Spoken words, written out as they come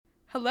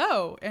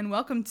Hello, and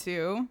welcome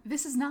to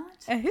This is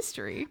not a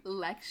history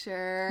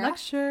lecture.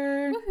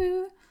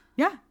 Woohoo.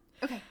 Yeah.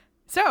 Okay.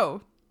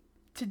 So,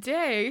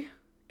 today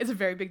is a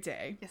very big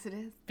day. Yes, it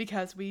is.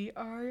 Because we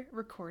are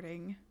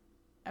recording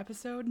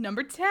episode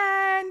number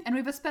 10. And we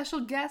have a special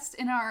guest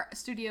in our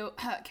studio,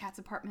 Kat's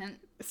apartment.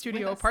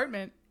 Studio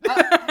apartment.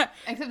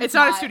 Except it's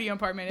not a studio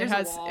apartment. There's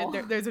a wall.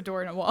 There's a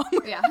door and a wall.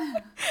 Yeah.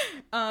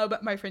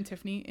 But my friend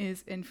Tiffany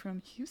is in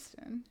from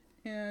Houston,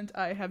 and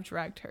I have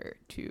dragged her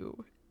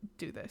to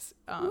do this.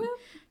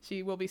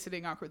 She will be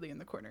sitting awkwardly in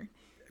the corner.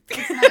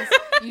 It's nice.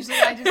 Usually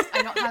I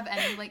don't have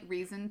any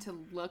reason to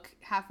look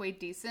halfway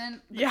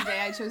decent. But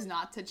today I chose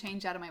not to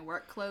change out of my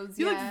work clothes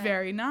You yet. look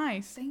very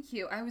nice. Thank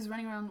you. I was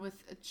running around with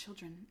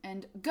children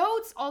and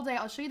goats all day.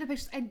 I'll show you the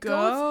pictures. I had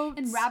goats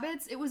and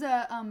rabbits. It was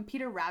a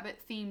Peter Rabbit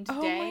themed day.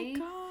 Oh my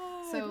god.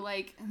 So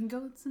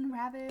goats and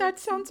rabbits. That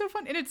sounds so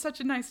fun. And it's such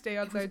a nice day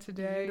outside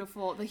today.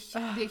 Beautiful.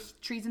 The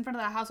trees in front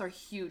of that house are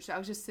huge. So I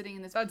was just sitting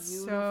in this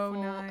beautiful.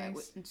 So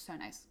nice. It's so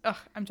nice. Ugh,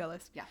 I'm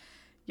jealous. Yeah.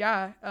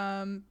 Yeah.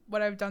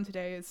 What I've done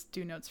today is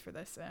do notes for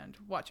this and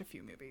watch a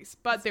few movies.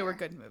 But they were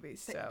good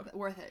movies, so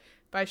worth it.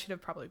 But I should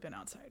have probably been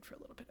outside for a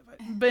little bit of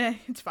it. But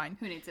it's fine.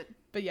 Who needs it?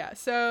 But yeah,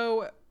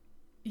 so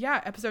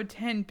yeah, episode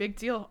 10, big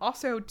deal.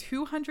 Also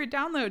 200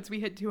 downloads.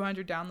 We hit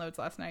 200 downloads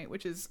last night,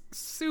 which is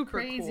super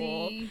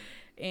crazy. Cool.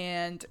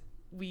 And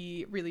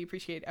we really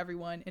appreciate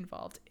everyone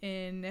involved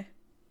in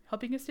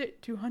helping us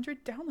hit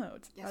 200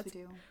 downloads. Yes, That's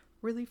we do.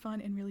 Really fun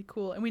and really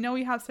cool. And we know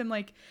we have some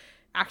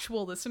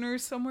actual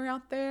listeners somewhere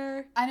out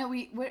there. I know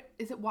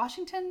is it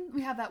Washington?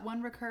 We have that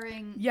one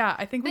recurring. Yeah,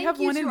 I think we have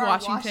one in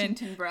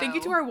Washington. Bro. Thank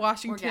you to our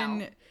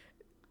Washington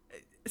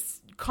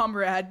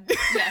comrade.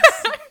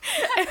 Yes.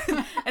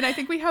 and I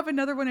think we have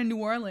another one in New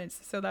Orleans.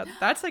 So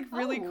that's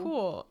really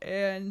cool.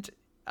 And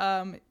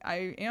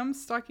I am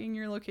stalking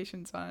your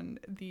locations on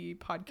the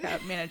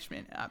podcast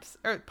management apps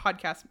or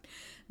podcast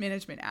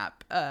management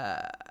app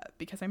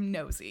because I'm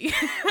nosy.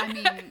 I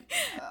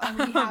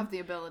mean, we have the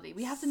ability.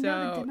 We have to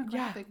know the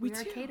demographic we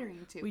are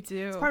catering to. We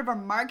do. It's part of our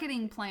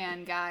marketing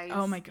plan, guys.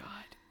 Oh my god.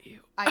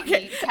 Ew. I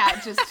hate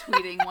Kat just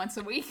tweeting once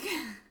a week.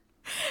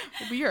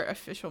 We are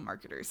official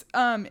marketers.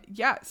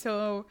 Yeah.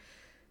 So,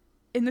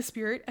 in the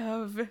spirit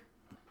of,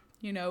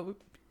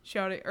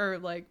 shouting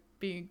or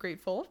being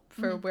grateful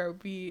for where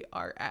we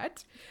are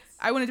at,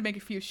 I wanted to make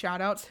a few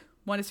shout outs.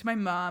 One is to my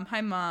mom.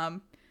 Hi,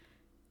 Mom.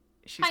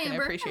 She's going to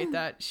appreciate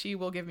that. She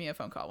will give me a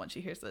phone call when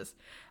she hears this.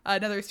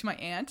 Another is to my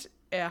aunt.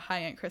 Hi,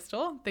 Aunt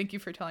Crystal. Thank you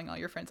for telling all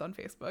your friends on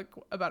Facebook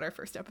about our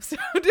first episode.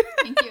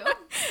 Thank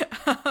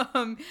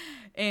you.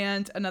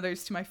 And another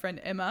is to my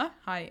friend Emma.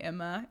 Hi,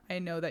 Emma. I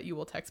know that you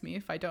will text me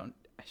if I don't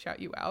shout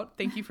you out.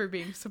 Thank you for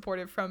being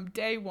supportive from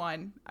day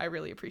one. I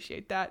really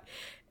appreciate that.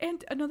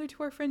 And another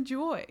to our friend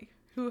Joy,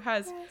 who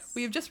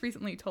we have just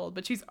recently told,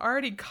 but she's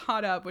already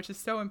caught up, which is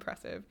so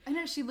impressive. I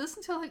know, she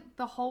listened to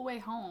the whole way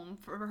home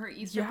for her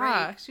Easter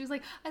break. She was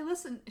like, I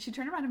listened. She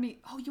turned around to me,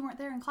 oh, you weren't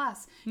there in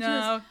class. She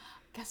goes,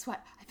 guess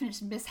what? I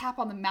finished Mishap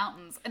on the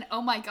Mountains. And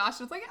oh my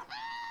gosh, I was like,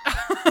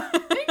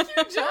 thank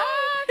you, Joy.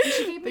 And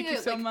she gave me thank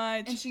you so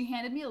much. And she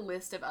handed me a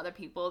list of other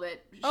people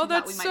that she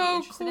thought we might be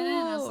interested cool. in.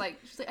 And I was like,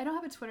 she's like, I don't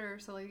have a Twitter,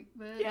 so thank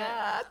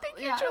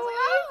you,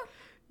 Joy.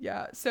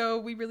 Yeah, so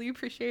we really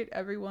appreciate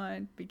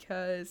everyone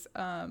because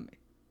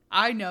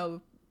I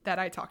know that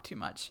I talk too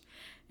much.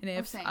 And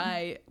if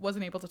I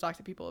wasn't able to talk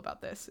to people about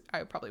this,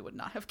 I probably would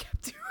not have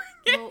kept doing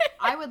it. Well,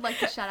 I would like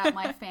to shout out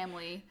my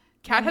family.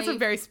 Kat has a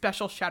very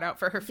special shout out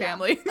for her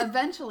family.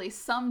 Eventually,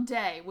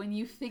 someday, when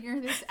you figure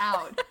this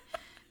out,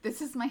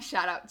 this is my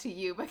shout out to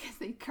you because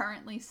they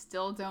currently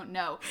still don't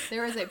know.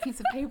 There is a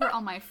piece of paper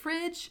on my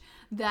fridge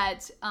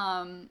that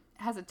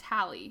has a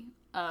tally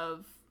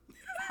of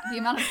the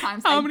amount of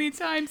times many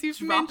times you've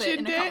mentioned it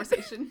in a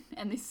conversation,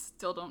 and they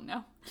still don't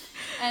know.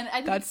 And I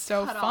think that's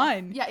so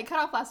fun. Yeah, it cut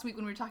off last week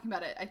when we were talking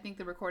about it. I think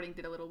the recording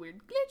did a little weird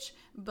glitch,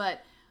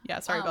 but yeah,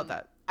 sorry about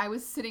that. I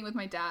was sitting with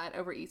my dad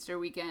over Easter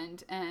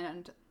weekend,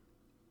 and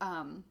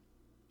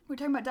we're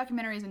talking about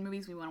documentaries and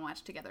movies we want to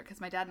watch together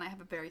because my dad and I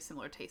have a very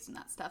similar taste in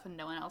that stuff, and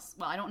no one else.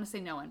 Well, I don't want to say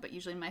no one, but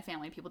usually in my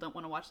family, people don't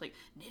want to watch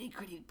nitty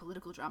gritty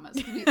political dramas.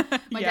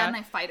 My dad and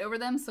I fight over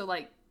them, so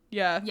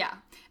Yeah.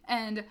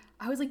 And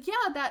I was like, yeah,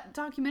 that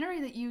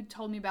documentary that you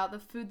told me about, The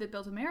Food That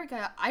Built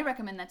America, I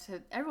recommend that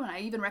to everyone. I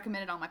even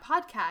recommend it on my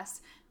podcast.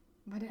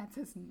 My dad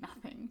says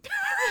nothing.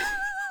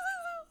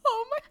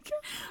 Oh my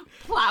god.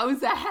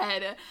 Plows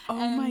ahead.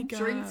 Oh my god.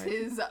 Drinks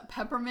his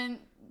peppermint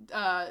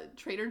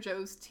Trader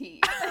Joe's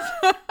tea.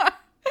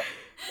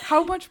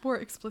 How much more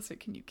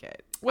explicit can you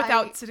get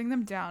without sitting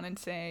them down and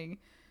saying,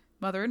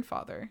 Mother and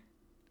Father,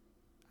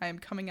 I am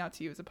coming out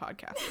to you as a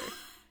podcaster?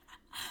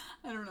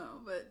 I don't know,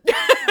 but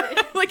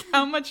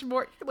how much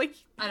more?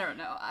 I don't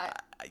know.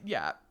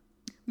 Yeah,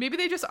 maybe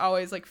they just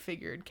always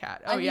figured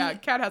Kat. Oh,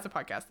 Kat has a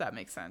podcast. That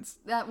makes sense.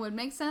 That would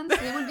make sense.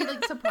 They would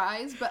be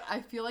surprised, but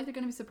I feel like they're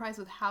gonna be surprised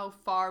with how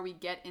far we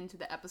get into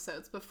the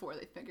episodes before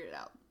they figure it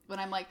out. When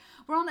I'm like,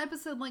 we're on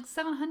episode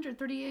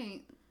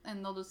 738,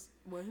 and they'll just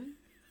what?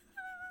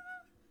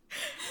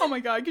 Oh my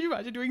god, can you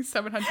imagine doing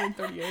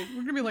 738?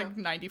 We're gonna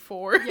be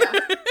 94. Yeah.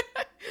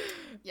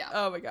 Yeah.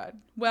 Oh my god.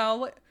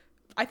 Well,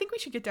 I think we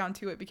should get down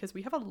to it because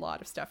we have a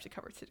lot of stuff to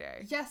cover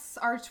today. Yes,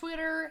 our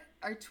tweeter,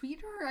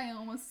 I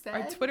almost said.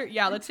 Our Twitter,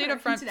 yeah, let's say it up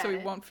front so we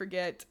won't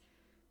forget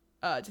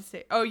to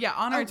say,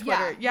 on our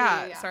Twitter.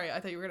 Yeah. Sorry, I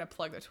thought you were going to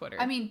plug the Twitter.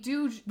 I mean,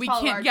 do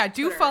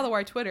follow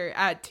our Twitter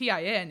at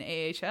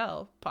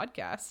TINAHL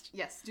podcast.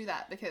 Yes, do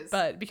that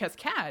because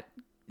Kat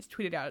has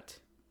tweeted out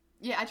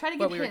I try to get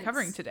what we were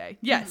covering today.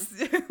 Yes.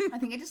 I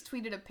think I just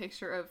tweeted a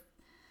picture of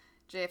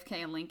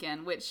JFK and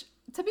Lincoln, which,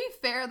 to be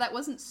fair, that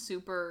wasn't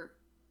super...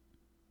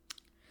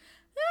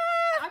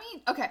 I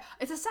mean, okay,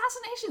 it's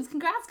assassinations.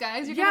 Congrats,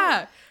 guys.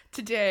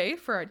 Today,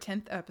 for our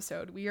 10th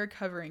episode, we are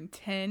covering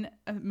 10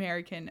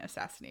 American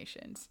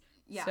assassinations.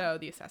 Yeah. So,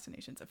 the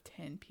assassinations of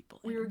 10 people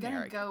in America. We were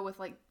going to go with,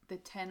 like, the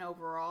 10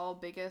 overall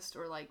biggest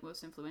or, like,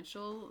 most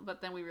influential,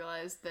 but then we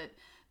realized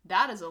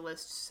that is a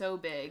list so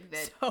big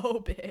that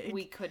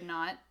we could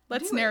not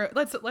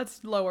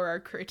let's lower our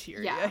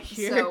criteria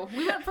here. So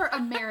we went for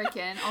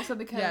American also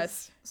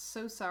because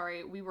so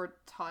sorry, we were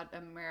taught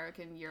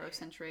American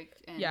Eurocentric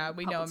and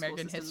we know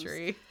American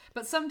history,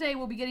 but someday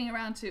we'll be getting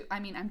around to, I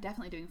mean, I'm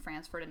definitely doing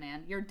Franz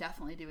Ferdinand, you're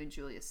definitely doing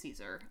Julius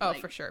Caesar.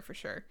 For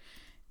sure.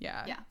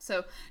 Yeah.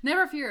 So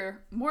never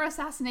fear, more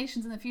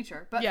assassinations in the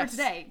future. But for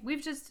today,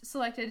 we've just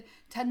selected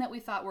 10 that we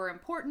thought were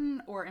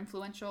important or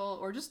influential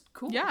or just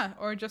cool. Yeah,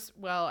 or just,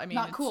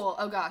 not cool.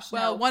 Oh gosh.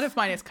 Well, one of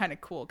mine is kind of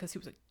cool because he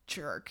was a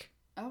jerk.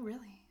 Oh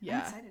really? Yeah.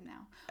 I'm excited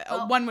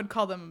now. One would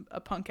call them a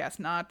punk ass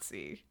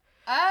Nazi.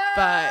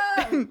 But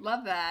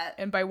love that.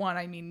 And by one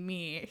I mean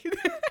me.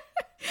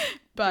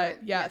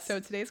 But so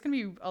today's gonna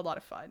be a lot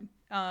of fun.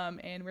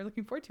 And we're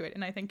looking forward to it.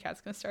 And I think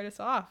Kat's gonna start us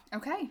off.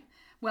 Okay.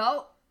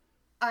 Well,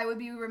 I would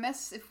be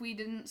remiss if we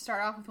didn't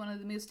start off with one of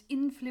the most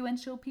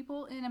influential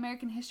people in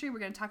American history. We're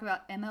going to talk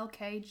about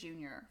MLK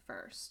Jr.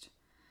 first.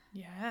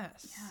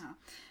 Yes.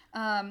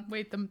 Yeah.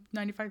 Wait, the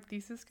 95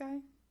 Thesis guy?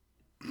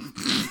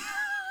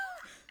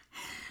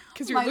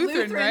 Because you're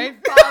Lutheran,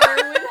 right? Father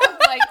would have,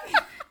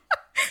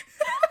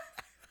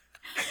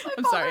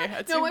 I'm sorry, I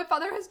had to. No, my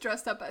father has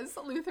dressed up as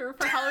Luther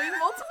for Halloween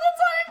multiple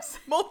times.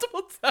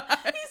 Multiple times.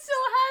 He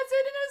still has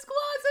it in his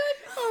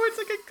closet. Oh, it's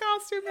like a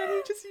costume that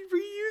he just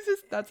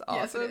reuses. That's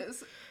awesome. Yes, it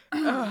is.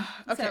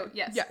 Okay. So,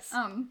 yes.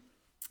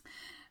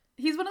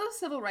 He's one of those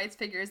civil rights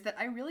figures that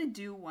I really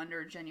do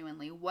wonder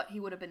genuinely what he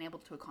would have been able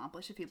to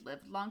accomplish if he'd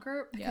lived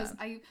longer. Because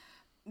I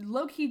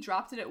low-key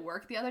dropped it at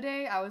work the other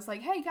day. I was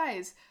like, hey,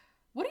 guys,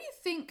 what do you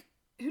think?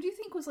 Who do you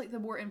think was, like, the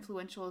more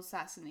influential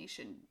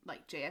assassination?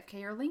 Like,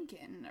 JFK or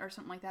Lincoln or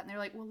something like that? And they're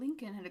like, well,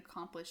 Lincoln had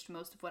accomplished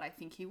most of what I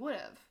think he would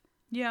have.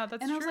 Yeah,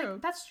 that's true. And I was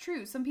like, that's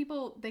true. Some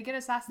people, they get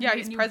assassinated.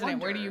 Yeah, he's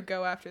president. Where do you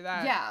go after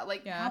that?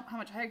 Yeah, how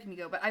much higher can you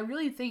go? But I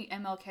really think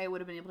MLK would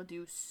have been able to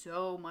do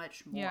so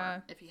much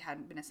more if he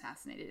hadn't been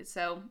assassinated.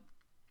 So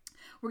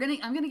I'm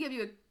gonna give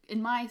you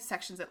in my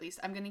sections at least,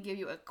 I'm gonna give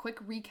you a quick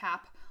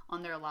recap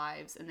on their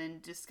lives and then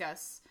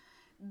discuss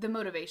the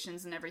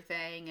motivations and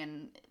everything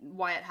and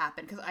why it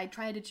happened. Because I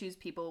tried to choose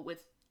people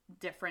with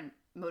different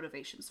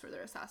motivations for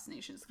their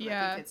assassinations.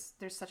 I think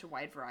there's such a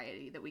wide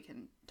variety that we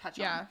can touch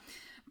on.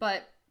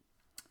 But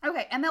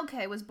okay,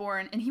 MLK was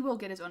born, and he will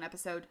get his own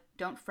episode.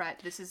 Don't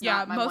fret. This is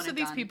not my most of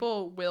these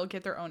people will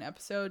get their own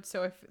episode.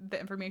 So if the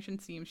information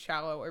seems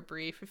shallow or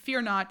brief,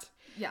 fear not.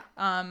 Yeah.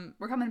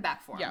 We're coming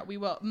back for them. Yeah, we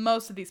will.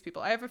 Most of these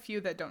people. I have a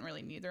few that don't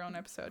really need their own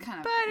episode,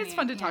 but it's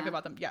fun to talk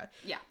about them. Yeah.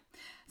 Yeah.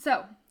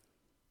 So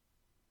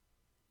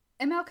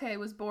MLK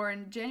was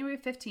born January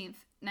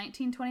 15th,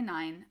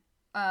 1929,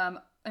 and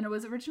it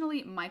was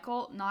originally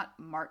Michael, not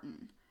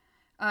Martin.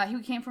 He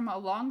came from a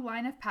long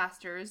line of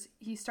pastors.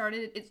 It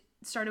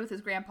started with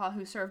his grandpa,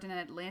 who served in an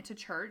Atlanta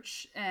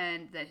church,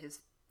 and that his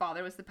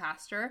father was the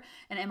pastor,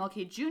 and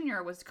MLK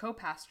Jr. was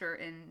co-pastor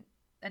in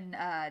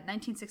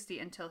 1960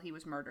 until he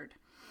was murdered.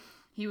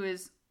 He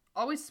was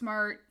always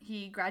smart.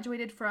 He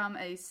graduated from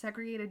a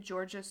segregated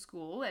Georgia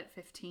school at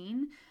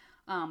 15.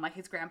 Like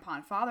his grandpa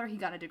and father, he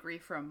got a degree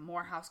from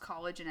Morehouse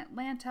College in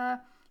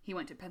Atlanta. He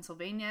went to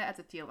Pennsylvania at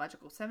the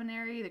Theological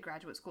Seminary, the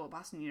Graduate School at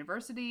Boston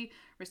University,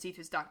 received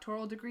his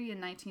doctoral degree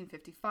in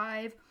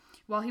 1955.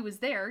 While he was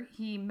there,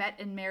 he met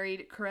and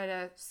married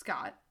Coretta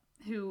Scott,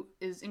 who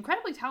is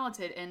incredibly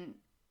talented, and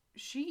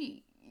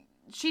she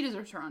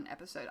deserves her own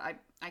episode. I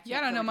can't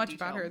I don't know much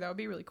about her. That would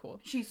be really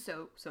cool. She's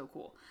so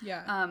cool.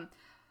 Yeah.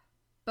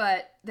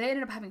 But they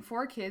ended up having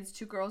 4 kids,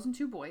 2 girls and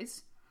 2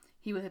 boys.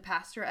 He was a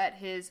pastor at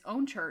his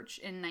own church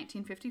in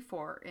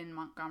 1954 in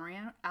Montgomery,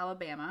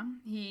 Alabama.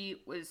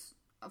 He was,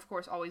 of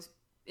course, always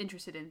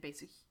interested in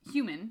basic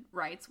human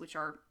rights, which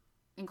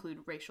include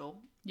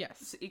racial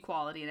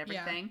equality and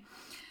everything.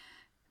 Yeah.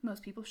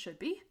 Most people should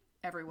be.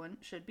 Everyone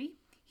should be.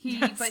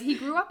 But he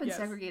grew up in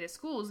segregated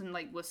schools and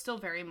was still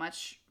very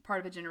much part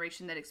of a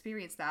generation that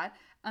experienced that.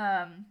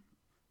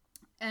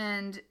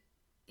 And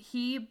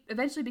he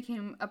eventually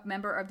became a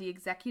member of the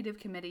executive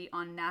committee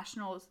on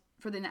National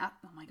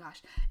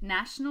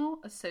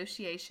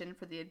Association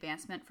for the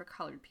Advancement for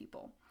Colored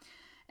People.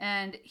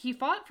 And he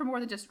fought for more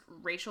than just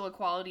racial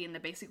equality in the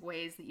basic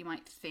ways that you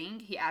might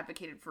think. He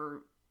advocated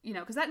for,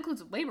 because that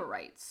includes labor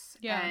rights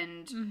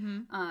and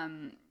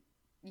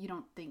you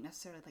don't think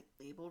necessarily like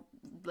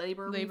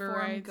labor reform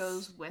rights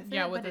goes with it,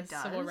 yeah, with but it the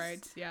does. civil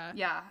rights, yeah.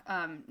 Yeah,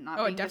 not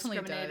Oh, it being definitely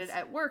discriminated does.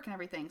 at work and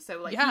everything.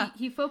 So like Yeah.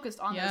 he focused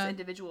on Yeah. those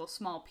individual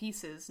small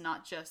pieces,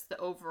 not just the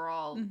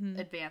overall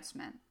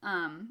advancement.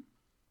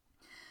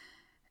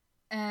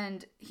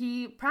 And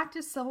he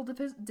practiced civil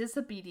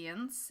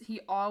disobedience. He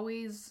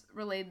always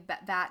relayed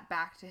that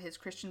back to his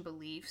Christian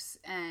beliefs.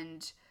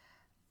 And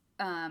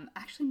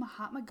actually,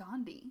 Mahatma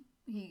Gandhi,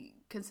 he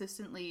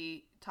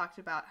consistently talked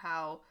about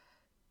how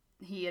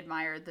he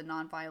admired the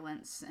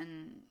nonviolence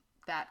and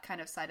that kind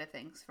of side of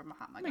things for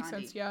Mahatma Makes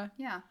Gandhi. sense, yeah.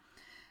 Yeah.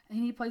 And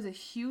he plays a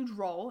huge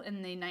role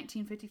in the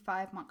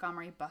 1955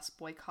 Montgomery bus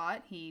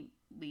boycott. He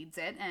leads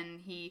it,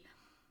 and he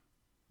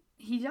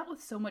dealt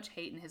with so much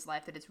hate in his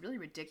life that it's really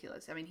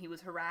ridiculous. I mean, he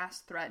was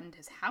harassed, threatened,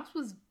 his house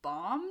was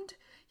bombed,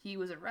 he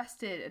was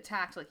arrested,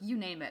 attacked, like, you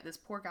name it. This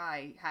poor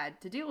guy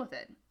had to deal with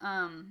it.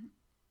 And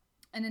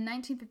in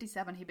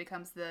 1957, he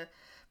becomes the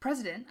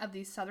president of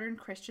the Southern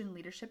Christian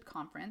Leadership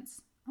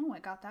Conference. Oh, I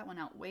got that one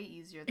out way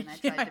easier than I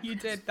tried Yeah, to you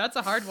did. That's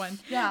a hard one.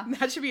 Yeah.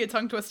 That should be a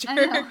tongue twister. I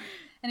know.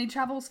 And he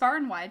travels far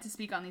and wide to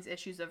speak on these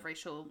issues of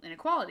racial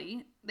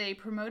inequality. They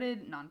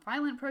promoted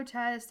nonviolent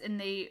protest, and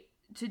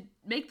to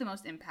make the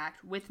most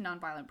impact with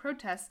nonviolent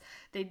protests,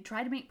 they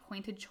try to make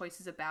pointed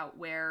choices about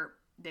where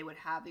they would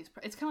have these.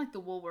 It's kind of like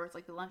the Woolworths,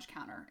 like the lunch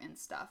counter and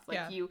stuff.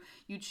 Like Yeah.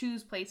 you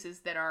choose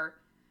places that are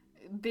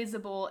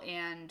visible,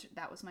 and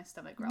that was my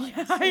stomach growling.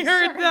 Yeah, I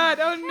heard that.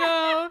 Oh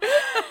no.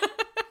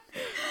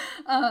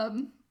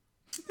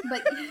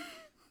 But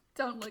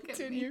don't look at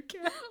Continue, me.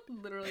 Kat.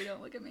 Literally,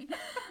 don't look at me.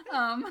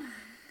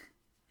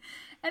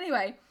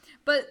 Anyway,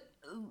 but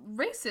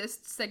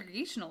racist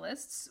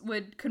segregationalists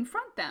would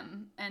confront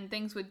them, and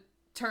things would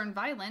turn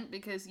violent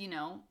because,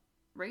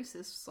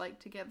 racists like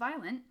to get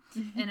violent.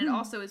 And it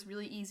also is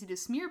really easy to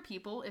smear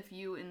people if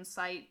you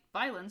incite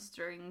violence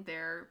during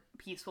their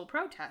peaceful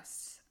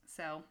protests.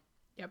 So,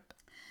 Yep.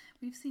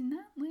 we've seen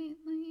that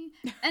lately.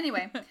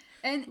 Anyway,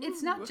 and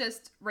it's not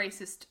just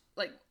racist,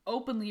 like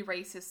openly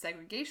racist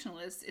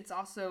segregationalists. It's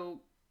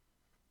also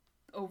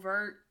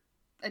overt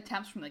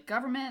attempts from the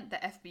government, the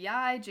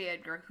FBI, J.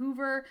 Edgar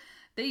Hoover.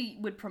 They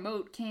would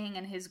promote King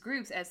and his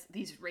groups as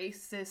these radical,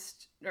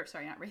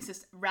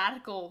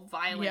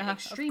 violent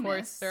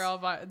extremists. Of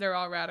course, they're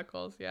all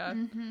radicals. Yeah.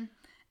 Mm-hmm.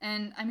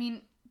 And I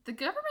mean, the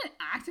government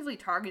actively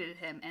targeted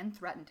him and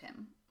threatened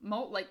him.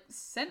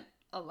 Sent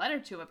a letter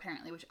to him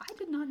apparently, which I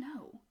did not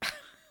know.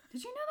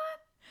 Did you know that?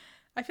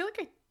 I feel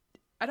like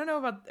I don't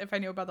know if I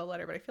knew about the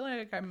letter, but I feel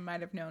like I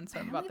might have known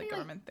something about the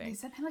government They thing.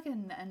 sent him like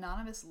an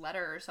anonymous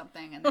letter or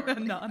something. And they were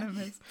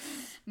Anonymous.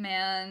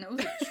 Man, it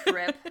was a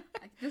trip.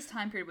 This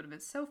time period would have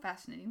been so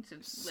fascinating to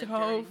live So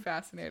during.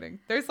 fascinating.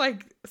 There's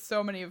like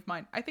so many of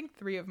mine. I think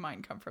 3 of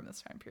mine come from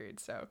this time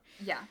period. So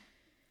Yeah.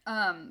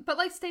 But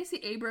like Stacey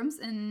Abrams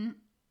in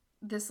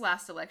this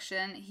last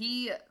election,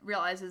 he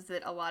realizes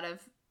that a lot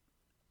of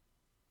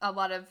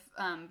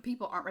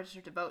people aren't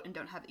registered to vote and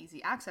don't have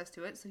easy access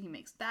to it, so he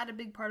makes that a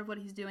big part of what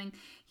he's doing.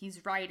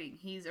 He's writing.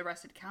 He's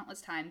arrested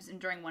countless times, and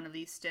during one of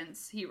these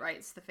stints, he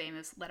writes the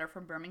famous Letter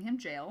from Birmingham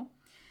Jail.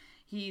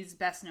 He's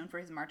best known for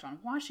his March on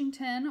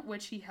Washington,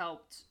 which he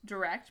helped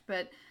direct,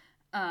 but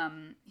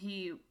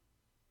he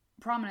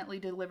prominently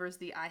delivers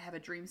the I Have a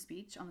Dream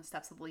speech on the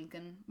steps of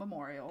Lincoln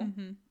Memorial.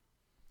 Mm-hmm.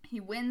 He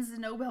wins the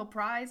Nobel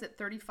Prize at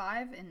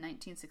 35 in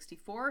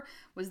 1964,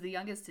 was the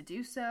youngest to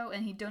do so,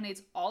 and he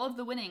donates all of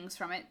the winnings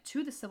from it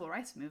to the Civil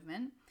Rights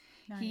Movement.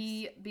 Nice.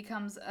 He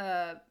becomes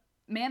a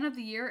Man of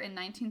the Year in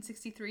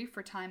 1963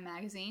 for Time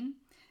magazine.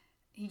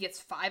 He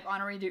gets 5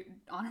 honorary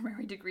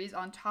degrees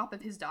on top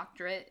of his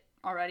doctorate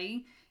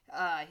already.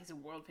 He's a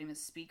world-famous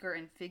speaker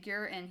and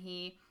figure, and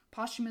he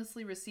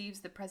posthumously receives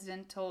the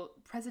Presidential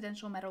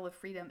Medal of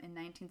Freedom in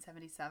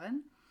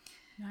 1977.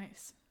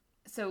 Nice.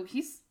 So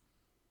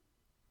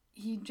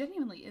he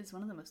genuinely is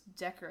one of the most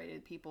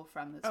decorated people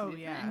from this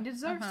movement, and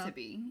deserves to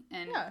be.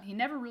 And he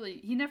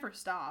never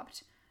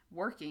stopped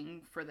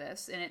working for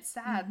this. And it's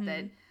sad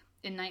that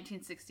in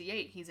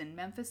 1968 he's in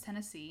Memphis,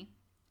 Tennessee,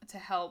 to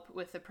help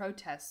with the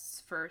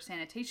protests for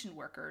sanitation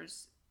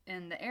workers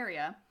in the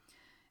area.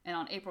 And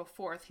on April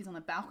 4th, he's on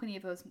the balcony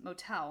of a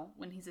motel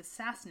when he's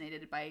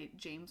assassinated by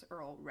James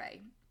Earl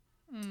Ray.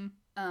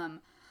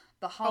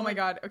 Oh my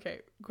god,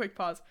 okay, quick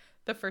pause.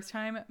 The first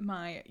time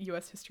my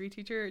U.S. history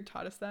teacher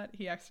taught us that,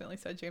 he accidentally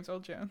said James Earl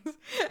Jones.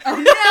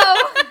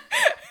 Oh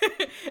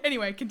no!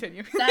 Anyway,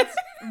 continue. That's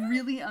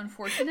really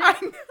unfortunate. I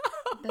know.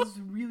 That's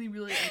really,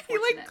 really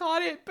unfortunate. He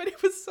caught it, but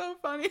it was so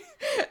funny.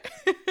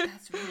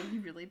 That's really,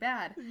 really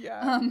bad.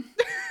 Yeah.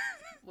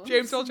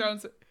 James Earl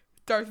Jones,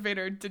 Darth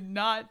Vader, did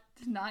not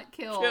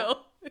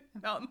kill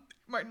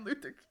Martin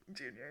Luther King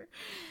Jr.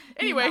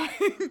 Anyway.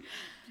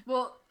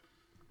 Well,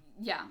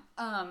 yeah.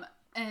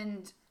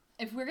 And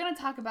if we're going to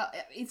talk about,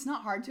 it's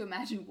not hard to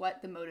imagine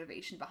what the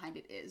motivation behind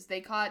it is. They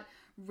caught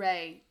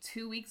Ray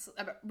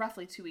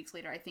roughly 2 weeks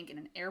later, I think, in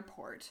an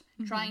airport,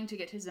 trying to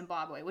get to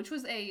Zimbabwe, which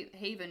was a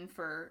haven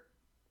for,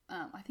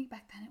 I think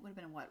back then it would have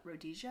been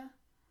Rhodesia?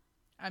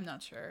 I'm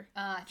not sure.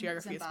 I think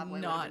Geography is Zimbabwe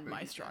would have not been my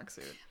really strong good.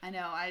 suit. I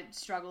know. I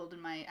struggled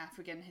in my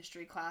African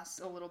history class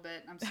a little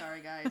bit. I'm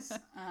sorry, guys.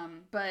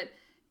 But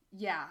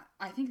yeah,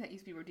 I think that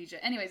used to be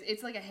Rhodesia. Anyways,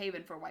 it's like a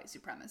haven for white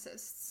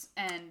supremacists.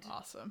 And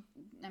Awesome.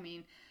 I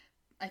mean,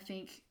 I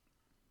think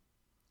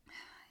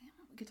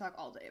we could talk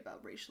all day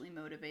about racially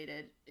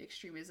motivated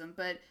extremism,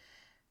 but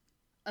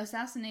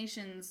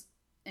assassinations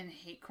and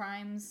hate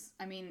crimes,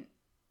 I mean,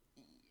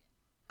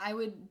 I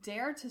would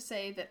dare to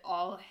say that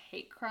all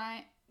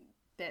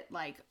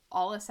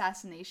all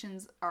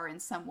assassinations are in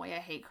some way a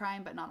hate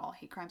crime, but not all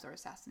hate crimes are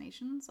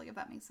assassinations, like, if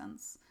that makes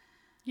sense.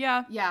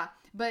 Yeah. Yeah,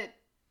 but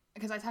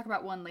because I talk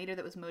about one later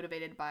that was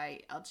motivated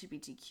by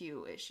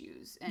LGBTQ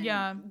issues,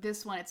 and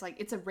this one, it's like,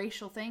 it's a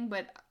racial thing,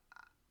 but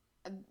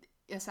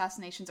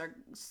assassinations are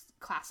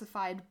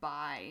classified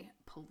by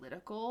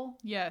political.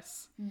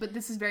 Yes. But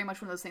this is very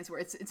much one of those things where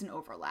it's an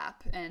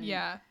overlap. And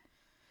Yeah.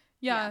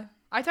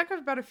 I talk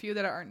about a few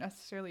that aren't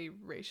necessarily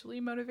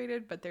racially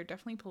motivated, but they're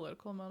definitely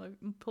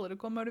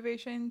political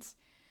motivations.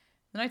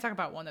 Then I talk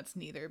about one that's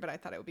neither, but I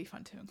thought it would be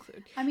fun to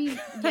include. I mean,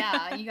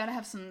 yeah, you gotta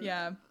have some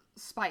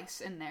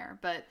spice in there,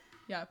 but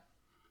yeah,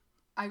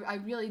 I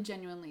really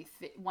genuinely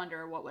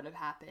wonder what would have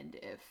happened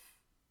if,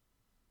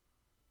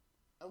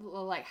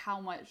 like,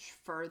 how much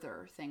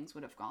further things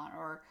would have gone,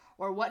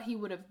 or what he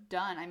would have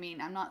done. I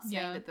mean, I'm not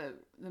saying that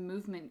the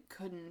movement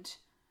couldn't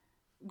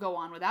go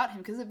on without him,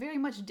 because it very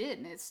much did,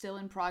 and it's still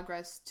in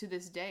progress to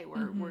this day.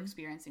 We're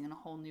experiencing a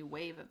whole new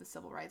wave of the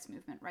civil rights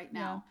movement right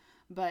now.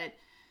 But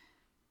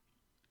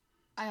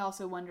I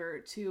also wonder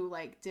too,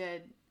 like,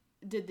 did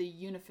the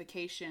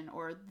unification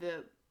or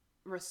the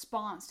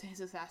response to his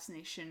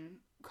assassination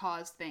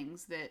cause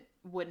things that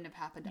wouldn't have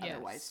happened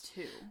otherwise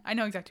too? I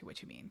know exactly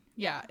what you mean.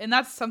 Yeah, and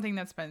that's something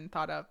that's been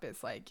thought up,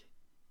 is like,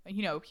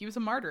 he was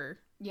a martyr.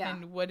 Yeah.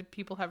 And would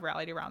people have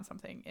rallied around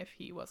something if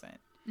he wasn't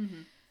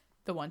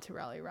the one to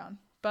rally around?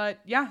 But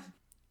yeah,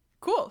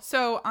 cool.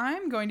 So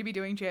I'm going to be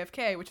doing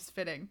JFK, which is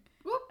fitting.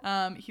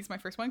 Whoop. He's my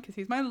first one because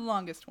he's my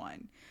longest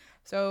one.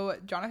 So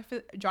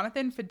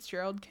Jonathan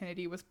Fitzgerald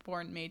Kennedy was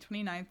born May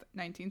 29th,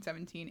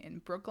 1917 in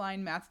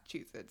Brookline,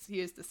 Massachusetts. He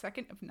is the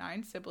second of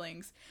 9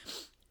 siblings.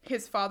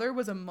 His father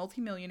was a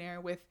multimillionaire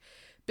with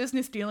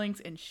business dealings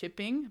in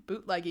shipping,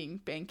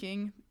 bootlegging,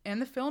 banking, and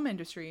the film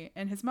industry,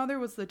 and his mother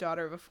was the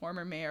daughter of a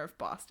former mayor of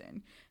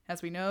Boston.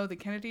 As we know, the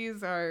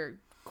Kennedys are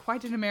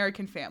quite an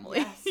American family.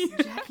 Yes,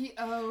 Jackie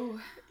O.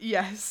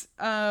 Yes.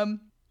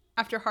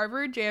 After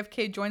Harvard,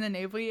 JFK joined the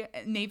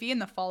Navy in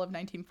the fall of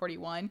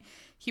 1941.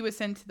 He was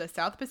sent to the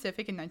South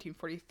Pacific in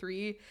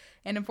 1943,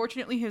 and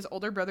unfortunately his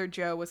older brother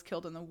Joe was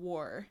killed in the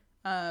war.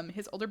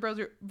 His older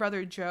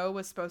brother Joe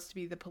was supposed to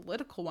be the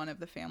political one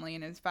of the family,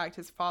 and in fact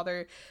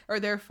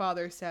their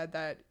father said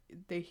that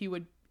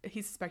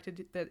he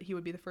suspected that he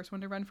would be the first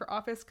one to run for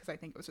office, because I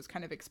think it was just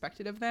kind of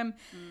expected of them.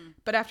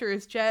 But after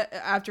his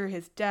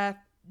death,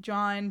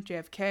 John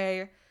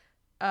JFK,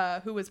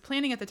 who was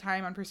planning at the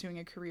time on pursuing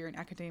a career in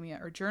academia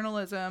or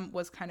journalism,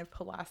 was kind of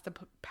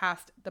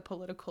past the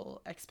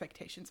political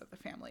expectations of the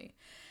family.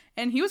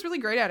 And he was really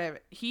great at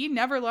it. He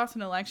never lost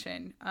an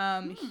election.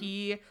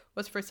 He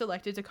was first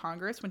elected to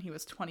Congress when he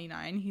was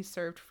 29. He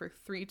served for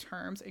 3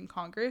 terms in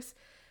Congress.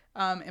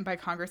 And by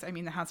Congress, I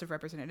mean the House of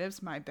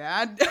Representatives. My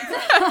bad.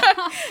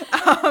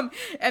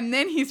 And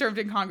then he served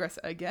in Congress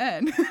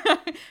again,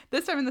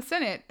 this time in the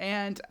Senate.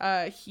 And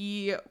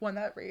he won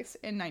that race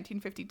in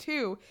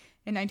 1952.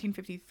 In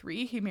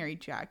 1953, he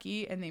married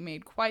Jackie, and they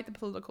made quite the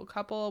political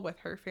couple, with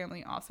her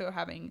family also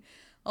having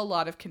a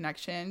lot of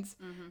connections.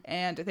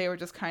 And they were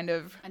just kind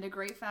of... And a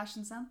great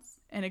fashion sense.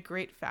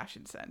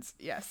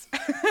 Yes.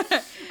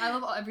 I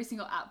love every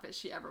single outfit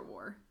she ever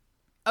wore.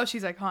 Oh,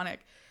 she's iconic.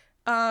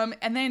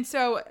 And then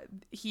so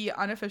he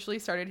unofficially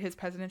started his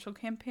presidential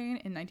campaign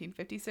in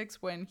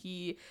 1956, when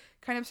he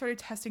kind of started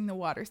testing the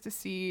waters to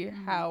see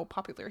how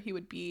popular he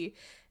would be.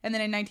 And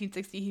then in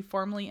 1960, he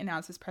formally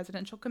announced his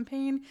presidential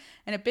campaign.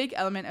 And a big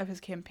element of his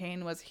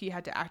campaign was he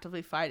had to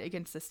actively fight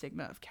against the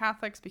stigma of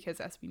Catholics,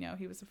 because, as we know,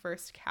 he was the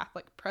first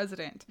Catholic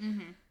president.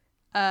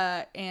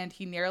 And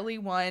he narrowly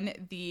won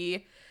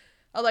the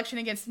election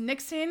against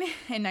Nixon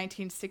in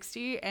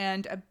 1960.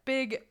 And a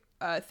big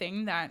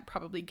thing that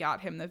probably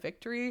got him the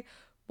victory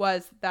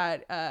was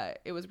that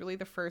it was really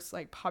the first,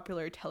 like,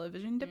 popular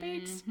television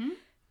debates.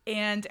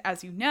 And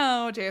as you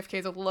know, JFK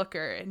is a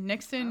looker, and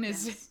Nixon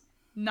is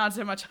not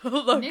so much a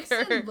looker.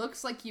 Nixon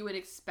looks like you would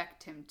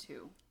expect him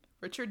to.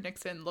 Richard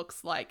Nixon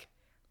looks like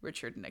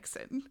Richard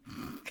Nixon.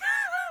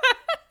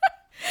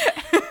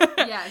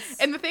 Yes.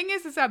 And the thing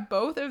is that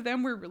both of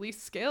them were really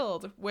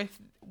skilled with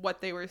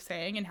what they were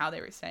saying and how they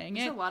were saying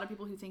There's it. a lot of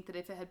people who think that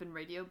if it had been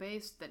radio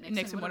based, that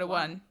Nixon would have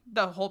won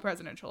the whole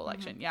presidential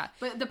election. Yeah.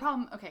 But the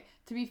problem, okay,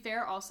 to be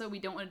fair, also, we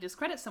don't want to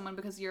discredit someone,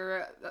 because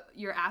your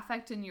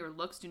affect and your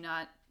looks do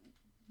not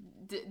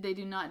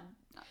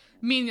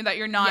meaning that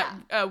you're not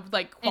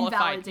like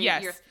qualified.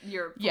 Invalidate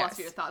your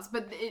philosophy or thoughts.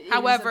 But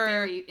however, it was a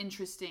very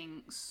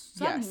interesting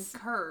sudden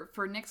curve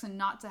for Nixon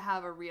not to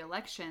have a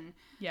re-election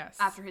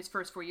after his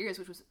first 4 years,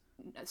 which was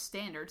a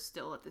standard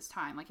still at this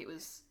time. Like, it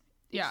was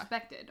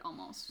expected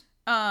almost.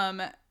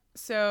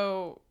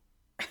 So,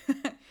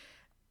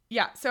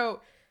 yeah.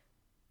 So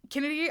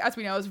Kennedy, as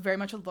we know, is very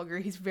much a looker.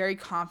 He's very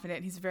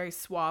confident. He's very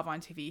suave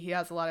on TV. He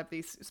has a lot of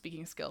these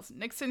speaking skills.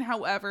 Nixon,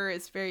 however,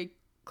 is very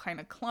kind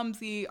of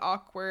clumsy,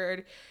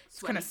 awkward,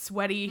 kind of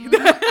sweaty.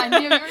 I knew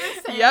you were going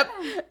to say Yep.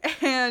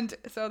 that. And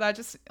so that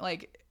just,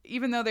 like,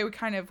 even though they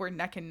were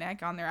neck and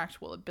neck on their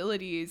actual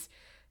abilities,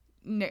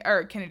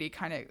 Kennedy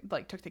kind of,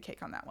 like, took the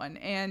cake on that one.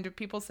 And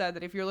people said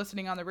that if you're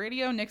listening on the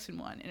radio, Nixon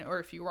won. Or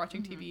if you were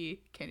watching TV,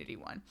 Kennedy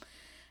won.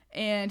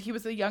 And he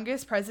was the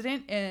youngest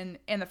president and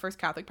the first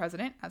Catholic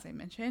president, as I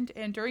mentioned.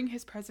 And during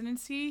his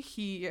presidency,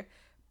 he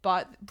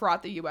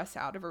brought the U.S.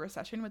 out of a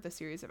recession with a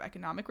series of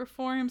economic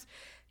reforms.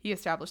 He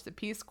established the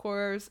Peace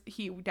Corps.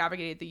 He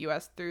navigated the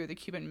U.S. through the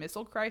Cuban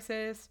Missile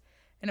Crisis.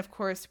 And of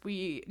course,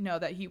 we know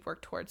that he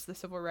worked towards the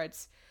civil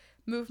rights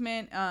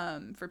movement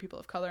for people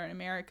of color in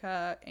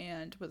America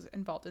and was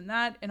involved in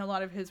that. And a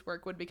lot of his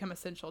work would become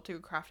essential to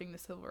crafting the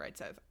Civil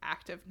Rights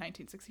Act of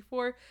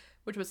 1964,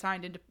 which was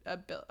signed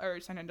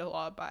into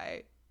law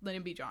by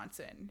Lyndon B.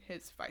 Johnson,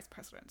 his vice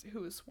president,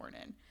 who was sworn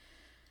in.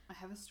 I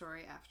have a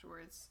story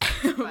afterwards.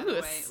 By the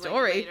way,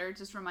 story. Like later,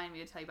 just remind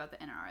me to tell you about the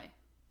NRA.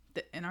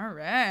 The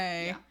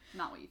NRA. Yeah,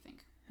 not what you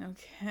think.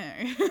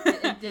 Okay.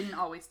 It didn't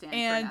always stand for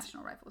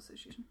National Rifle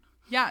Association.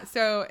 Yeah,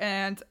 so,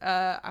 and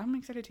I'm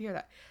excited to hear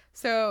that.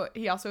 So,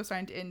 he also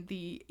signed in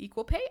the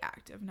Equal Pay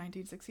Act of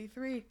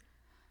 1963.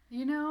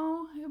 You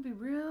know, it would be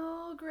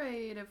real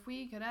great if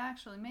we could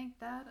actually make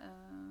that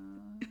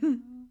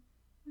an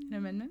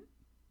amendment?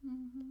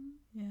 Mm-hmm.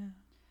 Yeah.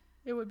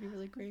 It would be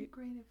really It would be great.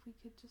 great if we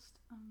could just,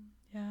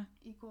 Yeah.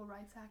 Equal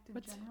Rights Act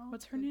in general.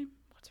 What's her name?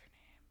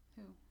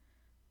 Who?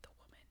 The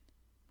woman.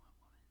 What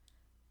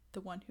woman?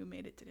 The one who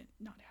made it didn't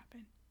not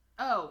happen.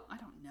 Oh, I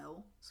don't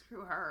know.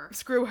 Screw her.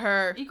 Screw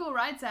her. Equal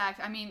Rights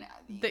Act. I mean,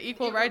 The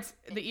Equal Rights,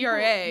 the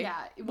ERA. Yeah.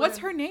 What's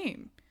her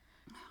name?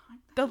 I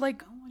The,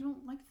 like,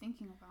 don't like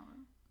thinking about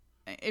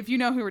her. if you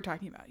know who we're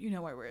talking about, you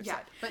know why we're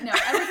upset. Yeah, but no.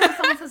 Every time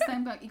someone says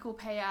something about Equal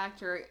Pay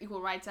Act or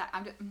Equal Rights Act,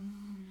 I'm just.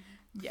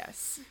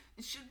 Yes.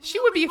 It should be She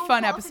would be a legal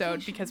fun episode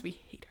qualification. because we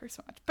hate her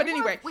so much. But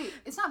anyway, Wait,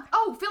 it's not.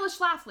 Oh, Phyllis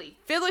Schlafly.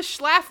 Phyllis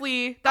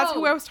Schlafly. That's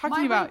who I was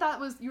talking about. My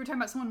brain thought you were talking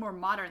about someone more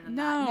modern than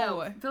No.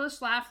 that. No, Phyllis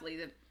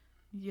Schlafly.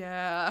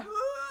 Yeah.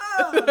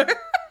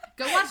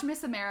 Go watch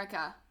Miss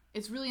America.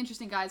 It's really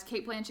interesting, guys.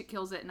 Kate Blanchett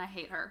kills it, and I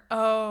hate her.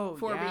 Oh,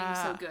 For being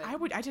yeah. so good.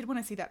 I did want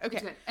to see that. Okay.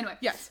 It's good. Anyway.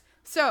 Yes.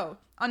 So,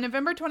 on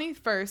November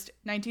 21st,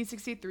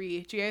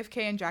 1963, JFK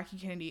and Jackie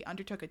Kennedy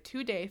undertook a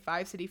 2-day,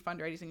 5-city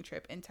fundraising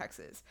trip in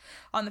Texas.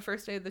 On the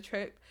first day of the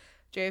trip,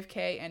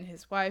 JFK and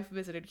his wife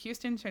visited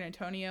Houston, San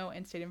Antonio,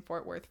 and stayed in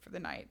Fort Worth for the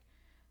night.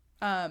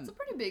 It's a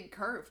pretty big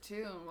curve,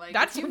 too. Like,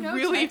 That's if you know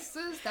really-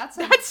 Texas, that's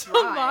a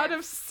lot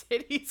of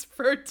cities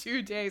for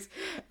 2 days.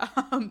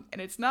 And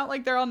it's not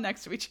like they're all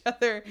next to each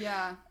other.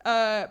 Yeah.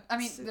 I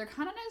mean, they're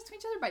kind of next to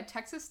each other by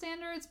Texas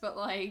standards, but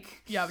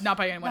like... Yeah, not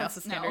by anyone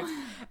else's no.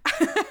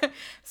 standards.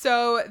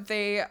 So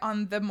they,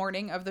 on the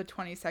morning of the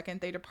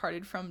 22nd, they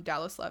departed from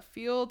Dallas Love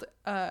Field,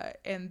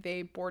 and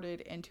they boarded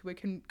into a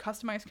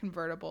customized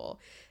convertible.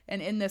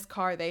 And in this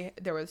car,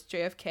 there was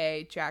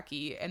JFK,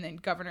 Jackie, and then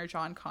Governor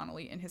John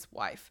Connally and his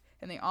wife.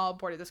 And they all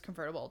boarded this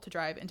convertible to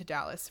drive into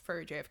Dallas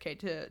for JFK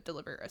to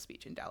deliver a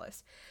speech in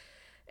Dallas.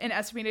 An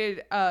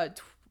estimated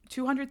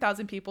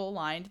 200,000 people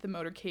lined the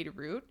motorcade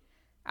route.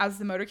 As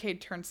the motorcade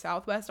turned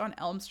southwest on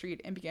Elm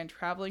Street and began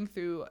traveling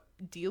through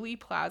Dealey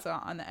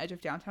Plaza on the edge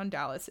of downtown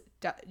Dallas,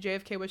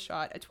 JFK was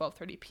shot at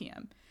 12:30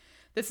 p.m.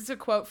 This is a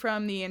quote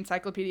from the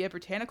Encyclopedia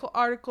Britannica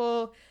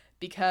article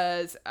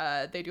because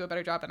they do a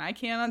better job than I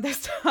can on this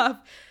stuff.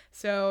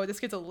 So this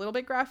gets a little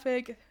bit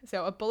graphic.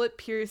 So a bullet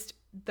pierced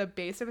the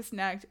base of his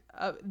neck,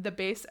 the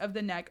base of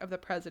the neck of the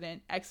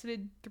president,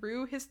 exited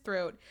through his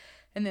throat,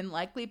 and then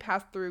likely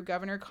passed through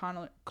Governor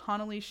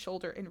Connally's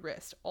shoulder and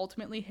wrist,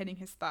 ultimately hitting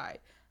his thigh.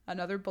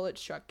 Another bullet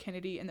struck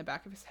Kennedy in the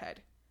back of his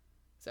head.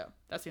 So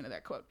that's the end of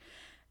that quote.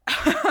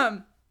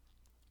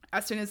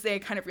 As soon as they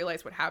kind of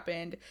realized what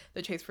happened,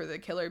 the chase for the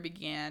killer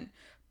began.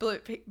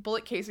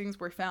 Bullet casings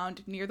were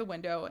found near the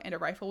window, and a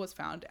rifle was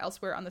found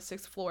elsewhere on the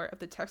 6th floor of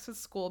the Texas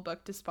School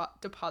Book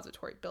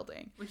Depository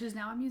building. Which is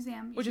now a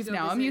museum. Which is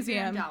now a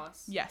museum. In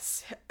Dallas.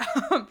 Yes.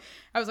 I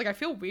was like, I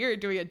feel weird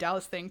doing a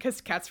Dallas thing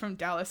because Kat's from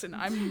Dallas and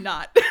I'm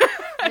not.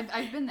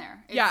 I've been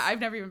there. Yeah,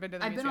 I've never even been to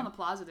the I've museum. been on the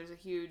plaza. There's a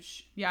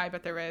huge... Yeah, I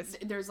bet there is.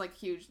 There's like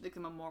huge, like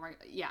the memorial.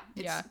 Yeah,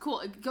 it's Yeah.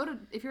 cool.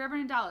 If you're ever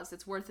in Dallas,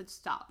 it's worth a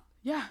stop.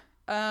 Yeah.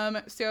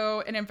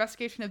 So an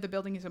investigation of the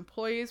building's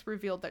employees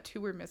revealed that 2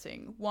 were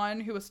missing.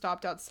 One who was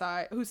stopped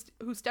outside,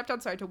 who stepped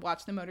outside to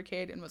watch the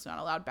motorcade and was not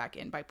allowed back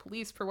in by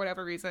police for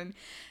whatever reason.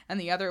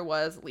 And the other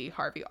was Lee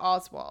Harvey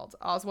Oswald.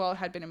 Oswald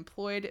had been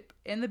employed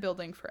in the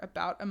building for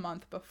about a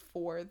month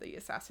before the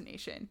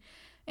assassination.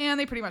 And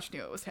they pretty much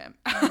knew it was him.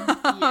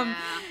 Yeah.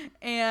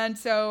 And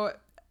so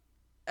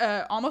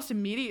almost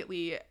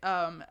immediately,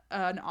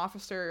 an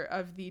officer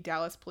of the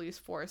Dallas police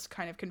force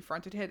kind of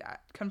confronted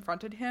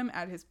him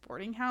at his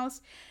boarding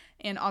house,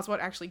 and Oswald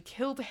actually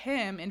killed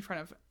him in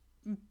front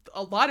of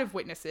a lot of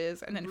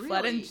witnesses, and then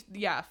Really?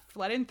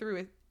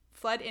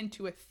 fled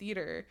into a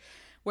theater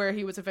where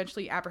he was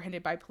eventually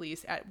apprehended by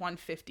police at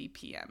 1:50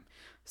 p.m.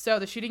 So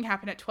the shooting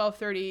happened at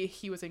 12:30.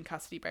 He was in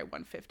custody by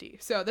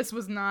 1:50. So this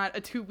was not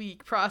a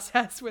 2-week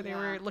process where they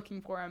were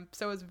looking for him.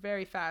 So it was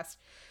very fast.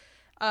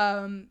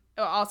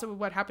 Also,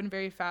 what happened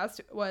very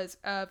fast was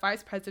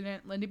Vice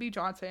President Lyndon B.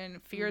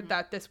 Johnson feared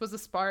that this was the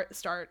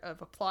start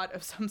of a plot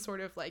of some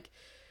sort of like,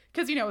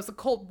 because, you know, it was the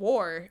Cold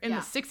War in the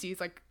 60s,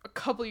 like a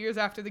couple years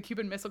after the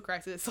Cuban Missile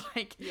Crisis.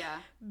 Like,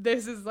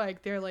 this is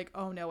like, they're like,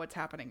 oh no, what's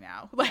happening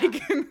now?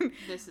 Like,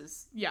 this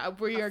is we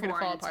are going to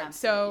fall apart.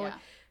 So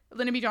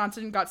Lyndon B.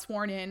 Johnson got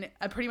sworn in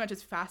pretty much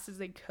as fast as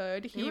they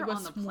could. He was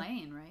on the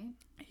plane,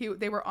 right?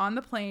 They were on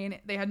the plane.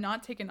 They had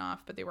not taken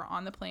off, but they were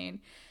on the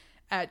plane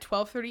at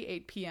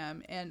 12:38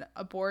 p.m. and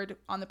aboard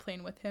on the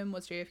plane with him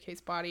was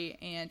JFK's body,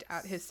 and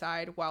at his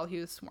side while he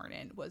was sworn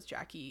in was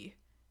Jackie,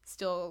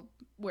 still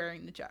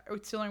wearing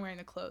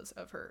the clothes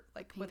of her,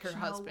 like Pink with her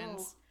Chanel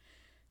husband's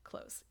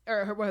clothes,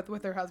 or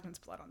with her husband's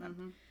blood on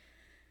them.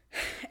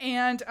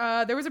 And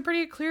there was a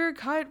pretty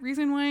clear-cut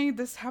reason why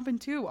this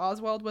happened too.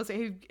 Oswald was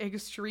a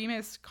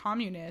extremist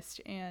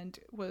communist and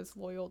was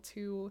loyal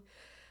to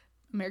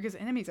America's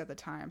enemies at the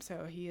time,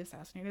 so he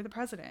assassinated the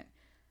president.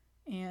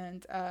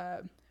 And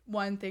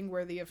one thing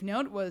worthy of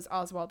note was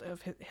Oswald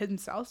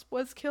himself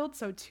was killed.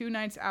 So 2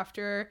 nights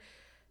after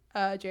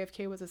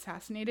JFK was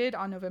assassinated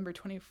on November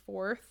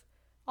 24th,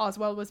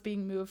 Oswald was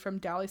being moved from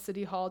Dallas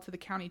City Hall to the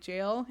county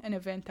jail, an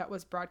event that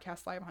was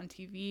broadcast live on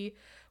TV,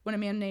 when a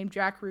man named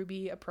Jack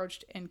Ruby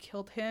approached and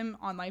killed him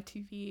on live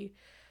TV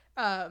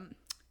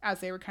as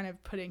they were kind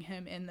of putting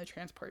him in the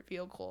transport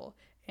vehicle.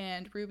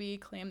 And Ruby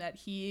claimed that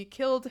he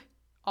killed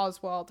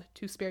Oswald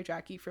to spare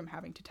Jackie from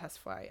having to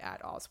testify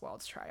at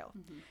Oswald's trial.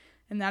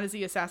 And that is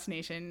the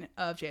assassination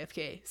of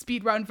JFK.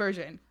 Speedrun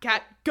version.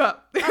 Cat, go!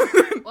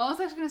 Well, I was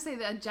actually going to say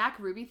the Jack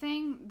Ruby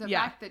thing, the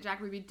fact that Jack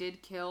Ruby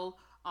did kill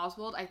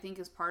Oswald, I think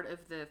is part of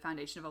the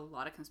foundation of a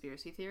lot of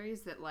conspiracy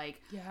theories that,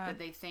 like, that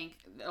they think,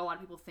 a lot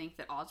of people think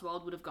that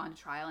Oswald would have gone to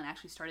trial and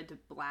actually started to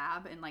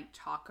blab and, like,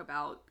 talk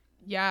about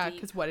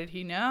because what did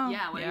he know?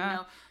 What did he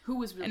know? Who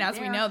was really there? And as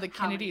we know, the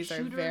Kennedys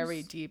are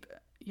very deep.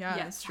 Yeah,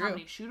 that's true. How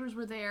many shooters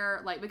were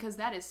there? Like, because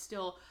that is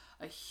still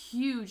a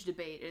huge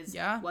debate is,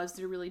 was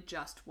there really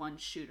just one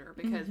shooter?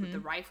 Because with the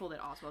rifle that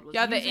Oswald was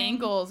using. The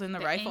angles in the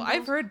rifle.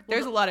 I've heard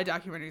there's a lot of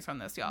documentaries on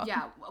this, y'all.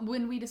 Yeah,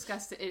 when we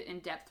discussed it in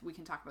depth, we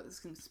can talk about these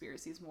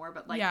conspiracies more.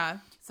 But, like,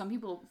 some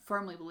people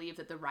firmly believe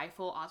that the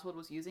rifle Oswald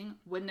was using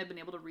wouldn't have been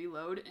able to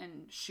reload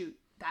and shoot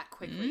that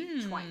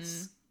quickly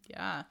twice.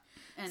 Yeah.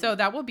 And so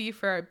that will be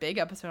for our big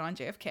episode on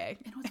JFK.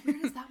 And what's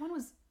weird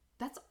is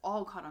that's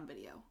all caught on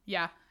video.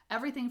 Yeah.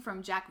 Everything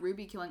from Jack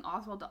Ruby killing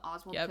Oswald to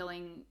Oswald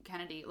killing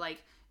Kennedy,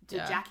 like, to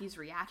Jackie's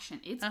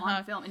reaction. It's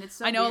on film, and it's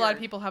so I know weird. A lot of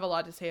people have a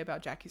lot to say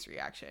about Jackie's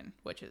reaction,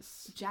 which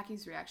is...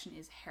 Jackie's reaction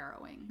is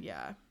harrowing.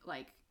 Yeah.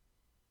 Like,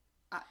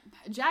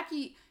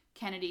 Jackie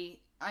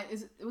Kennedy...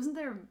 wasn't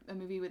there a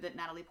movie that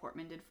Natalie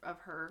Portman did of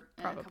her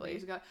a couple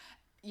years ago?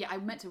 Yeah, I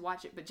meant to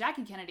watch it, but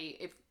Jackie Kennedy,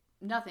 if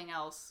nothing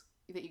else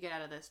that you get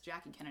out of this,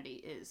 Jackie Kennedy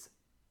is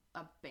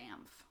a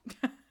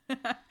bamf.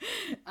 And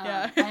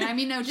I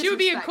mean, no disrespect. She would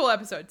be a cool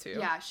episode too.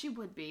 Yeah, she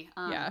would be.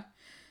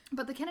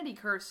 But the Kennedy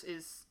curse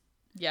is...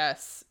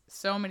 Yes,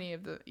 so many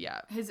of the...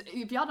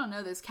 If y'all don't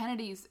know this,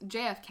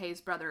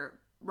 JFK's brother,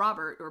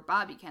 Robert, or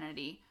Bobby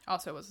Kennedy...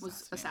 also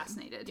was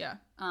assassinated. Yeah.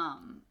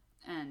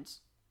 And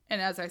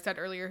as I said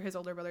earlier, his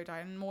older brother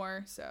died in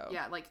war, so...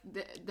 Yeah, like,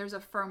 there's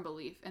a firm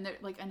belief. And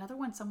like, another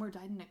one somewhere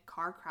died in a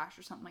car crash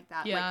or something like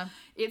that. Yeah.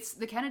 Like,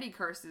 the Kennedy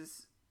curse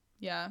is...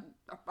 Yeah.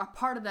 A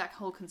part of that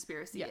whole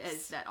conspiracy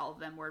is that all of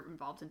them were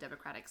involved in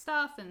democratic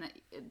stuff and that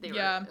they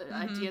were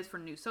ideas for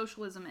new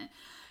socialism. And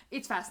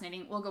it's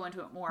fascinating. We'll go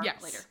into it more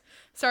later.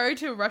 Sorry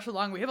to rush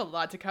along. We have a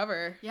lot to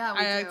cover. Yeah, we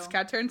do. It's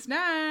Cat turns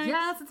next.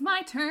 Yes, it's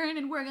my turn,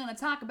 and we're going to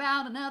talk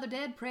about another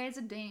dead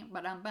president.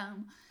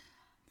 Ba-dum-bum.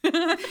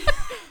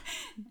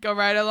 Go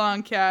right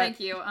along, Cat.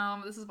 Thank you.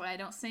 This is why I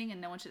don't sing,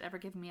 and no one should ever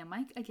give me a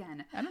mic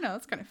again. I don't know.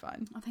 It's kind of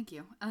fun. Oh, thank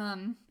you.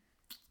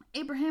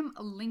 Abraham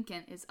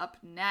Lincoln is up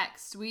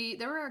next.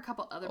 There were a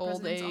couple other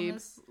presidents on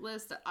this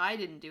list. I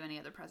didn't do any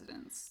other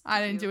presidents. I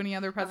didn't do any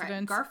other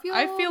presidents. Okay. Garfield.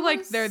 I feel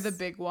like they're the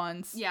big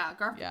ones. Yeah,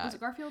 Garfield. Was it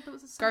Garfield that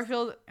was assassinated?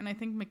 Garfield, and I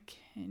think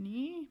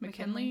McKinley.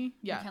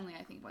 Yeah, McKinley,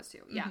 I think was too.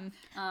 Yeah.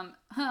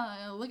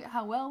 Look at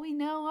how well we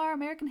know our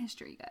American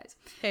history, guys.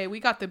 Hey, we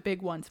got the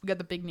big ones. We got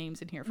the big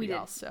names in here for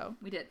y'all. So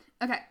we did.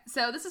 Okay,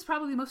 so this is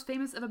probably the most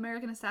famous of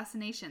American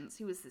assassinations.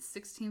 He was the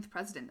 16th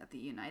president of the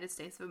United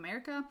States of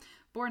America,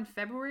 born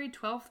February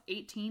 12th,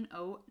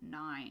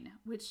 1809,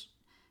 which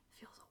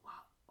feels a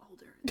lot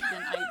older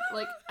than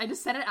I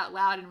just said it out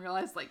loud and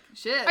realized, like,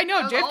 shit. I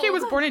know, JFK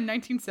was born in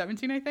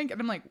 1917, I think, and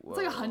I'm like, whoa. It's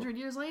like 100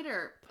 years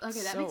later.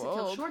 Okay, that makes it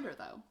feel shorter,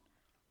 though.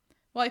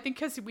 Well, I think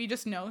because we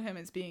just know him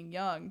as being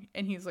young,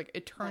 and he's, like,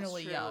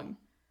 eternally young.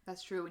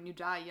 That's true. When you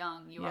die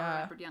young, you are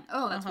remembered young.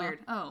 Oh, that's weird.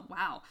 Oh,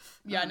 wow.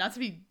 Yeah, not to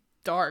be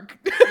dark.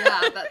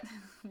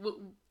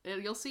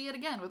 You'll see it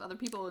again with other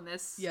people in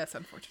this. Yes,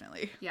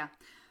 unfortunately. Yeah.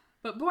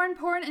 But born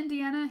poor in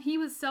Indiana, he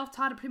was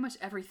self-taught at pretty much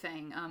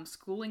everything,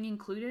 schooling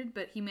included,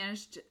 but he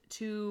managed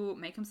to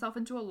make himself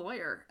into a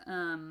lawyer.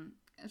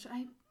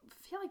 I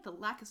feel like the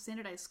lack of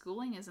standardized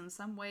schooling is in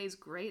some ways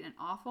great and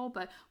awful,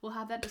 but we'll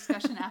have that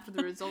discussion after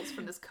the results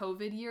from this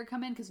COVID year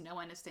come in, because no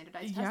one is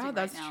standardized testing right now. Yeah,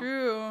 that's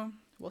true.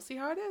 We'll see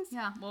how it is.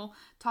 Yeah, we'll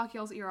talk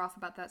y'all's ear off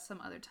about that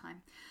some other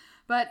time.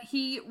 But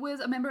he was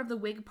a member of the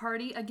Whig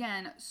Party.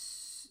 Again,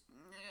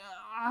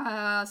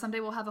 someday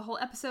we'll have a whole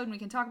episode and we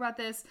can talk about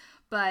this,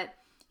 but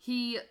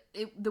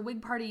the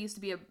Whig Party used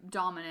to be a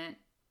dominant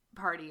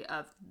party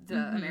of the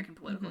American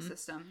political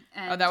system.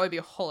 And that would be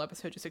a whole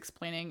episode just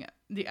explaining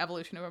the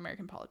evolution of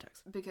American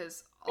politics.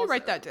 Because also,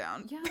 write that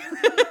down. Yeah,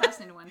 that's a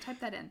fascinating one.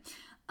 Type that in.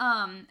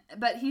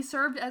 But he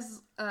served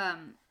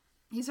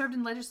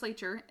in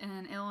legislature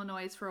in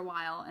Illinois for a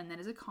while, and then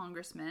as a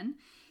congressman.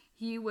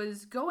 He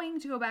was going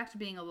to go back to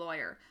being a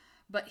lawyer,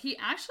 but he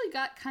actually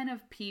got kind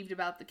of peeved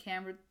about the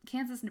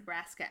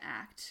Kansas-Nebraska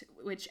Act,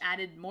 which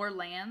added more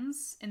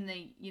lands in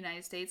the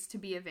United States to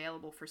be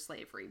available for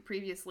slavery.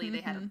 Previously,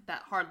 they had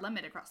that hard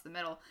limit across the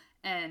middle,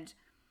 and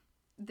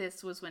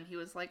this was when he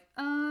was like,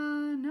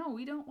 no,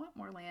 we don't want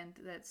more land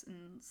that's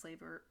in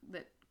slavery,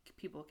 that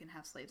people can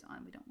have slaves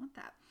on. We don't want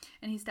that.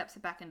 And he steps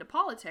back into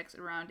politics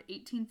around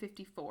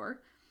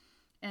 1854,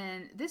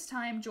 and this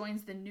time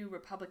joins the new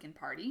Republican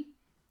Party.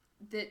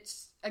 That,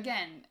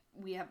 again,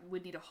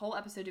 would need a whole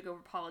episode to go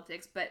over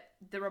politics, but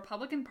the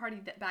Republican Party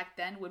that back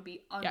then would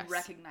be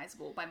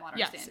unrecognizable by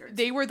modern standards.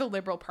 They were the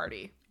Liberal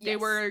Party. Yes. They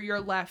were your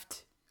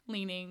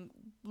left-leaning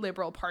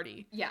Liberal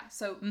Party. Yeah,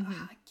 so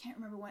I can't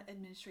remember what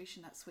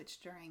administration that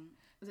switched during.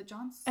 Was it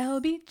Johnson?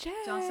 LBJ.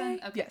 Johnson?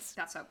 Okay, yes.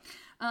 That's so.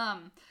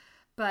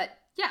 But,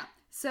 yeah,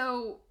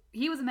 so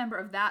he was a member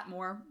of that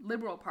more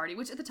liberal party,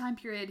 which at the time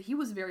period, he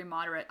was very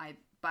moderate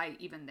by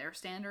even their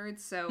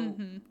standards, so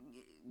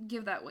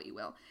give that what you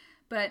will.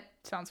 But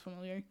sounds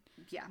familiar.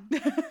 Yeah.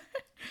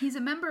 He's a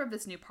member of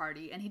this new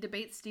party, and he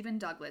debates Stephen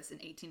Douglas in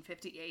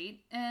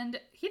 1858, and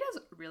he does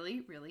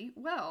really, really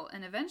well.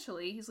 And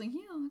eventually, he's like,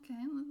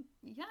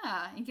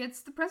 he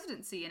gets the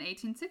presidency in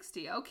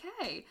 1860.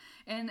 Okay.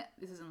 And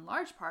this is in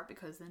large part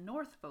because the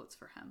North votes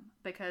for him.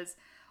 Because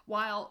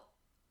while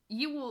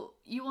you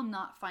will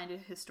not find a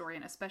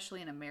historian,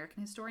 especially an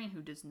American historian,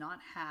 who does not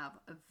have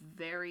a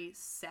very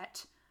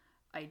set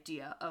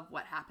idea of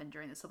what happened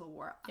during the Civil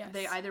War. Yes.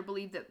 They either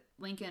believe that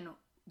Lincoln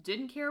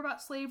didn't care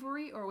about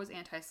slavery or was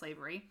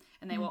anti-slavery,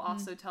 and they will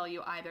also tell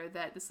you either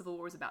that the Civil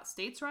War was about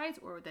states' rights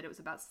or that it was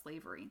about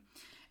slavery.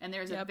 And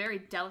there's a very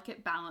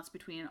delicate balance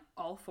between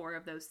all four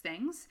of those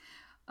things.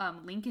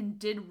 Lincoln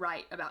did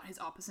write about his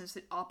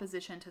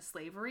opposition to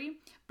slavery,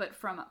 but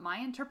from my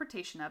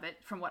interpretation of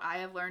it, from what I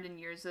have learned in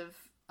years of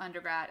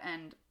undergrad,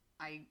 and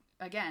I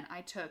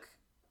took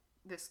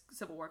this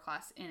Civil War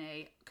class in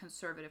a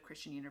conservative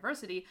Christian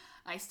university,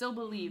 I still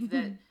believe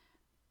that,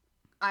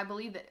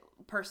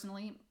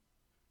 personally,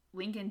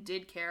 Lincoln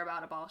did care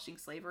about abolishing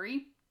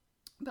slavery,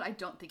 but I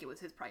don't think it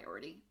was his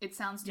priority. It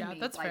sounds to me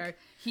that's like fair.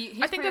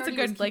 I think that's a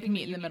good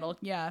meet in the middle.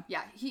 Yeah.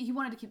 Yeah, he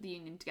wanted to keep the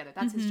Union together.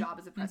 That's his job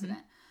as a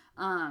president.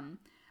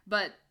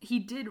 But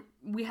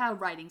we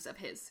have writings of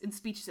his and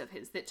speeches of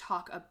his that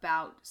talk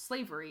about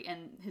slavery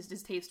and his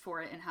distaste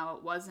for it and how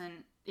it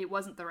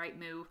wasn't the right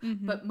move.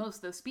 But most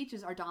of those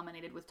speeches are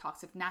dominated with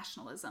talks of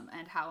nationalism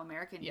and how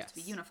America needs to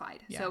be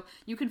unified. Yeah. So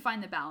you can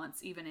find the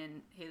balance even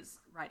in his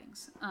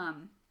writings.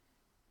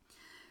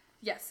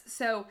 Yes.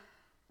 So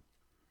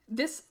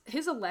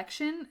his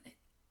election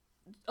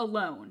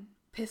alone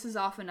pisses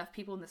off enough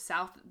people in the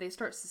South that they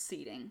start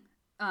seceding.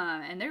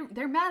 And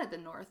they're mad at the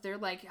North. They're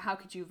like, how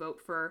could you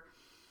vote for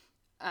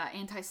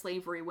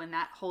anti-slavery when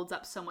that holds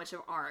up so much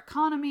of our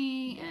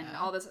economy and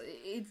all this?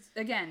 It's,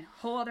 again,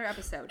 whole other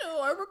episode.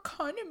 No, our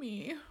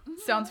economy.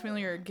 Sounds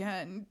familiar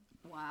again.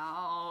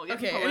 Wow.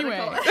 Okay,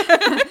 anyway.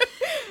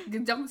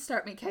 Don't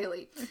start me,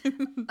 Kaylee.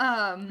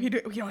 We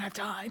don't have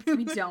time.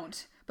 We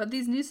don't. But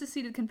these new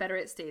seceded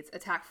Confederate states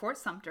attack Fort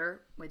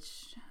Sumter,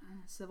 which,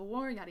 Civil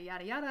War, yada,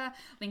 yada, yada.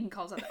 Lincoln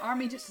calls out the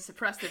army just to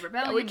suppress the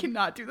rebellion. No, we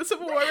cannot do the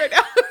Civil War right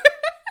now.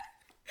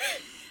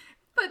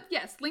 But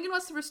yes, Lincoln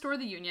wants to restore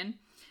the Union,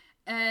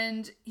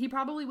 and he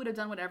probably would have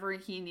done whatever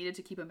he needed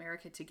to keep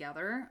America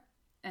together.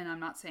 And I'm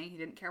not saying he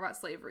didn't care about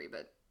slavery,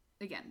 but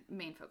again,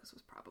 main focus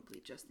was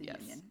probably just the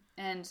Union.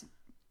 And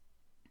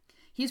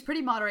he's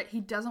pretty moderate.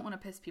 He doesn't want to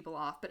piss people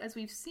off. But as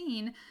we've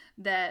seen,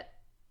 that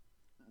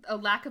a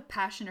lack of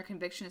passion or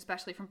conviction,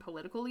 especially from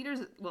political leaders,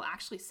 will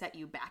actually set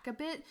you back a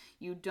bit.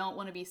 You don't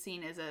want to be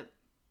seen as a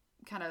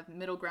kind of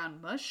middle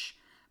ground mush,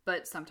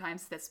 but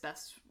sometimes that's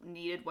best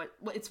needed.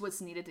 It's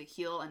what's needed to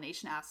heal a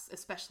nation,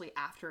 especially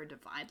after a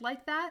divide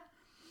like that.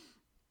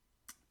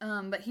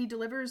 But he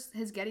delivers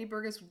his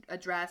Gettysburg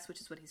Address,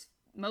 which is what he's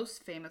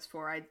most famous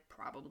for. I'd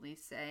probably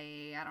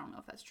say, I don't know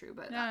if that's true,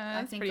 but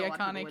I think pretty a lot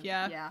iconic. of people would,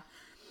 yeah.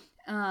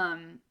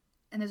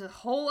 And there's a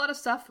whole lot of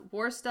stuff,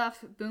 war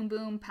stuff, boom,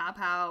 boom, pow,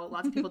 pow.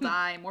 Lots of people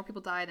die. More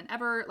people die than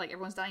ever. Like,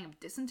 everyone's dying of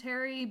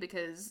dysentery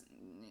because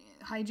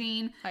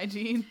hygiene.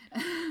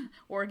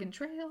 Oregon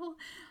Trail.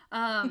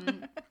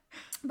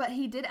 But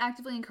he did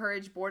actively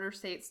encourage border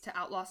states to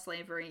outlaw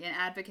slavery and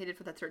advocated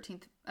for the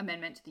 13th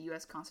Amendment to the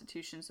U.S.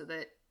 Constitution so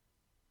that,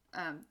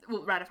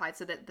 ratified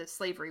so that the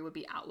slavery would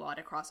be outlawed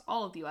across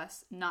all of the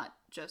U.S., not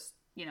just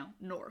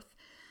north.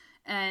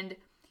 And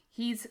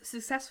he's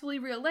successfully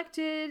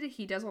reelected.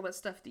 He does all that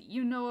stuff that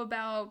you know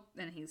about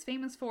and he's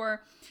famous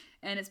for.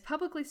 And it's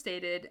publicly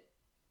stated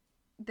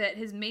that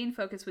his main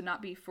focus would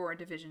not be for a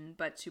division,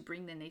 but to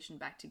bring the nation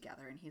back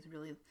together. And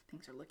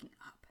things are looking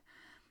up.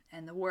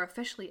 And the war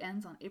officially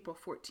ends on April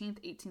 14th,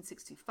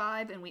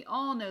 1865. And we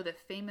all know the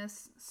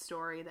famous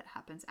story that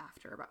happens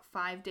after. About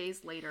 5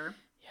 days later,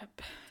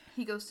 Yep.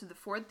 he goes to the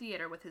Ford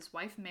Theater with his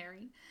wife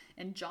Mary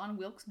and John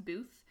Wilkes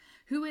Booth,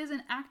 who is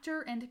an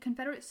actor and a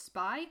Confederate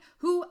spy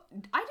who, I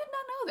did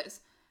not know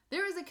this.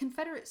 There is a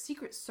Confederate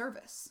Secret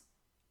Service.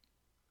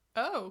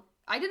 Oh.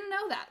 I didn't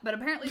know that, but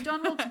apparently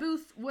John Wilkes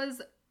Booth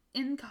was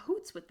in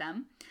cahoots with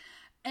them.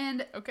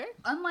 And Okay.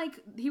 unlike,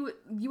 you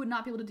would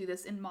not be able to do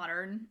this in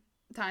modern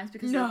times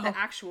because No. of the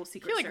actual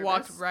Secret He Service.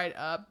 walked right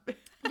up.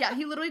 Yeah,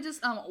 he literally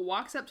just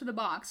walks up to the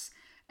box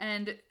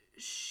and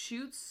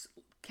shoots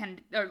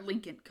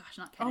Lincoln. Gosh,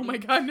 not Kennedy. Oh my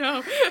god,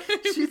 no.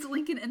 Shoots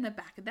Lincoln in the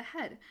back of the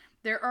head.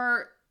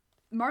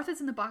 Martha's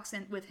in the box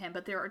with him,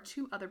 but there are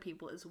 2 other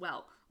people as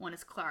well. One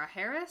is Clara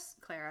Harris,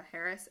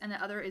 and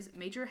the other is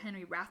Major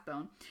Henry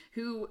Rathbone,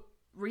 who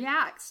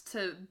reacts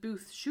to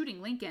Booth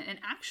shooting Lincoln and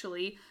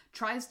actually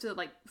tries to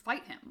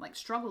fight him,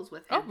 struggles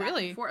with him. Oh,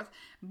 really? Back and forth.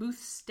 Booth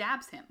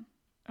stabs him.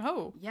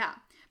 Oh. Yeah,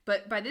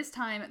 but by this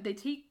time they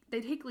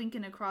take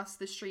Lincoln across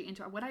the street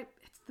into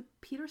it's the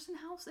Peterson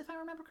House, if I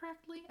remember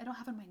correctly. I don't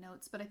have it in my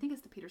notes, but I think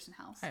it's the Peterson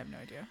House. I have no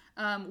idea.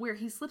 Where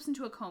he slips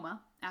into a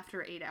coma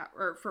after 8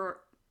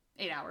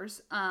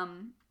 hours,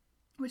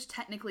 which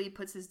technically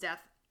puts his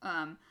death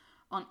on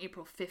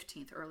April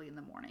 15th, early in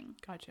the morning.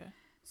 Gotcha.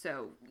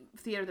 So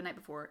theater the night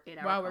before, 8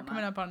 hours. Wow, we're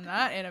coming up on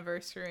that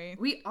anniversary.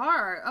 We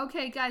are.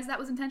 Okay, guys, that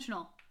was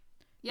intentional.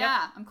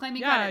 Yeah, I'm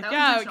claiming Yeah, credit. That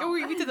was intentional.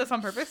 we did this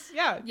on purpose.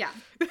 Yeah. Yeah.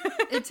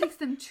 It takes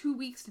them 2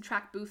 weeks to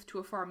track Booth to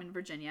a farm in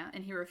Virginia,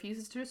 and he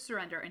refuses to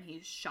surrender, and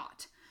he's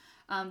shot.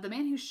 The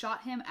man who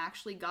shot him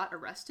actually got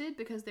arrested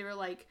because they were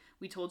like,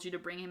 we told you to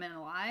bring him in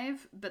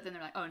alive, but then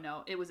they're like, oh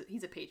no,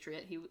 he's a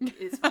patriot. He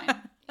is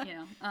fine.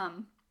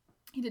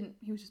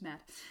 He was just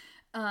mad.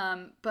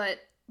 But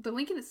the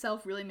Lincoln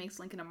itself really makes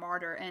Lincoln a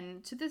martyr,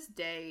 and to this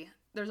day,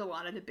 there's a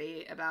lot of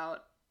debate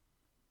about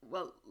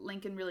what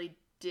Lincoln really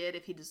did,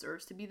 if he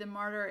deserves to be the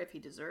martyr, if he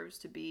deserves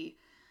to be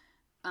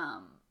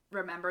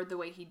remembered the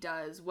way he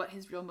does, what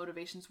his real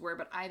motivations were.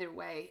 But either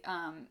way,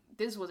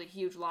 this was a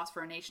huge loss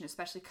for a nation,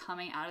 especially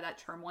coming out of that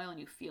turmoil and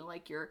you feel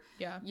like you're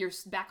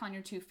back on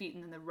your 2 feet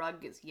and then the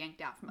rug gets yanked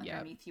out from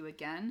underneath you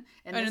again.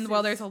 And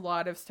while there's a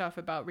lot of stuff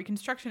about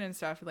Reconstruction and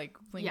stuff,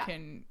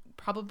 Lincoln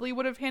probably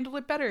would have handled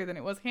it better than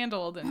it was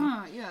handled. And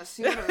yes,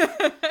 he would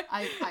have.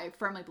 I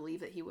firmly believe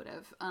that he would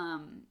have.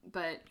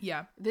 But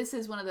yeah, this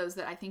is one of those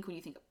that I think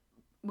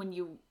when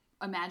you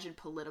imagine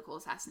political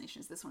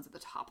assassinations, this one's at the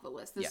top of the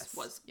list. This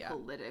was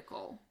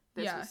political.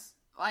 This was,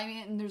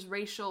 there's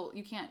racial,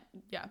 you can't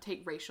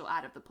take racial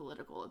out of the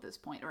political at this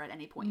point or at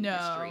any point in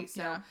history.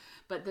 So,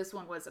 but this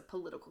one was a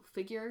political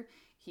figure.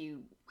 He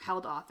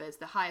held office,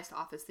 the highest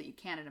office that you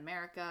can in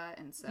America.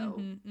 And so,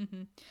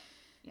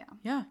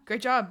 yeah,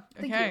 great job.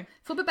 Thank okay. you.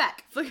 Flip it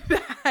back.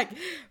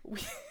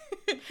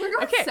 We're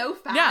going so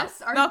fast. Yeah,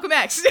 Malcolm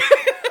X.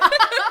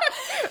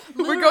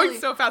 We're going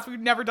so fast. We've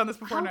never done this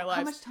before in our lives.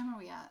 How much time are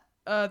we at?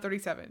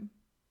 37.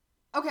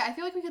 Okay, I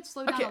feel like we could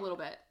slow down a little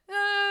bit.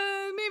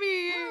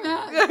 Maybe.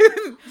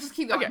 Just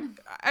keep going. Okay,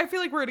 I feel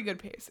like we're at a good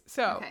pace.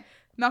 So,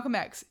 Malcolm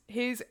X,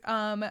 his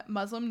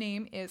Muslim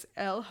name is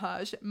El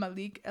Hajj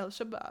Malik El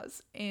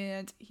Shabazz,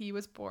 and he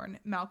was born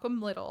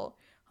Malcolm Little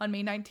on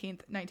May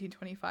 19th,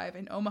 1925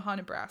 in Omaha,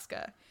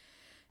 Nebraska.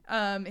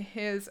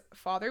 His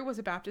father was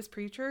a Baptist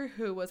preacher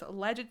who was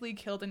allegedly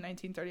killed in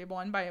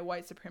 1931 by a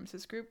white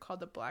supremacist group called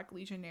the Black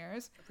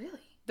Legionnaires. Really?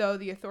 Though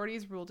the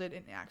authorities ruled it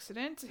an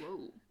accident.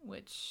 Whoa.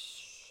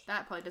 Which...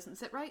 That probably doesn't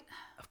sit right.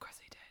 Of course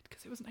they did,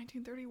 because it was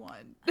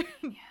 1931.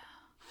 Yeah.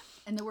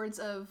 In the words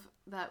of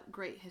that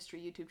great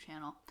history YouTube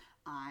channel,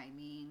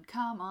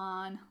 come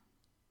on.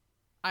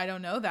 I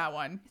don't know that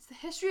one. It's the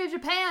history of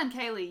Japan,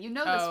 Kaylee. You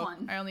know this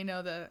one. I only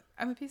know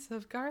I'm a piece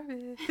of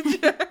garbage.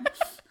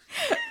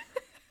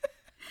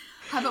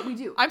 How about we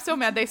do? I'm so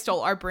mad they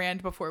stole our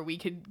brand before we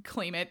could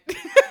claim it.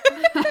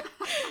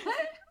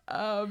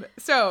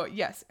 So,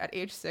 yes, at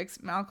age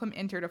 6, Malcolm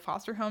entered a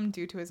foster home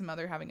due to his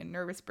mother having a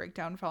nervous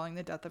breakdown following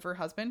the death of her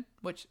husband,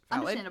 which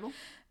valid. Understandable.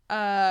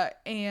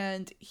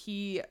 And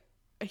he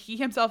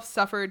himself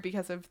suffered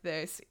because of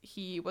this.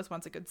 He was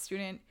once a good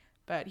student,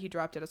 but he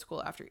dropped out of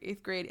school after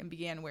 8th grade and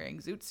began wearing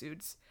zoot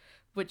suits,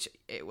 which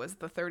it was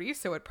the 30s,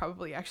 so it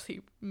probably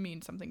actually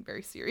means something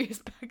very serious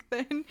back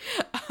then.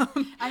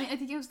 I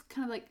think it was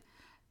kind of like...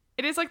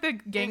 It is like the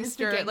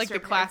gangster like the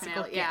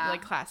classical,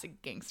 like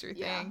classic gangster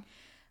thing.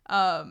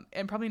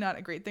 And probably not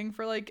a great thing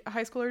for like a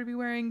high schooler to be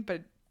wearing,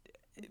 but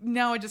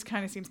now it just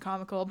kind of seems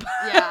comical.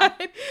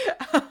 But,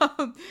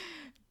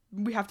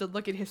 we have to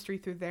look at history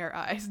through their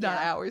eyes, not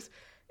ours.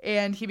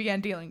 And he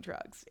began dealing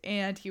drugs.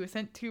 And he was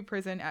sent to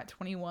prison at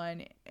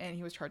 21, and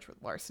he was charged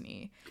with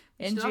larceny.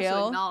 In should also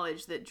jail,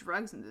 acknowledge that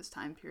drugs in this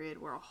time period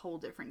were a whole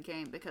different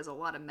game because a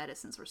lot of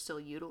medicines were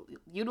still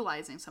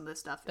utilizing some of this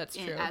stuff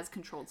true. as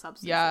controlled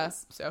substances. yeah.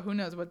 So who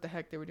knows what the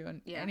heck they were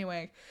doing? Yeah.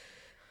 Anyway.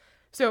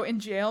 So in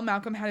jail,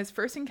 Malcolm had his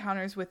first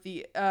encounters with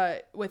the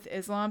with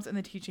Islam's and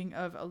the teaching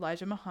of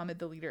Elijah Muhammad,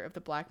 the leader of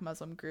the Black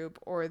Muslim group,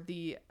 or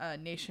the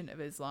Nation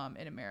of Islam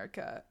in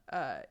America.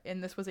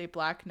 And this was a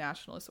Black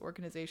nationalist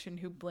organization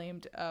who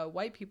blamed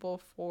white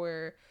people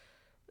for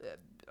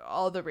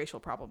all the racial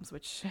problems,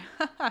 which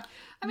I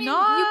mean, you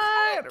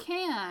kind of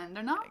can.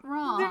 They're not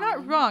wrong. They're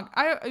not wrong.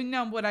 I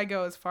now would I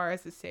go as far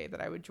as to say that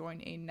I would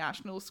join a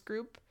nationalist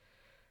group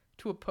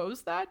to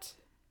oppose that?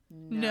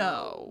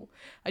 No.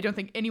 I don't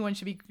think anyone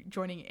should be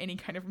joining any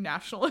kind of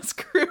nationalist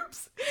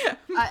groups.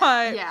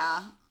 But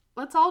yeah.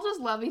 Let's all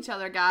just love each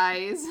other,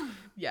 guys.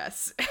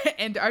 yes,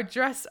 and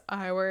address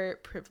our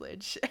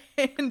privilege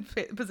and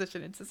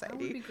position in society.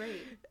 That would be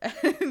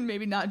great. And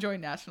maybe not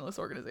join nationalist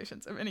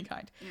organizations of any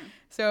kind. Yeah.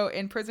 So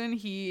in prison,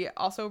 he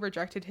also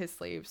rejected his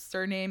slave's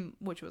surname,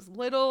 which was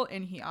Little,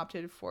 and he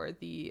opted for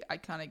the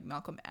iconic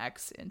Malcolm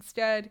X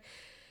instead.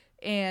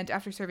 And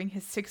after serving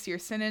his 6-year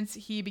sentence,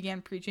 he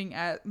began preaching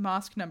at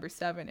Mosque Number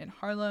 7 in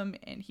Harlem,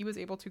 and he was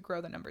able to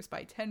grow the numbers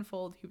by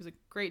tenfold. He was a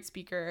great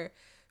speaker,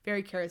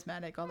 very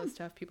charismatic, all this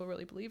stuff. People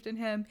really believed in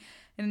him.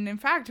 And in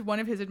fact, one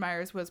of his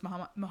admirers was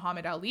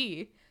Muhammad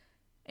Ali,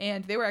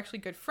 and they were actually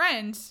good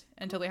friends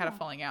until they had a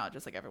falling out,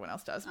 just like everyone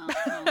else does.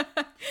 Oh.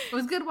 It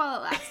was good while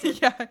it lasted.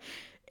 Yeah.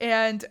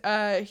 And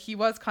he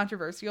was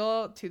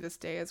controversial to this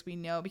day, as we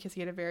know, because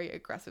he had a very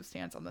aggressive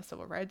stance on the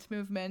civil rights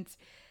movement.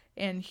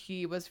 And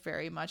he was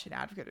very much an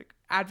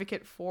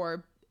advocate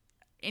for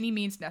any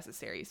means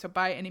necessary. So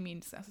by any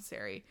means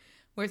necessary.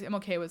 Whereas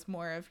MLK was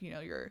more of,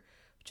 you're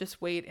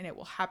just wait and it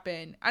will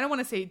happen. I don't want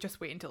to say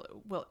just wait until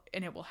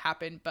it will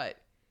happen, but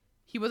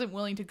he wasn't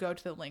willing to go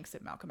to the lengths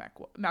that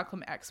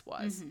Malcolm X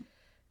was. Mm-hmm.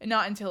 And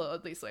not until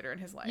at least later in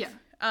his life.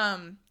 Yeah.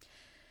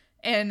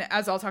 And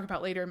as I'll talk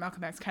about later,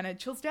 Malcolm X kind of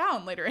chills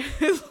down later in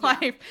his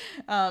life.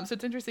 So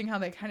it's interesting how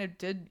they kind of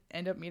did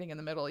end up meeting in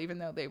the middle, even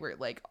though they were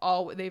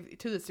they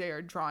to this day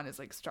are drawn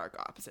as stark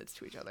opposites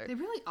to each other. They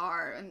really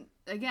are. And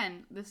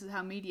again, this is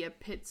how media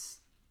pits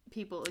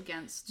people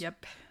against.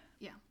 Yep.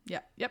 Yeah.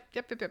 Yep.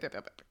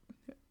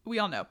 We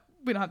all know.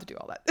 We don't have to do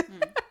all that.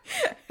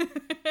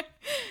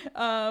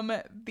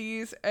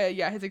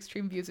 His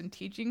extreme views and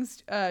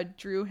teachings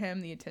drew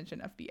him the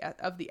attention of the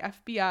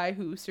FBI,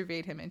 who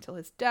surveyed him until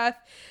his death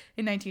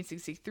in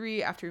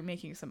 1963 after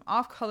making some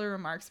off-color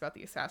remarks about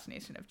the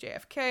assassination of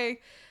JFK.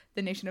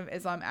 The Nation of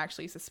Islam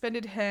actually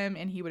suspended him,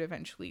 and he would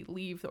eventually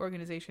leave the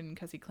organization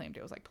because he claimed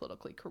it was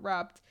politically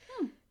corrupt.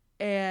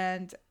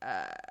 And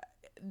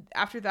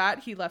after that,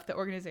 he left the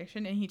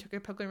organization and he took a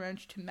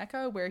pilgrimage to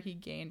Mecca, where he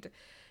gained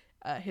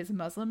his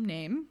Muslim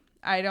name.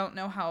 I don't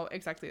know how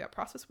exactly that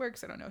process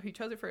works. I don't know if he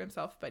chose it for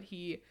himself, but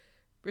he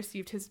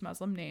received his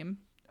Muslim name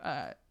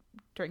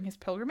during his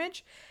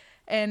pilgrimage.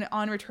 And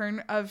on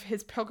return of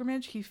his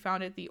pilgrimage, he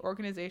founded the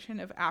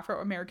Organization of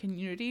Afro-American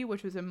Unity,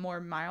 which was a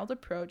more mild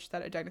approach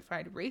that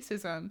identified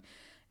racism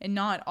and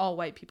not all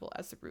white people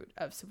as the root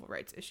of civil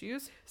rights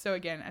issues. So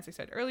again, as I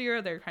said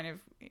earlier,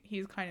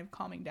 he's kind of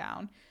calming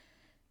down.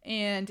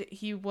 And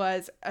he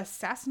was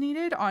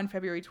assassinated on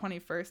February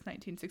 21st,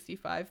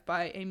 1965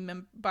 by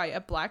a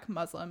Black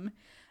Muslim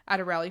at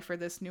a rally for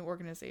this new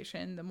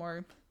organization, the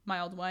more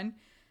mild one.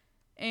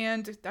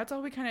 And that's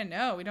all we kind of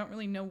know. We don't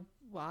really know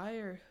why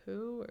or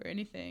who or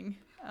anything.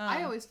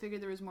 I always figured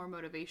there was more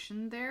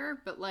motivation there,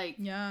 but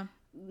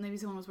maybe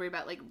someone was worried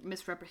about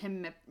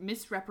him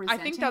misrepresenting.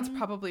 I think that's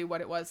probably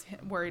what it was,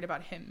 worried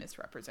about him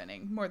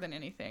misrepresenting more than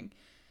anything.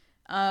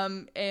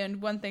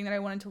 And one thing that I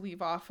wanted to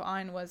leave off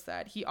on was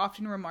that he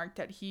often remarked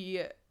that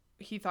he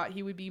thought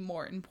he would be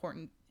more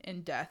important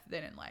in death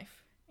than in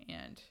life.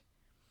 And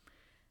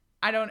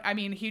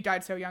he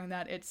died so young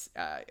that it's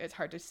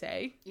hard to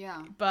say.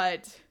 Yeah.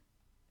 But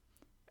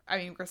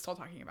we're still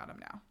talking about him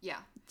now. Yeah.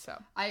 So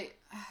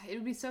it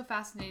would be so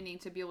fascinating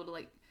to be able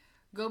to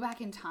go back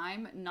in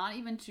time, not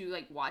even to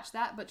watch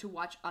that, but to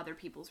watch other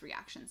people's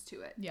reactions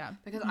to it. Yeah.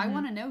 Because I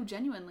want to know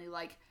genuinely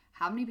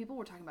how many people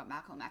were talking about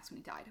Malcolm X when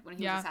he died, when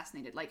he was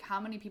assassinated? How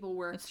many people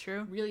were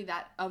really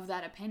of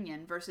that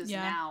opinion versus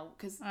now?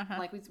 Because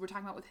we were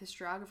talking about with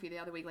historiography the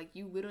other week,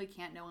 you literally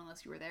can't know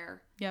unless you were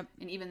there. Yep.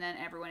 And even then,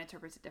 everyone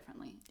interprets it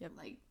differently. Yep.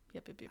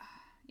 Yep.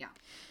 Yeah.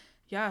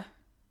 Yeah.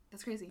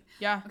 That's crazy.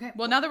 Yeah. Okay.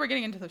 Well, now that we're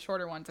getting into the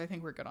shorter ones, I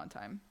think we're good on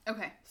time.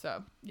 Okay.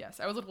 So, yes,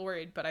 I was a little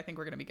worried, but I think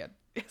we're going to be good.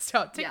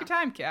 So, take your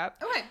time, Kat.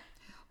 Okay.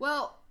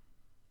 Well,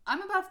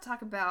 I'm about to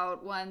talk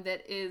about one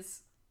that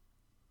is...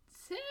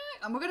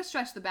 we're going to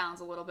stretch the bounds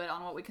a little bit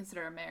on what we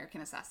consider American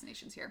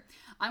assassinations here.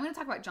 I'm going to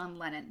talk about John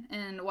Lennon.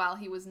 And while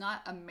he was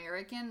not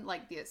American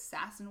like the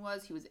assassin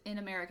was, he was in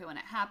America when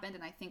it happened,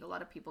 and I think a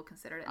lot of people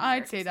consider it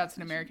I'd say that's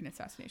an American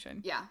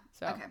assassination. Yeah.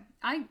 So. Okay.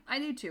 I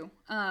do too.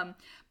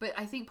 But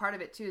I think part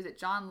of it too is that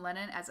John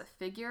Lennon as a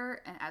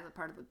figure and as a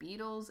part of the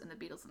Beatles and the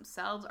Beatles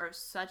themselves are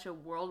such a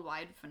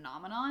worldwide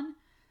phenomenon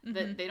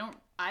that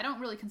I don't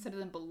really consider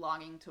them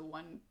belonging to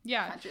one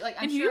Yeah. country. Like,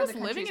 I'm and sure he was the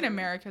living countries in are-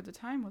 America at the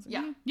time, wasn't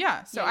Yeah. he?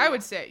 Yeah. So Yeah, I yeah.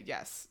 would say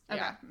yes. Okay.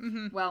 Yeah.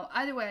 Mm-hmm. Well,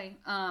 either way,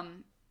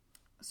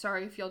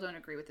 sorry if y'all don't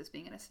agree with this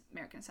being an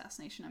American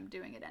assassination. I'm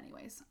doing it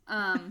anyways.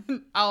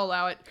 I'll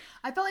allow it.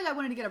 I felt like I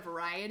wanted to get a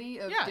variety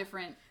of Yeah.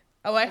 different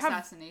Oh, I have.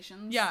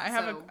 assassinations. Yeah, I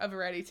have so a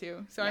variety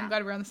too. So Yeah. I'm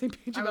glad we're on the same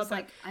page I about was that.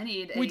 like, I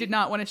need. We did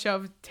not want to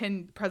shove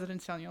 10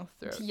 presidents down your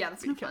throat. Yeah,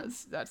 that's not fun.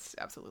 because that's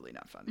absolutely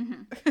not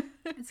fun.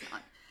 It's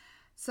not.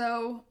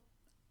 So,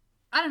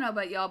 I don't know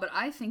about y'all, but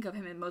I think of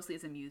him mostly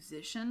as a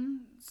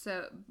musician.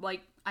 So,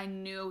 like, I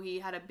knew he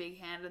had a big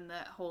hand in the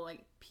whole,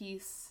 like,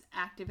 peace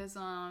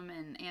activism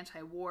and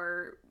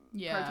anti-war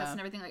Yeah. protests and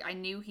everything. Like, I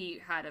knew he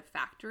had a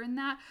factor in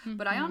that.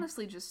 But I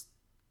honestly just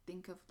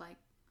think of, like,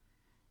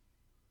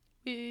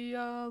 We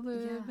all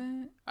live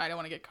in... I don't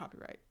want to get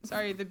copyright.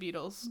 Sorry, the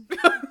Beatles.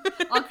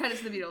 all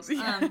credits to the Beatles.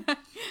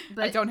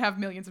 But I don't have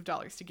millions of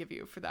dollars to give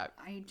you for that.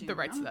 I do the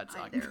rights to not that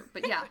song. either.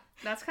 But yeah,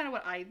 that's kind of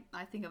what I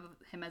think of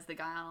him as, the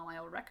guy on all my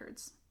old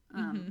records.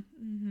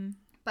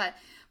 But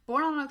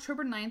born on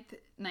October 9th,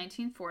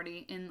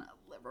 1940 in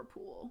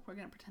Liverpool. We're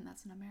going to pretend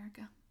that's in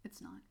America. It's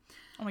not.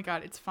 Oh my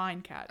god, it's fine,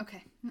 Kat.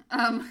 Okay.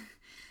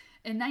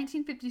 In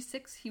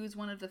 1956, he was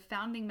one of the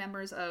founding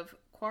members of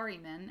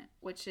Quarrymen,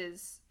 which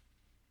is...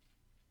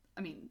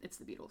 I mean, it's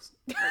the Beatles.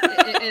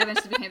 It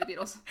eventually became the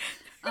Beatles.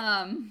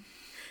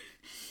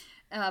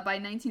 By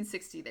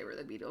 1960, they were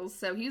the Beatles.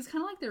 So he was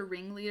kind of like their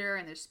ringleader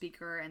and their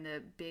speaker and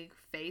the big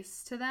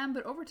face to them.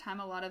 But over time,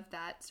 a lot of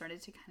that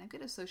started to kind of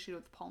get associated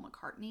with Paul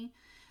McCartney.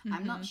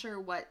 I'm not sure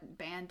what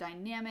band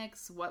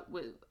dynamics, what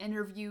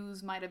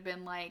interviews might have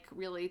been like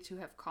really to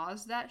have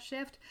caused that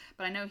shift.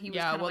 But I know he was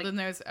Yeah, kind of well, like... then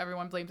there's...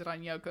 Everyone blamed it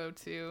on Yoko,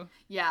 too.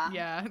 Yeah.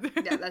 Yeah.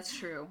 Yeah, that's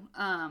true.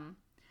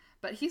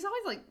 But he's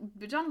always like...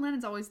 John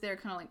Lennon's always there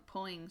kind of like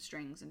pulling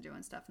strings and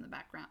doing stuff in the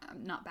background.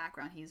 Not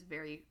background. He's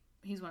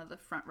one of the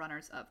front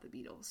runners of the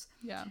Beatles.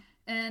 Yeah.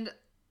 And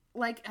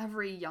like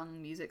every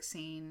young music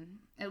scene,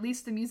 at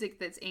least the music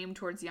that's aimed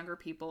towards younger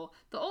people,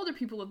 the older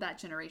people of that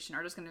generation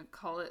are just going to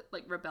call it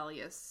like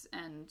rebellious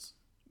and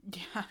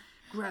Yeah.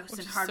 gross Which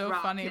and is hard so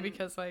rock. funny and,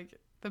 because, like,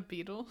 the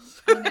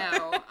Beatles. I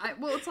know.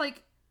 Well, it's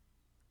like,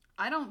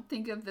 I don't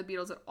think of the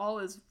Beatles at all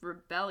as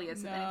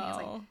rebellious. If anything, it's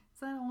like, No.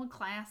 it's that old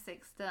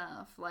classic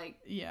stuff. Like,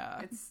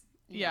 Yeah. it's...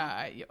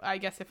 Yeah, I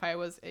guess if I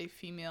was a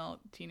female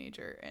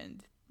teenager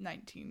in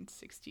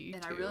 1962,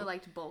 And I really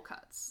liked bowl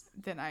cuts.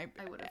 then I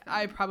would've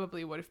been.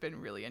 probably would have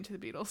been really into the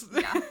Beatles.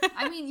 Yeah.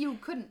 I mean, you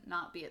couldn't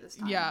not be at this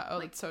time. Yeah. Oh,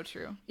 like, that's so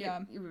true. Yeah.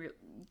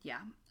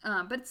 Yeah.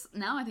 But it's,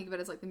 now I think of it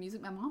as like the music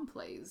my mom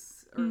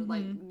plays, or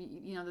like,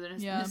 you know, the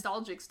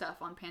nostalgic stuff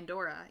on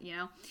Pandora, you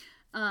know?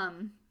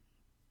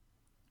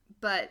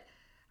 But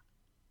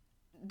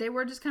they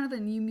were just kind of the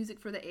new music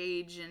for the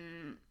age,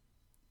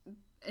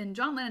 and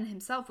John Lennon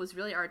himself was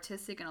really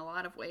artistic in a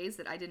lot of ways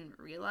that I didn't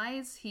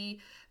realize.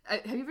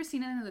 Have you ever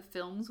seen any of the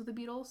films with the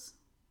Beatles?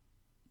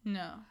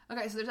 No.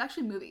 Okay, so there's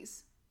actually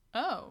movies.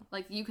 Oh.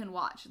 Like, you can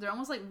watch. They're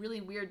almost like really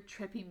weird,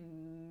 trippy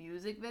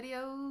music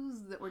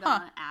videos that were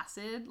done on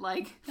acid.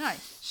 Like,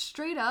 Nice.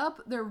 straight up,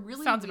 they're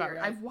really Sounds weird.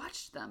 about right. I've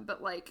watched them,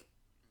 but like,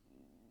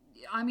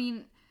 I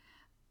mean,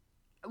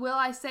 will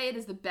I say it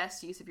is the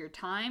best use of your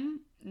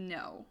time?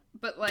 No.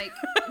 But like,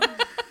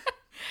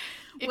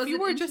 If was you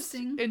it were just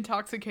interesting?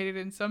 intoxicated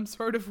in some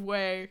sort of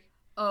way,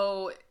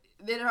 Oh,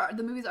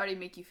 the movies already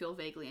make you feel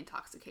vaguely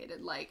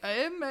intoxicated. Like,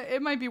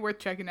 it might be worth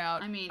checking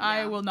out. I mean, I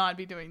yeah. will not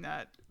be doing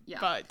that. Yeah.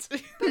 But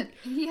but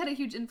he had a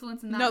huge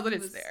influence in that. know that He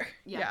it's was- there.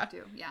 Yeah, Yeah. I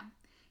do. Yeah.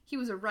 He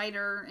was a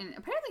writer, and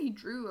apparently he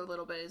drew a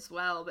little bit as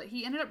well, but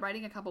he ended up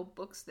writing a couple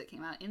books that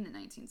came out in the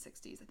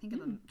 1960s. I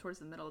think towards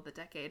the middle of the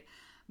decade.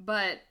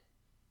 But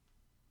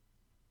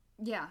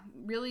yeah,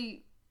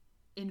 really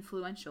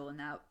influential in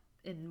that,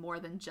 in more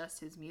than just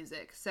his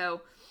music.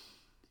 So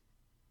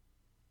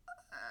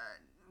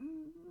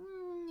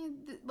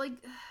like,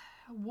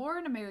 war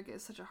in America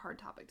is such a hard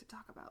topic to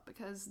talk about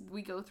because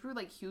we go through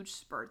like huge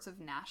spurts of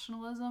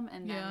nationalism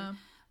and then Yeah.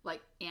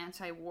 like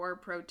anti-war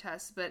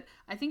protests. But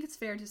I think it's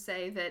fair to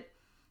say that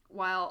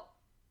while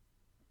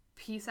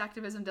peace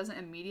activism doesn't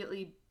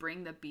immediately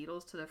bring the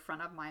Beatles to the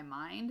front of my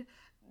mind,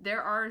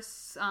 there are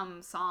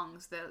some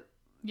songs that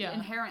Yeah.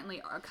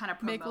 inherently are kind of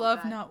promote make love,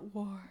 that. not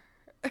war.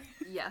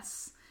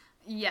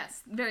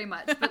 Yes, very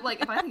much. But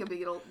like, if I think of the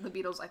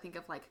Beatles, I think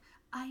of like,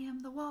 I am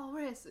the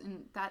walrus,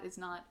 and that is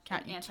not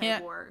Cat, an you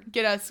anti-war. can't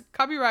get us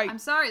copyright. I'm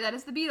sorry, that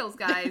is the Beatles,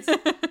 guys.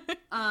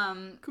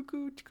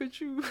 Cuckoo,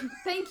 cuckoo.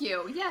 Thank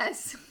you.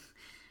 Yes.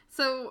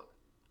 So,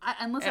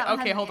 unless that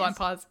Okay, has hold an on, answer-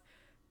 pause.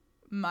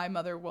 My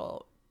mother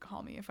will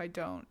call me if I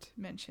don't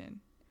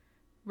mention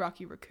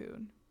Rocky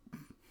Raccoon. And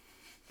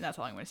that's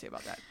all I'm going to say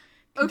about that.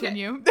 Okay.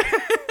 Continue.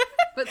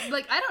 But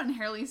like, I don't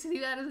inherently see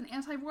that as an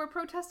anti-war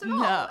protest at all.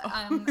 No.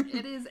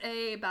 It is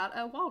about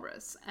a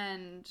walrus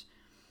and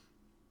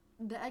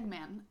the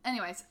Eggman.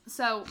 Anyways,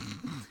 so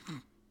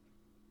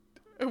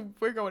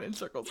We're going in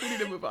circles. We need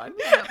to move on.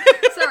 no,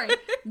 sorry.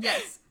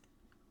 Yes.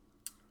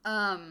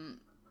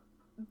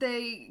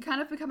 They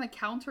kind of become a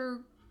counter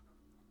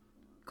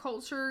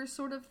culture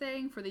sort of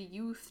thing for the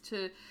youth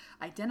to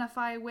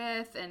identify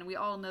with. And we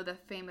all know the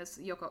famous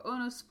Yoko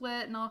Ono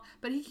split and all,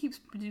 but he keeps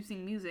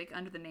producing music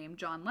under the name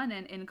John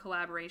Lennon in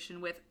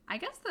collaboration with, I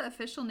guess the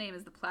official name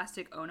is the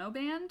Plastic Ono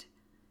Band.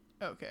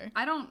 Okay.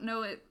 I don't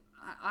know it.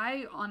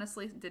 I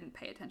honestly didn't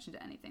pay attention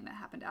to anything that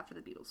happened after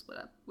the Beatles split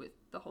up with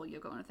the whole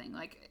Yoko Ono thing.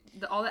 Like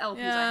all the LPs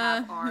I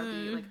have are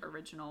the like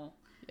original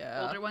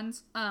older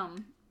ones.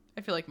 I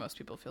feel like most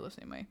people feel the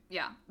same way.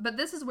 Yeah, but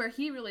this is where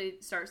he really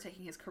starts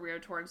taking his career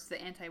towards the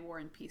anti-war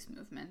and peace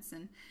movements,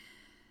 and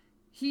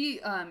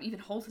he even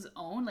holds his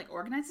own, like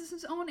organizes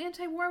his own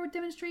anti-war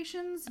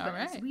demonstrations. But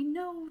as we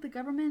know, the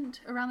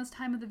government around this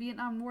time of the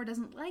Vietnam War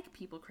doesn't like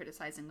people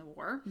criticizing the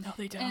war. No,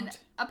 they don't. And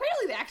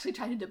apparently, they actually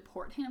tried to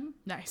deport him.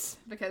 Nice.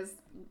 Because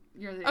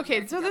you're the okay.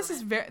 American So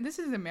government. this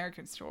is an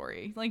American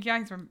story. Like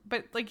yeah,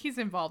 but like he's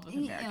involved with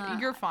America. Yeah,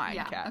 You're fine,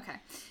 yeah, Kat. Okay.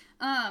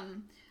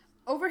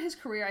 Over his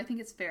career, I think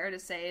it's fair to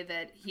say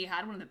that he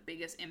had one of the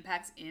biggest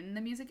impacts in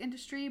the music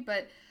industry,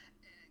 but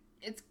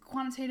it's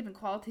quantitative and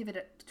qualitative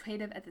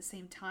at the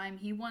same time.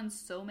 He won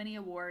so many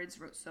awards,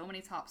 wrote so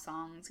many top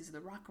songs. He's in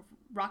the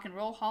Rock and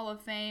Roll Hall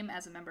of Fame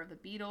as a member of the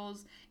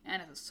Beatles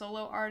and as a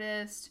solo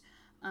artist.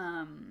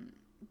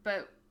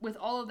 But with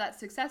all of that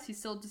success, he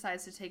still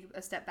decides to take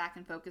a step back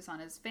and focus on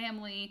his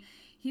family.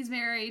 He's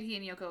married. He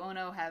and Yoko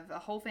Ono have a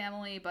whole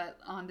family, but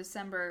on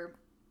December...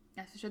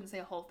 I shouldn't say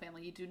a whole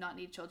family. You do not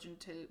need children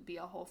to be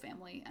a whole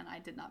family, and I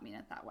did not mean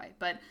it that way.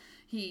 But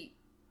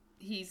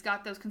he's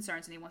got those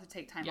concerns, and he wants to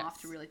take time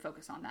off to really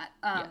focus on that.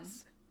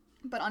 Yes.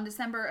 But on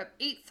December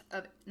 8th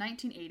of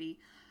 1980,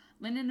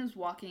 Lennon was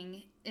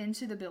walking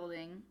into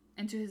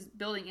his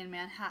building in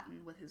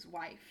Manhattan with his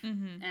wife.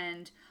 Mm-hmm.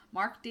 And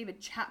Mark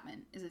David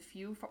Chapman is a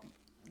few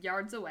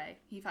yards away.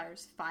 He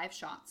fires 5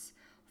 shots,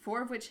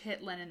 4 of which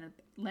hit Lennon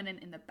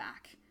in the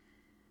back.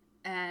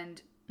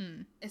 And...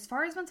 as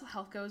far as mental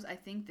health goes, I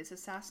think this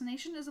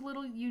assassination is a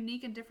little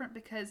unique and different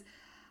because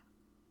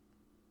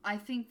I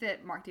think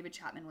that Mark David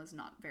Chapman was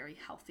not very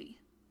healthy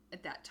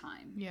at that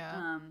time.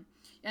 Yeah.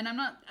 And I'm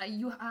not.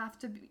 You have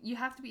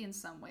to be in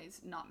some ways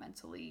not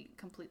mentally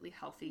completely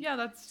healthy. Yeah,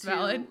 that's to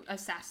valid.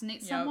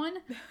 Assassinate someone,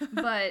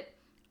 but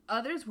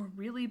others were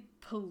really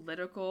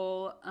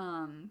political.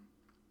 And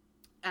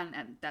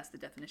that's the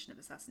definition of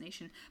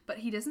assassination. But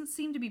he doesn't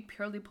seem to be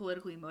purely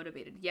politically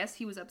motivated. Yes,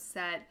 he was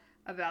upset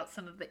about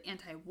some of the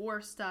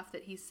anti-war stuff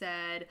that he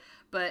said,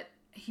 but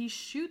he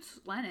shoots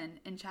Lennon,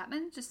 and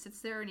Chapman just sits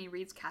there and he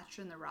reads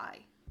Catcher in the Rye.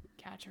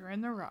 Catcher in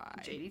the Rye.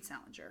 J.D.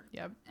 Salinger.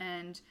 Yep.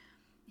 And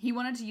he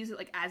wanted to use it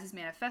like as his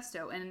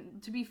manifesto.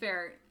 And to be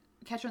fair,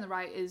 Catcher in the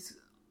Rye is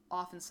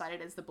often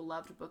cited as the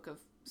beloved book of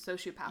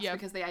sociopaths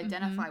because they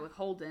identify with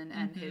Holden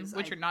and his...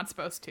 Which you're not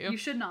supposed to. You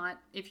should not.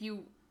 If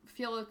you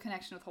feel a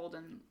connection with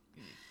Holden...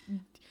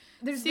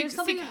 There's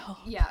something,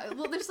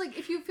 well, there's like,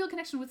 if you feel a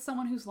connection with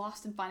someone who's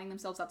lost and finding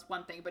themselves, that's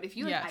one thing. But if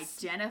you like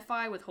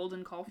identify with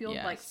Holden Caulfield,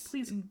 like,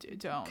 please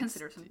don't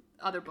consider some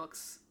other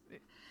books.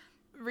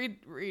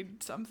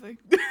 Read something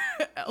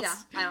else. Yeah,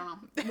 I don't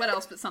know what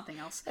else, but something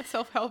else. A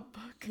self-help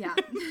book. Yeah,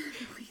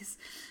 please.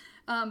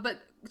 But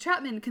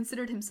Chapman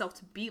considered himself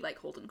to be like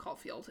Holden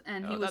Caulfield,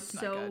 and he was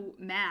so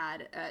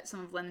mad at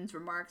some of Lennon's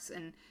remarks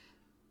and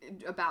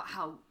about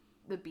how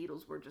the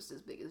Beatles were just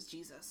as big as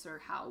Jesus, or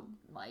how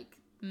like.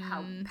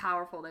 How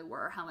powerful they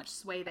were, how much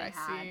sway they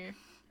had. See.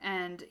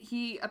 And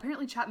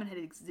Chapman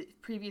had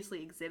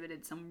previously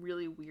exhibited some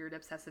really weird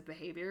obsessive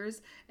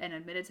behaviors and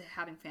admitted to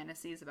having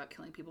fantasies about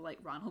killing people like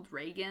Ronald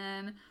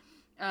Reagan.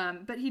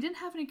 But he didn't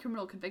have any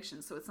criminal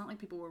convictions, so it's not like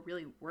people were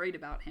really worried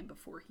about him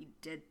before he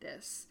did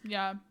this.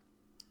 Yeah.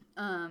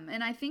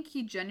 And I think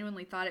he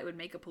genuinely thought it would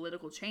make a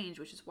political change,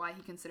 which is why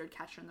he considered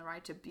Catcher in the Rye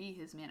to be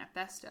his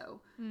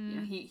manifesto. You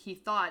know, he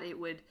thought it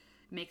would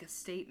make a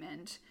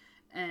statement,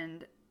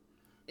 and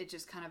it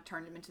just kind of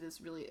turned him into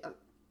this really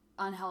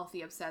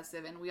unhealthy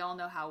obsessive, and we all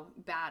know how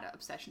bad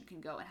obsession can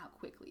go and how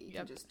quickly it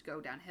can just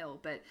go downhill.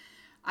 But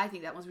I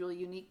think that was really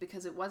unique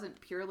because it wasn't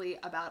purely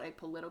about a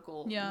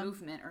political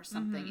movement or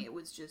something. It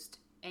was just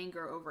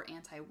anger over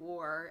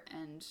anti-war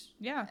and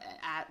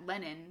at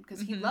Lennon,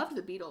 because he loved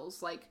the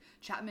Beatles. Like,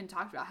 Chapman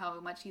talked about how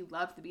much he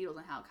loved the Beatles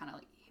and how kind of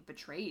like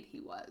betrayed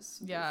he was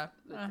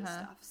with this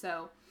stuff.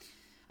 So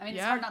I mean,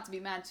 it's hard not to be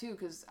mad too,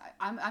 because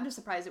I'm just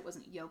surprised it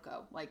wasn't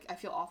Yoko. Like, I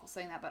feel awful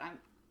saying that, but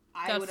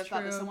I would have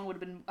thought that someone would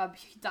have been a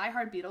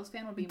diehard Beatles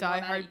fan would be more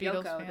mad at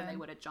Yoko than they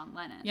would at John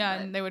Lennon. Yeah,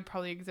 and they would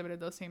probably exhibited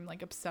those same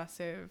like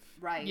obsessive.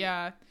 Right.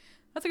 Yeah,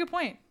 that's a good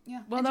point.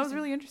 Yeah. Well, that was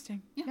really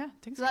interesting. Yeah.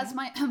 Thanks. So that's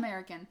my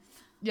American.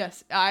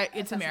 Yes,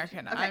 it's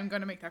American. Okay. I'm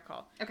going to make that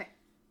call. Okay.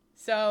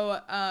 So,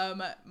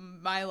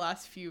 my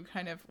last few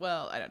kind of,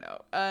 well, I don't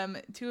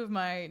know. 2 of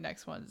my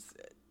next ones,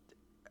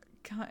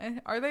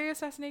 are they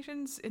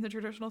assassinations in the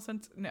traditional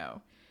sense?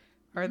 No.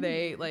 Are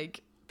they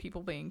like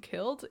people being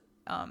killed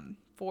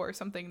for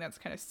something that's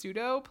kind of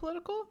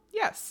pseudo-political?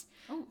 Yes.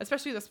 Oh.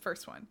 Especially this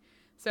first one.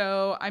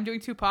 So I'm doing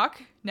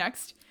Tupac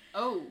next.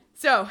 Oh.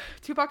 So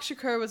Tupac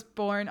Shakur was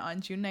born on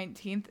June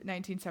 19th,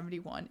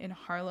 1971 in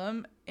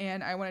Harlem.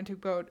 And I wanted to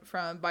quote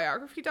from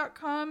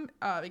biography.com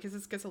because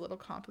this gets a little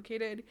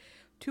complicated.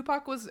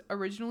 Tupac was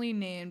originally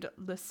named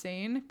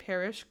Lassane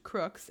Parrish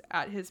Crooks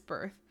at his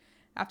birth.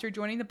 After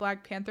joining the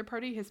Black Panther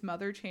Party, his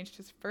mother changed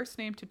his first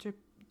name to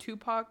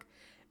Tupac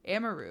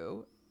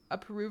Amaru, a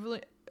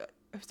Peruvian...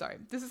 sorry,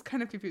 this is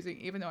kind of confusing,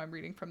 even though I'm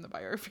reading from the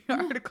biography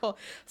article.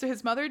 So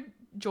his mother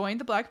joined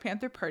the Black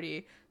Panther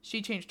Party.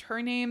 She changed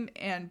her name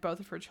and both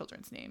of her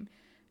children's name.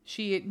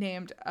 She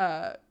named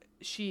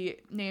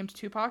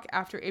Tupac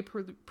after a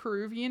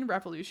Peruvian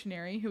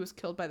revolutionary who was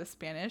killed by the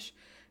Spanish,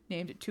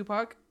 named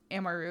Tupac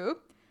Amaru.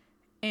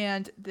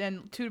 And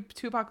then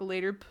Tupac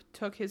later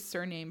took his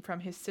surname from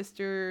his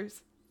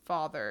sister's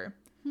father,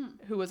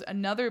 who was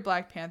another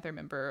Black Panther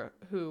member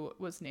who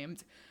was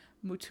named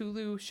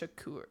Mutulu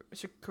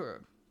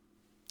Shakur.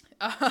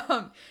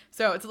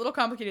 So it's a little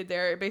complicated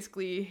there.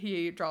 Basically,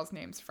 he draws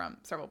names from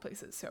several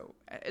places. So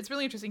it's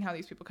really interesting how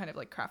these people kind of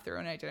like craft their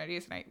own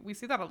identities. And we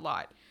see that a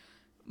lot,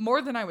 more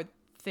than I would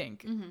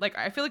think. Like,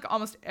 I feel like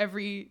almost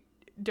every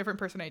different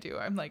person I do,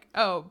 I'm like,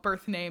 oh,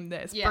 birth name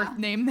this, birth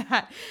name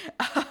that.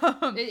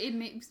 It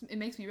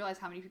makes me realize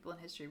how many people in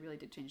history really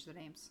did change their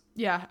names.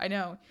 Yeah, I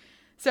know.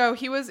 So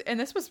he was, and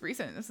this was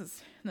recent, this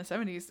is in the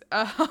 70s.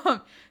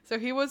 So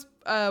he was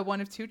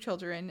one of two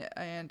children,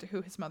 and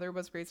who his mother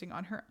was raising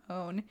on her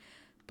own.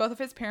 Both of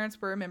his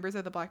parents were members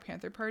of the Black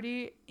Panther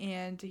Party,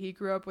 and he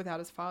grew up without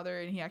his father,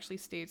 and he actually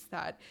states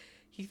that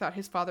he thought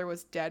his father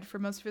was dead for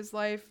most of his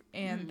life,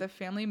 and the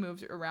family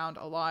moved around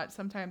a lot.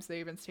 Sometimes they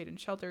even stayed in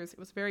shelters. It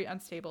was a very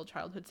unstable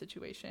childhood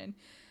situation.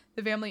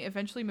 The family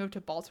eventually moved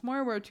to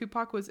Baltimore, where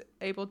Tupac was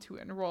able to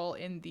enroll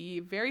in the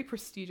very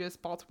prestigious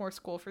Baltimore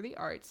School for the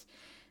Arts.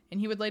 And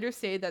he would later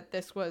say that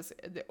this was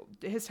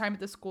his time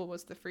at the school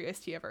was the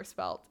freest he ever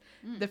felt.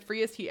 The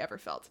freest he ever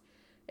felt.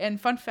 And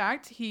fun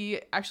fact, he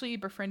actually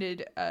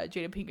befriended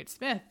Jada Pinkett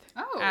Smith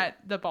at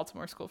the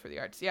Baltimore School for the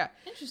Arts. Yeah.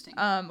 Interesting.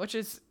 Which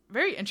is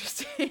very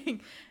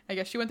interesting. I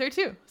guess she went there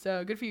too.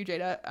 So good for you,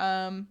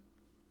 Jada.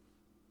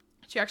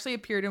 She actually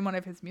appeared in one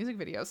of his music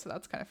videos, so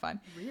that's kind of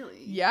fun.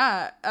 Really?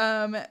 Yeah.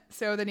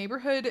 So the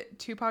neighborhood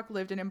Tupac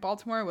lived in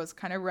Baltimore was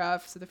kind of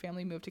rough, so the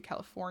family moved to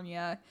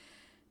California.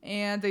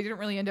 And they didn't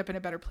really end up in a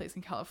better place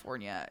in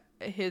California.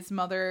 His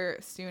mother,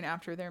 soon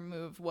after their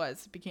move,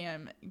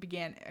 began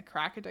a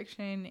crack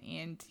addiction,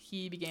 and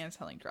he began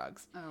selling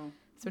drugs. Oh.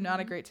 So not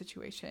a great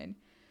situation.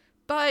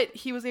 But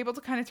he was able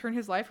to kind of turn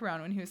his life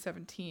around when he was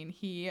 17.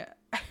 He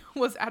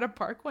was at a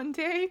park one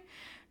day,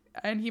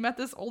 and he met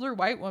this older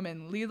white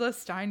woman, Leila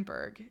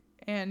Steinberg,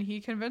 and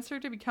he convinced her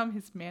to become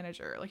his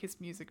manager, like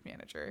his music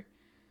manager.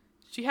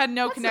 She had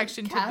no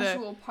connection to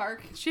the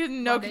park. She had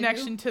no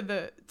connection to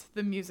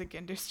the music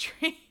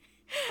industry.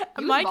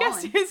 My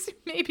guess is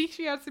maybe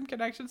she had some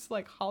connections to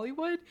like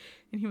Hollywood,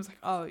 and he was like,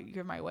 "Oh,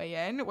 you're my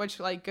way in," which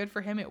like good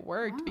for him. It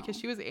worked because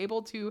she was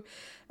able to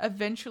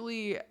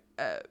eventually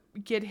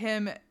get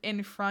him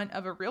in front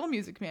of a real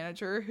music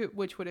manager,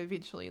 which would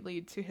eventually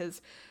lead to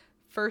his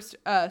first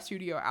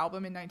studio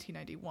album in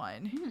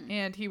 1991.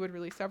 And he would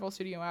release several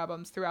studio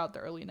albums throughout the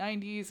early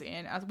 90s.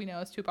 And as we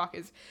know, Tupac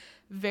is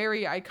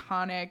very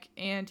iconic,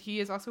 and he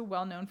is also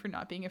well known for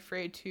not being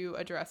afraid to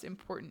address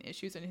important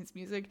issues in his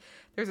music.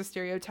 There's a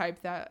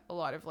stereotype that a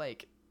lot of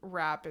like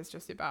rap is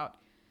just about,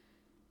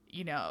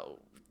 you know,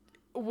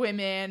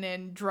 women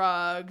and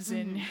drugs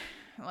and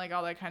like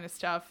all that kind of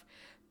stuff.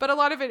 But a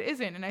lot of it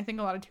isn't, and I think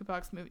a lot of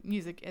Tupac's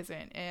music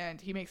isn't,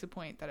 and he makes a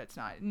point that it's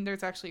not. And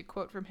there's actually a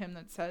quote from him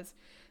that says,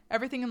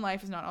 "Everything in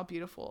life is not all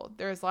beautiful.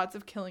 There is lots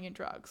of killing and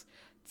drugs.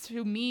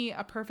 To me,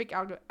 a perfect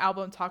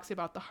album talks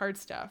about the hard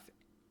stuff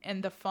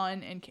and the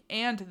fun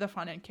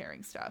and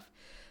caring stuff.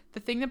 The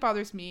thing that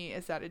bothers me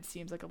is that it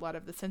seems like a lot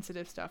of the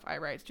sensitive stuff I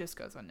write just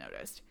goes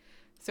unnoticed."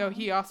 So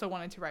he also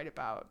wanted to write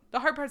about the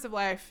hard parts of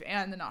life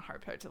and the not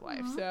hard parts of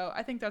life. So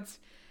I think that's,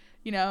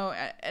 you know,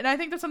 and I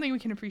think that's something we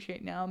can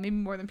appreciate now, maybe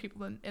more than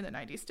people in the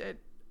 90s did.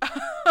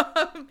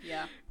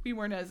 Yeah. We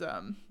weren't as,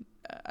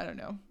 I don't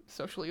know,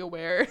 socially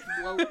aware.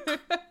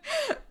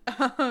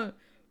 And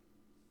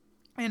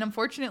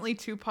unfortunately,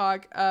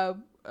 Tupac,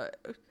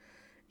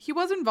 he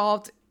was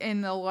involved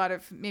in a lot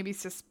of maybe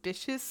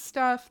suspicious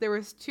stuff. There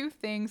was two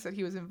things that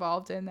he was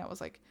involved in that was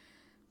like,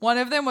 one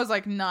of them was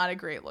like not a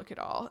great look at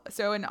all.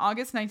 So in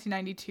August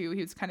 1992,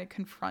 he was kind of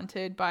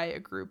confronted by a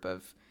group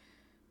of,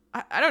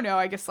 I don't know,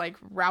 I guess like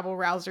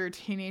rabble-rouser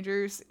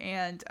teenagers,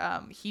 and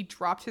he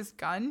dropped his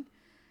gun,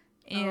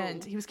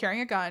 and he was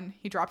carrying a gun.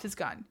 He dropped his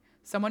gun.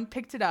 Someone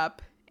picked it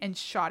up and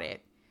shot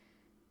it,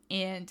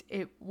 and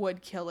it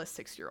would kill a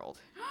 6-year-old.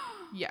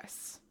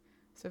 Yes.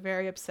 So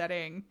very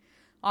upsetting.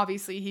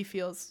 Obviously, he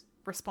feels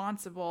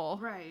responsible.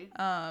 Right.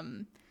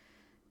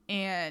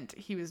 And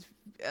he was,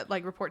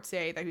 like reports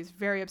say, that he was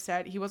very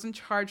upset. He wasn't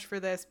charged for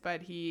this,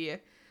 but he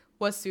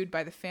was sued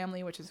by the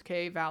family, which is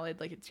okay, valid.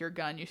 Like, it's your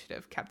gun. You should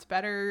have kept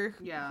better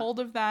hold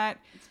of that.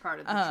 It's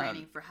part of the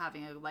training for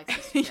having a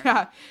license.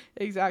 Yeah,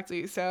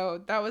 exactly.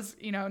 So that was,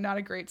 you know, not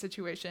a great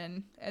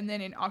situation. And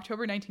then in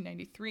October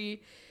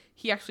 1993,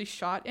 he actually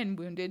shot and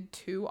wounded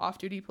 2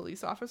 off-duty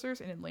police officers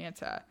in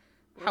Atlanta.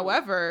 Whoa.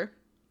 However,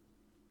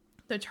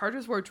 the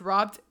charges were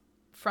dropped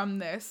from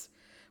this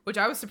which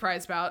I was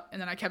surprised about,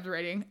 and then I kept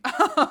reading.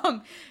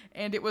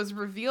 And it was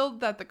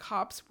revealed that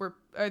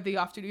the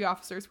off-duty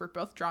officers were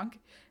both drunk,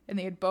 and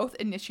they had both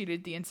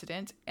initiated the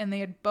incident, and they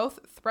had both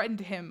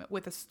threatened him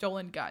with a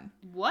stolen gun.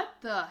 What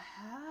the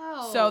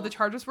hell? So the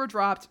charges were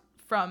dropped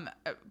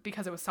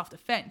because it was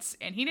self-defense,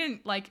 and he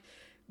didn't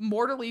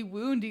mortally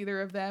wound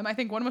either of them. I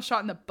think one was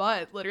shot in the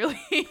butt, literally.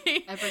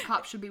 Every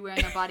cop should be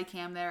wearing a body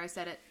cam there. I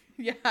said it.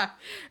 Yeah.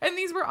 And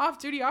these were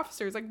off-duty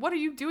officers. What are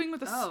you doing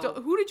with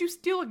who did you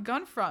steal a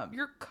gun from?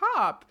 You're a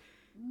cop.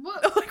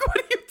 What? What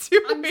are you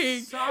doing?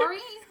 I'm sorry?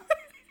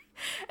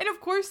 And of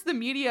course the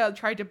media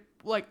tried to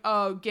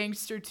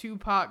gangster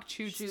Tupac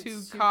shoots two two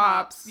cops.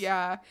 cops.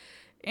 Yeah.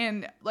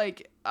 And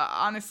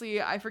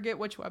honestly, I forget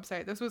which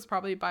website. This was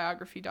probably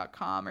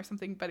biography.com or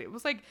something, but it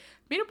was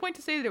made a point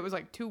to say that it was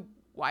two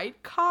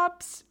white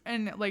cops,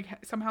 and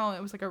somehow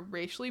it was a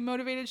racially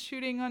motivated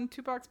shooting on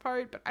Tupac's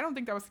part, but I don't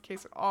think that was the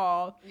case at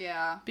all.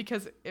 Yeah.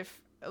 Because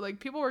if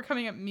people were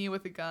coming at me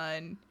with a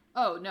gun,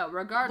 oh no,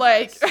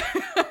 regardless,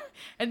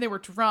 and they were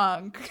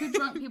drunk, two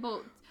drunk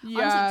people,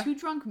 yeah, honestly, two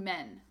drunk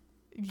men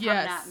coming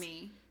at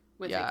me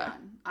with a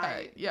gun,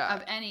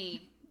 of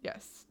any,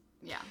 yes,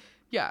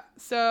 yeah,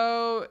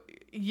 so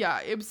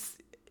it was,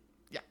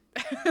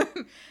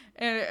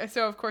 and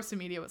so of course the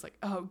media was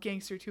oh,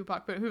 gangster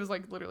Tupac, but it was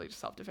literally just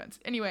self-defense.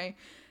 Anyway,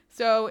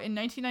 so in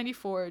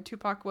 1994,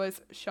 Tupac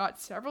was shot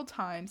several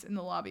times in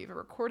the lobby of a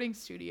recording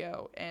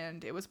studio,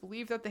 and it was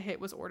believed that the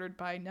hit was ordered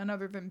by none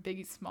other than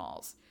Biggie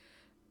Smalls.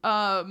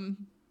 I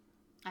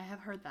have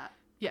heard that.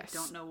 Yes.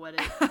 Don't know what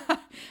it is.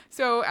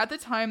 So at the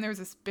time, there was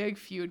this big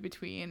feud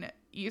between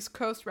East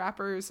Coast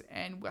rappers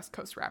and West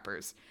Coast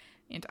rappers.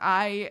 And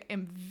I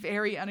am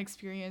very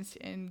unexperienced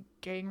in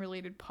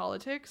gang-related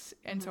politics,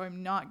 and so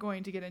I'm not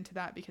going to get into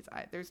that because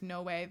there's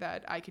no way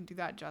that I can do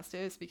that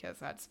justice, because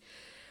that's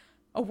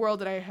a world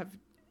that I have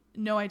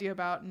no idea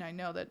about, and I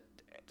know that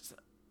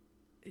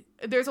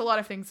there's a lot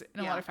of things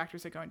and a lot of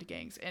factors that go into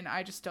gangs, and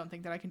I just don't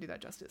think that I can do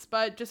that justice.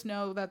 But just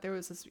know that there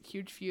was this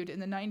huge feud in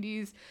the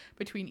 90s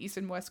between East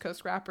and West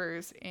Coast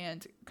rappers,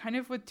 and kind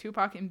of with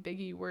Tupac and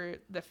Biggie were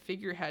the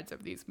figureheads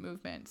of these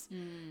movements.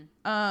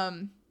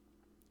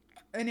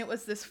 And it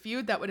was this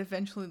feud that would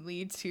eventually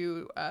lead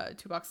to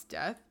Tupac's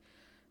death.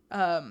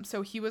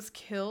 So he was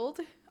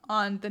killed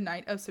on the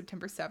night of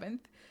September 7th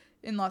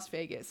in Las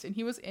Vegas. And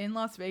he was in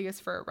Las Vegas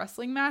for a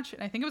wrestling match.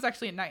 And I think it was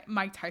actually a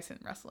Mike Tyson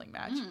wrestling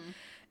match.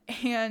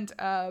 And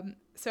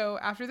so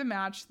after the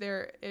match,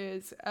 there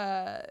is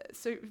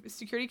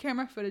security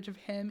camera footage of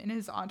him and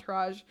his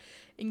entourage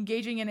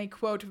engaging in a,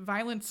 quote,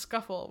 violent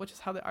scuffle, which is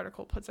how the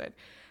article puts it,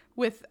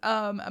 with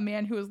a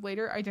man who was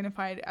later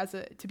identified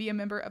to be a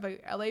member of a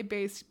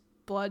LA-based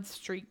Blood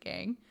Street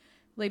gang.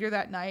 Later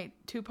that night,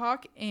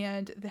 Tupac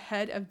and the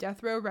head of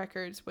Death Row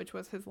Records, which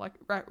was his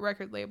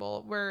record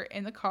label, were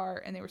in the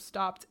car, and they were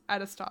stopped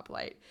at a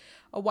stoplight.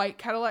 A white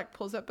Cadillac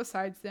pulls up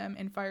beside them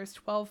and fires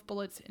 12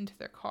 bullets into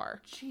their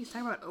car. Jeez,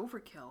 talk about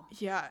overkill.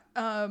 Yeah.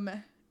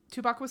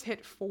 Tupac was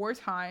hit 4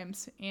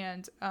 times,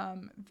 and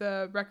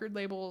the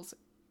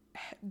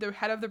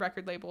head of the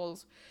record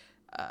labels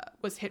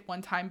was hit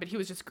 1 time, but he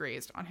was just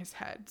grazed on his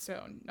head,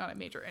 so not a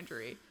major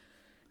injury.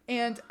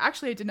 And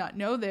actually, I did not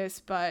know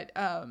this, but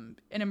an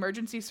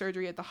emergency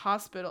surgery at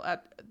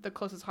the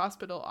closest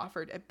hospital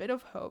offered a bit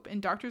of hope,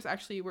 and doctors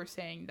actually were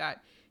saying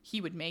that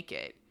he would make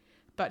it,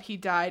 but he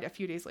died a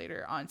few days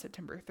later on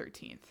September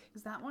 13th.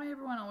 Is that why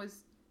everyone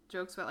always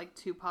jokes about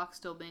Tupac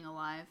still being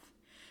alive?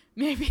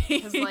 Maybe.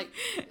 Because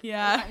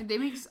yeah,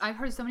 I've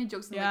heard so many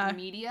jokes in the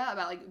media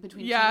about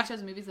between TV shows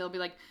and movies. They'll be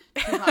like,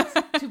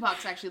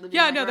 Tupac's actually living.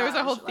 Yeah, in my no, there was a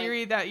garage. whole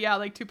theory that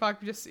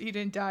Tupac he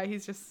didn't die.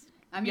 He's just.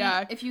 I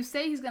mean, if you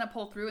say he's going to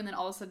pull through and then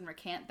all of a sudden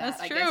recant that,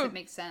 That's I true. guess it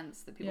makes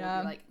sense that people will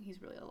be like,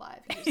 he's really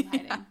alive. He's just in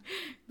hiding.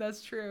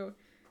 That's true.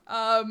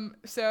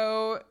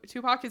 So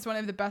Tupac is one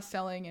of the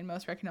best-selling and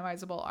most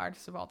recognizable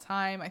artists of all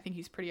time. I think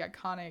he's pretty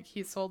iconic.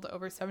 He's sold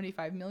over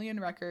 75 million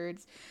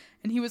records,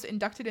 and he was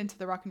inducted into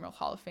the Rock and Roll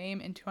Hall of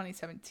Fame in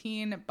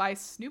 2017 by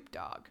Snoop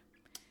Dogg.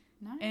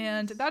 Nice.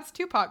 And that's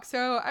Tupac.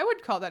 So I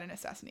would call that an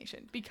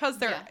assassination because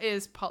there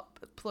is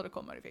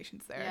political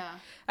motivations there. Yeah.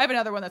 I have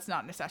another one that's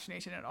not an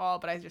assassination at all,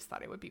 but I just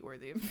thought it would be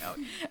worthy of note.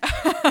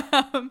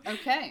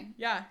 Okay.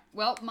 Yeah.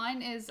 Well,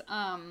 mine is,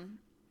 my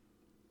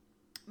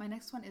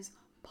next one is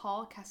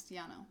Paul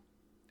Castellano.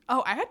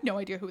 Oh, I had no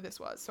idea who this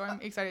was, so I'm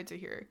excited to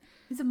hear.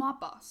 He's a mob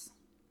boss.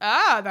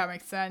 Ah, that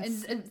makes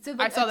sense. So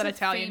I saw that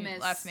Italian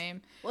last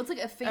name. Well, it's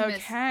a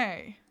famous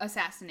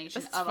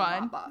assassination That's of fun.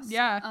 a mob boss.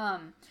 Yeah.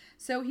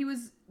 So he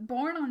was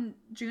born on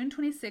June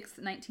 26th,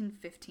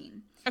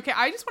 1915. Okay,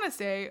 I just want to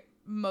say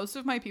most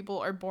of my people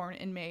are born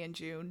in May and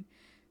June.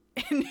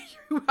 And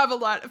you have a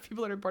lot of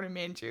people that are born in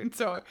May and June.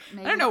 So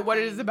I don't know what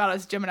it is about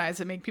us Geminis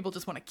that make people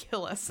just want to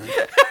kill us.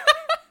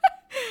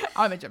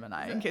 I'm a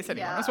Gemini, in case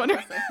anyone was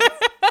wondering.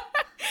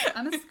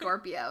 I'm a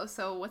Scorpio.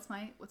 So what's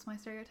my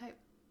stereotype?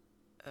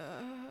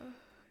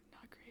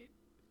 Not great.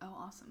 Oh,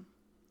 awesome.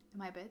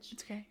 Am I a bitch?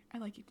 It's okay. I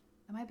like you.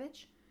 Am I a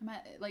bitch?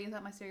 Is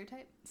that my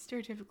stereotype?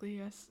 Stereotypically,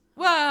 yes.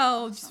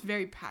 Well, just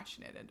very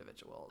passionate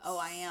individuals. Oh,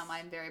 I am.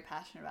 I'm very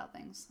passionate about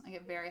things. I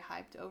get very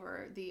hyped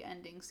over the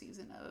ending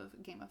season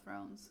of Game of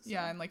Thrones. So.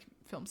 Yeah, and like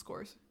film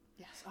scores.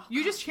 Yes. Oh,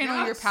 you just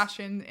channel your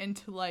passion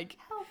into like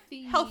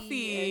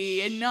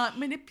healthy and not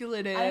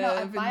manipulative. I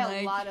don't know. I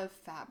buy a lot of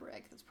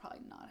fabric that's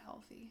probably not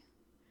healthy.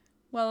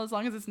 Well, as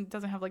long as it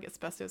doesn't have like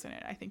asbestos in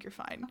it, I think you're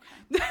fine.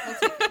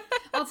 Okay.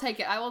 I'll take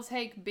it. I will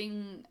take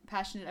being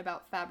passionate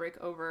about fabric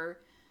over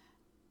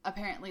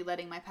apparently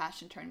letting my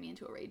passion turn me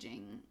into a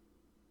raging,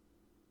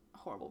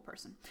 horrible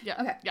person.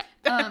 Yeah. Okay.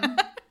 Yeah.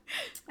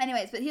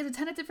 Anyways, but he has a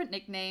ton of different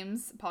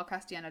nicknames. Paul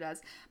Castellano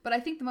does. But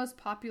I think the most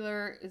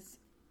popular is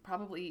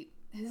probably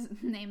his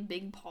name,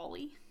 Big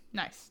Paulie.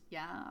 Nice.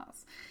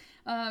 Yes.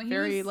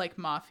 Very like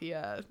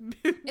mafia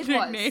it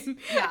nickname.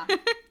 Was. Yeah.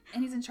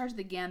 And he's in charge of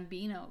the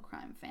Gambino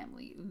crime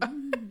family.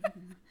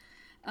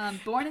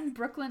 Born in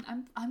Brooklyn.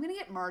 I'm gonna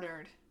get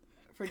murdered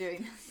for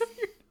doing this.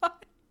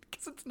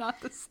 Because it's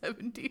not the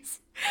 70s.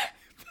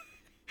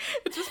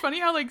 It's just funny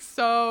how like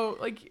so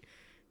like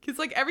because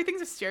like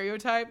everything's a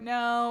stereotype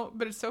now,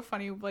 but it's so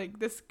funny like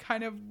this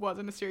kind of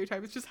wasn't a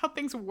stereotype. It's just how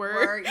things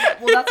were. Yeah.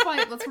 Well, that's one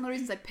of the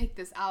reasons I picked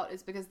this out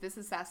is because this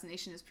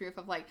assassination is proof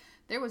of like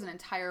there was an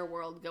entire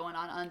world going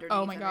on underneath.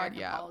 Oh my god, American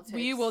yeah. politics.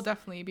 We will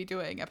definitely be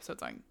doing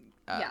episodes on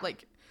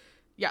like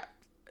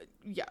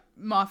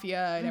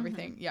mafia and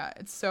everything. Yeah,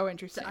 it's so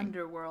interesting. The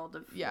underworld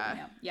of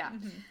yeah.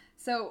 Mm-hmm.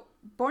 So,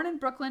 born in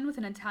Brooklyn with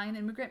an Italian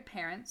immigrant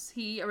parents,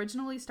 he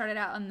originally started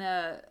out on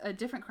a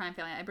different crime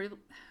family.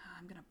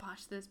 I'm gonna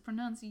botch this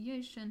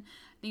pronunciation.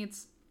 I think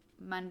it's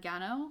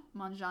Mangiano,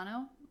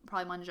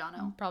 probably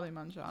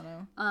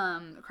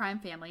Mangiano. Crime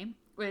family,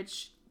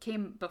 which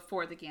came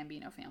before the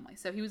Gambino family.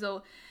 So he's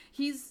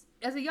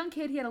as a young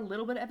kid, he had a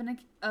little bit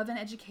of an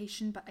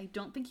education, but I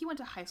don't think he went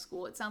to high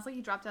school. It sounds like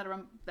he dropped out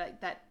around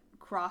that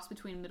cross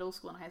between middle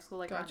school and high school,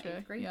 like around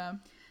 8th grade. Yeah.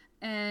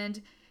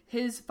 And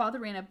his father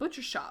ran a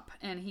butcher shop,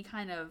 and he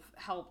kind of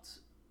helped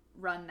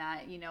run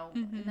that,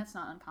 and that's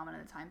not uncommon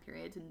in the time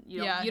period. And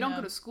you don't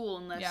go to school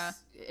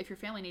unless if your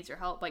family needs your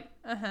help. Like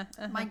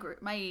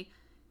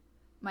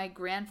my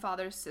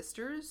grandfather's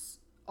sisters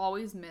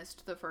always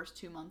missed the first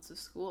 2 months of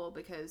school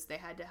because they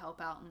had to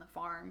help out on the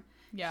farm.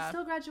 Yeah. She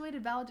still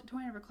graduated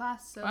valedictorian of her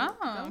class, so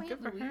wow, good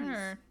for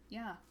her.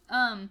 Yeah.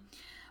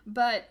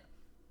 But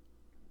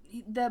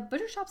the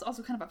butcher shop's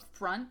also kind of a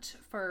front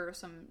for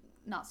some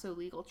not so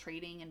legal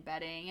trading and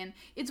betting, and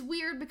it's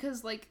weird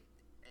because like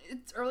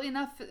it's early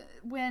enough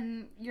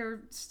when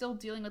you're still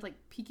dealing with like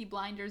Peaky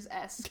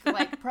Blinders-esque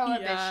like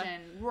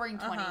prohibition, roaring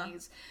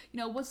 20s,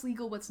 what's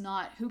legal, what's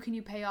not, who can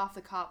you pay off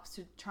the cops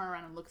to turn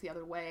around and look the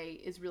other way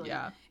is really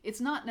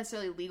it's not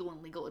necessarily legal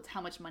and legal, it's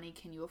how much money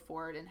can you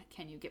afford and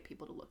can you get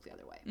people to look the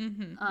other way.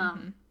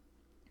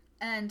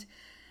 And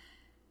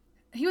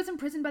he was in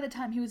prison by the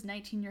time he was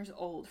 19 years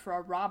old for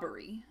a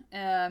robbery.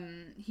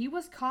 He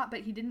was caught,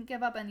 but he didn't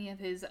give up any of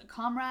his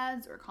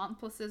comrades or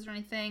accomplices or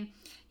anything.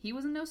 He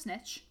was a no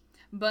snitch,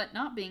 but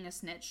not being a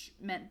snitch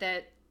meant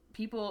that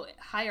people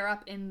higher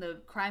up in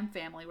the crime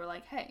family were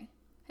like, hey,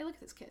 look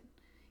at this kid.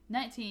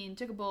 19,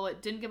 took a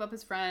bullet, didn't give up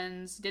his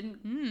friends,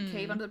 didn't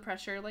cave under the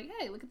pressure. Like,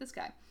 hey, look at this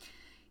guy.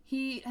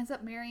 He ends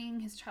up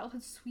marrying his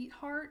childhood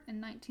sweetheart in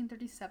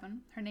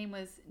 1937. Her name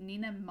was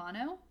Nina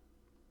Mano.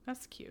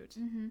 That's cute.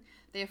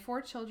 They have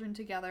 4 children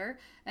together,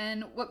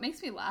 and what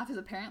makes me laugh is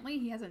apparently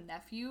he has a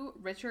nephew,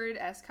 Richard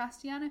S.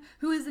 Castellano,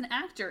 who is an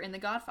actor in The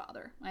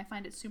Godfather. I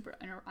find it super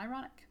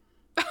ironic.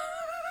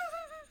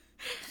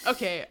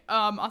 Okay,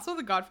 also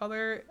The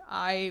Godfather,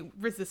 I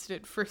resisted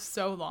it for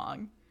so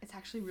long. It's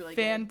actually really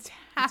fantastic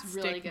good. It's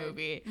really good.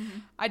 Movie.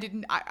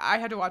 I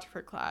had to watch it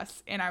for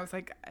class, and I was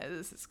like,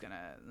 this is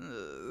gonna...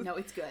 No,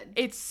 it's good.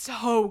 It's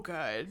so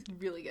good.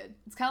 Really good.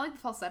 It's kind of like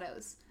the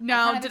falsettos.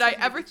 Now, did I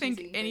ever think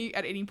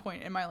at any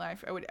point in my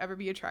life I would ever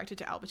be attracted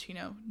to Al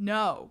Pacino?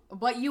 No.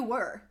 But you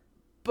were.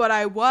 But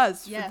I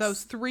was for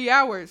those 3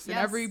 hours, and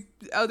every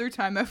other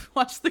time I've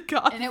watched The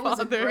Godfather. And it was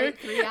a great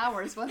 3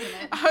 hours, wasn't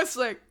it? I was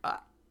like,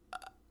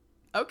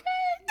 okay.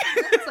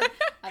 It's like,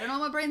 I don't know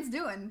what my brain's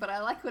doing, but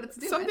I like what it's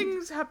doing.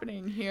 Something's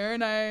happening here,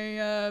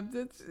 and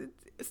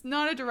it's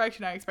not a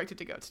direction I expected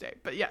to go today.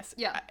 But yes,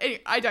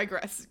 I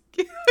digress.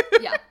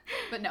 Yeah,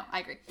 but no, I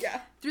agree. Yeah.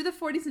 Through the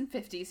 40s and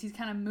 50s, he's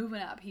kind of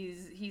moving up.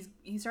 He's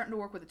starting to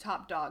work with the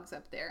top dogs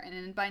up there, and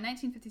then by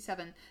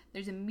 1957,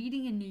 there's a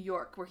meeting in New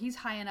York where he's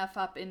high enough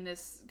up in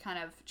this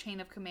kind of chain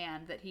of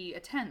command that he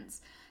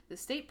attends. The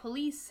state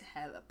police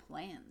have a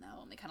plan,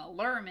 though, and they kind of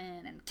lure him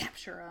in and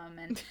capture him.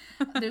 And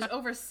there's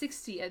over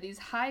 60 of these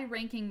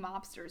high-ranking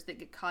mobsters that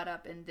get caught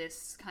up in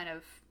this kind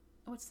of,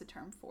 what's the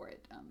term for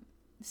it?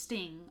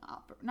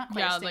 Not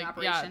quite a sting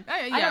operation.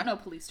 I don't know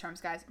police terms,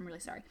 guys. I'm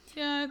really sorry.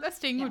 Yeah, that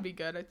sting would be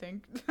good, I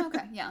think.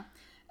 Okay, yeah.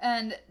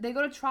 And they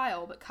go to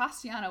trial, but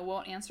Castellano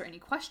won't answer any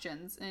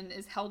questions and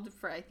is held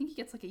for, I think he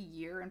gets like a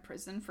year in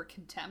prison for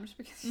contempt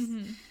because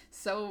he's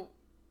so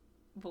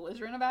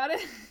belligerent about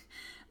it.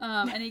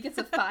 And he gets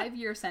a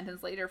 5-year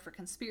sentence later for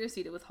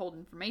conspiracy to withhold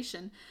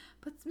information.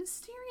 But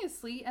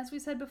mysteriously, as we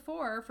said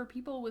before, for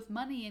people with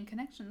money and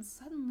connections,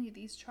 suddenly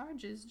these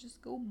charges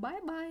just go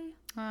bye-bye.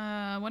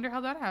 I wonder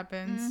how that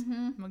happens.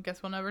 I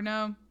guess we'll never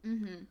know.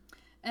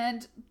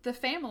 And the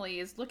family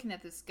is looking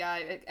at this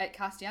guy, at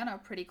Castellano,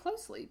 pretty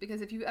closely.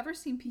 Because if you've ever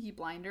seen Peaky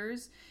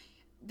Blinders,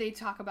 they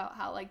talk about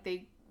how, like,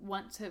 they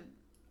want to,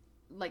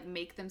 like,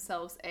 make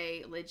themselves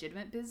a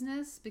legitimate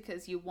business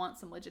because you want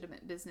some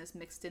legitimate business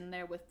mixed in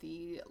there with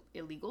the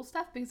illegal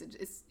stuff because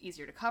it's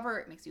easier to cover.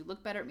 It makes you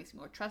look better. It makes you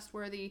more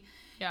trustworthy.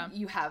 Yeah.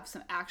 You have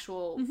some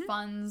actual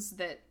funds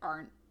that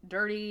aren't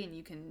dirty and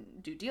you can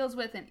do deals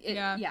with. And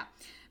yeah.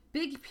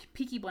 Big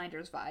Peaky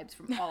Blinders vibes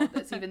from all of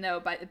this, even though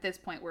at this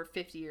point we're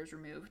 50 years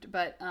removed.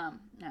 But,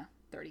 no,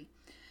 30.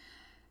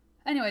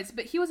 Anyways,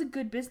 but he was a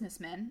good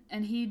businessman,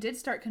 and he did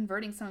start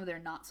converting some of their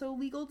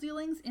not-so-legal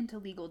dealings into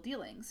legal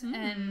dealings.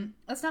 And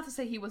that's not to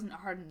say he wasn't a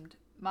hardened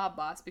mob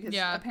boss, because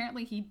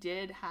apparently he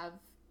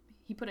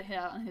put a hit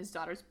out on his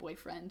daughter's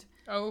boyfriend.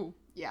 Oh.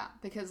 Yeah,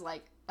 because,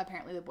 like,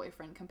 apparently the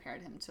boyfriend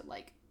compared him to,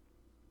 like,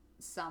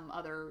 some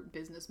other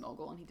business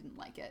mogul, and he didn't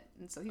like it.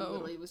 And so he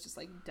literally was just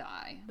like,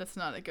 die. That's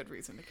not a good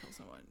reason to kill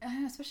someone.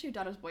 Especially your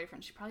daughter's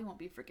boyfriend. She probably won't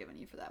be forgiving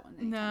you for that one.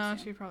 No,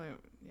 she probably...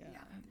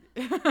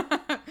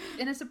 Yeah.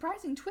 In a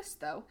surprising twist,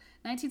 though,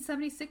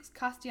 1976,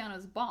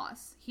 Castellano's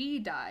boss, he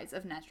dies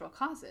of natural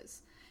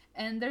causes.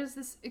 And there's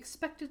this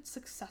expected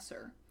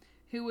successor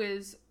who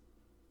is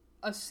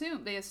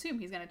they assume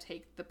he's going to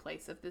take the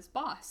place of this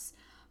boss.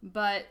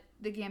 But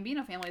the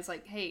Gambino family is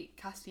like, hey,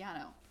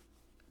 Castellano,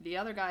 the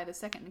other guy, the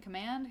second in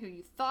command, who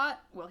you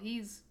thought, well,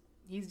 he's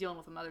dealing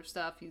with some other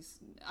stuff.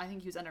 I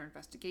think he was under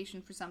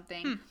investigation for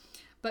something.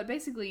 But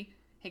basically,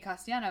 hey,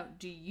 Castellano,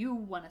 do you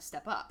want to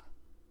step up?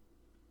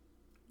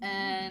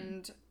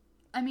 And,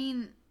 I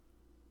mean,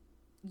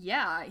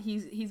 yeah,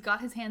 he's got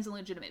his hands in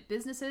legitimate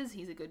businesses.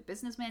 He's a good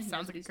businessman. He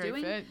knows what he's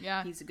doing. Fit,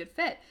 yeah. He's a good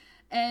fit.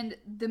 And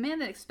the man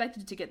that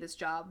expected to get this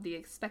job, the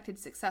expected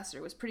successor,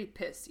 was pretty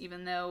pissed,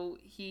 even though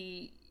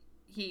he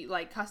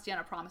like,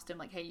 Castellano promised him,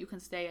 like, hey, you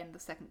can stay in the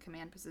second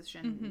command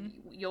position.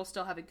 You'll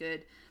still have a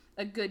good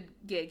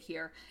gig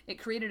here. It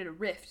created a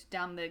rift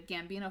down the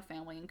Gambino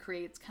family and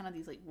creates kind of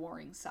these, like,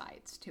 warring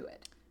sides to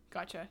it.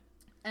 Gotcha.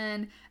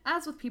 And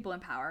as with people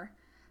in power,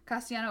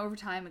 Castellano over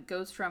time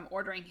goes from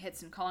ordering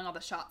hits and calling all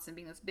the shots and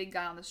being this big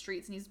guy on the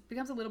streets, and he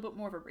becomes a little bit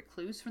more of a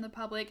recluse from the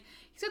public.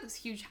 He's got this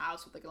huge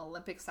house with, like, an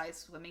Olympic-sized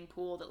swimming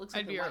pool that looks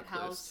like the White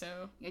House. Too.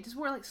 Yeah, he just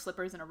wore, like,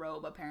 slippers and a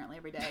robe apparently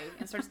every day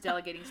and starts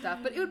delegating stuff.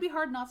 But it would be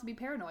hard not to be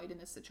paranoid in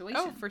this situation.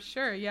 Oh, for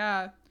sure,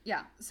 yeah.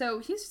 Yeah, so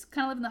he's just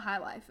kind of living the high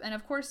life, and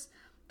of course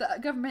the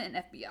government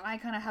and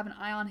FBI kind of have an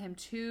eye on him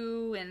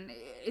too, and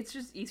it's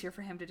just easier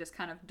for him to just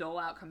kind of dole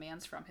out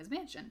commands from his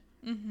mansion.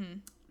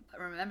 But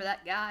remember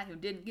that guy who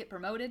didn't get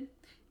promoted?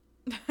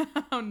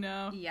 Oh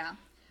no. Yeah.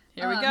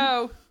 Here we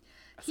go.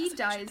 He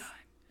dies.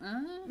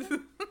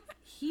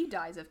 He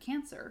dies of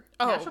cancer,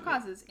 natural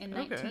causes, in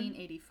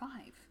 1985.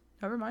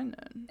 Never mind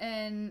then.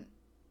 And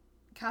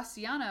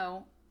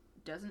Castellano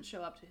doesn't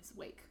show up to his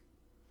wake.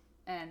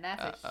 And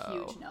that's a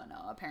huge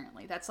no-no,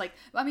 apparently. That's like,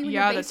 I mean, when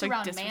you're based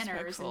around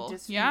manners and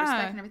just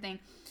respect and everything,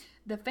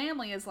 the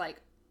family is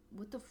like,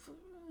 what the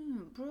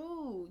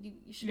bro, you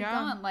should have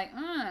gone. Like,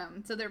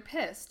 So they're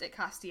pissed at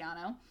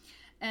Castellano.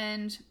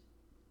 And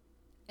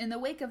in the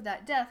wake of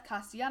that death,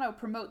 Castellano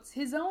promotes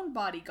his own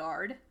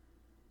bodyguard,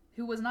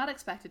 who was not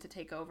expected to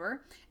take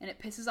over, and it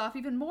pisses off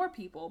even more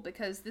people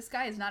because this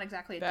guy is not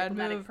exactly a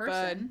diplomatic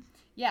person. Bud.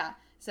 Yeah,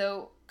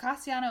 so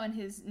Castellano and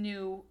his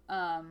new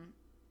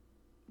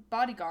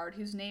bodyguard,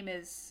 whose name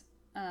is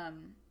I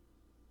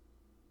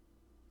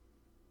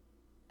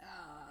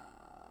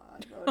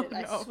wrote it.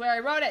 I swear I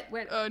wrote it.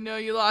 Where, oh no,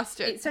 you lost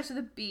it. It starts with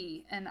a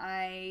B, and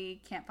I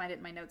can't find it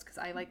in my notes because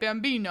I like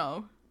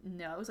Bambino.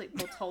 No, it was like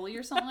Botoli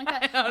or something like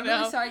that. I'm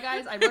really sorry,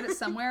 guys. I wrote it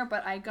somewhere,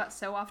 but I got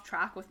so off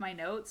track with my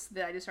notes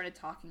that I just started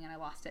talking and I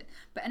lost it.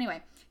 But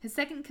anyway, his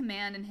second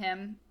command and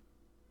him,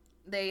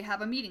 they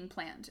have a meeting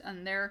planned,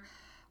 and they're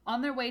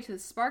on their way to the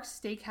Sparks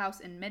Steakhouse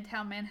in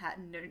Midtown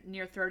Manhattan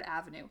near 3rd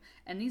Avenue.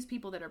 And these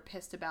people that are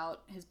pissed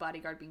about his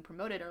bodyguard being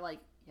promoted are like,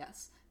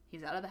 yes,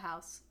 he's out of the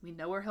house. We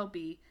know where he'll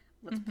be.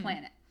 Let's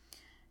plan it.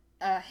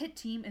 A hit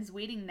team is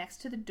waiting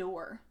next to the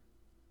door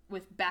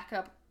with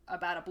backup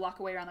about a block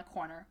away around the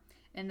corner.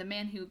 And the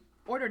man who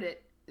ordered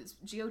it is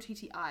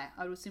Gotti. I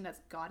would assume that's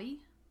Gotti?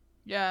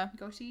 Yeah.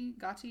 Gotti?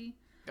 Gotti.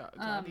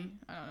 I don't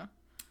know.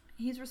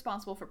 He's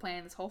responsible for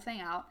planning this whole thing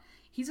out.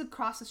 He's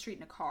across the street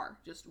in a car,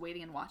 just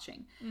waiting and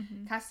watching.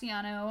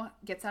 Castellano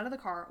gets out of the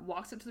car,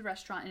 walks up to the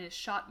restaurant, and is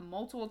shot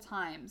multiple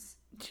times.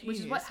 Jeez. Which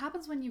is what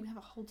happens when you have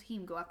a whole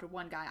team go after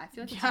one guy. I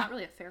feel like it's not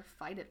really a fair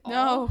fight at all.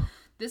 No.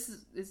 This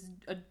is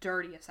a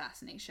dirty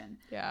assassination.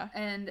 Yeah.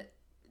 And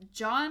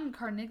John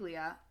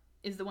Carniglia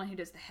is the one who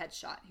does the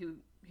headshot,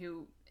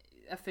 who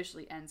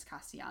officially ends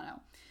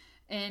Castellano.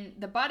 And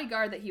the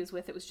bodyguard that he was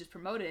with that was just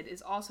promoted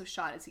is also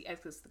shot as he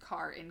exits the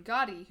car. And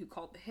Gotti, who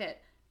called the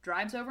hit,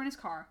 drives over in his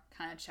car,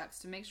 kind of checks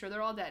to make sure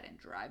they're all dead, and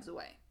drives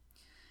away.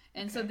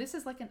 And so this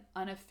is like an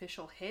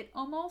unofficial hit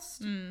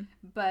almost.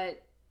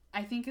 But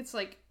I think it's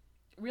like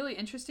really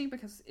interesting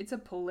because it's a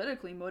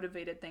politically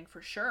motivated thing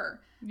for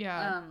sure.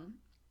 Yeah.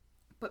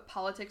 But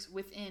politics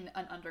within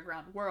an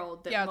underground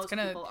world that most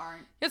people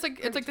aren't. It's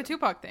like the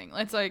Tupac thing.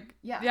 It's like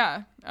we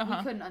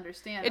couldn't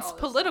understand. It's all this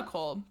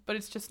political, stuff. but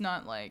it's just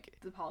not like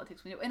the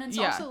politics we know. And it's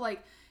also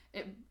like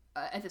it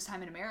at this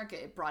time in America,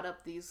 it brought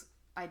up these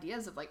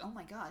ideas of like, oh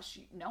my gosh,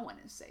 no one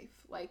is safe.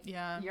 Like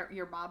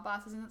your mob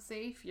boss isn't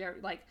safe. You're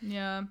like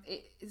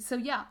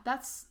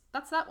that's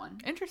that one.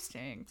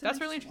 Interesting. That's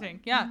really interesting.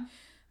 One. Yeah.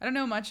 I don't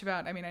know much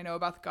about. I mean, I know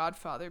about The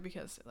Godfather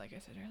because, like I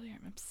said earlier,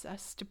 I'm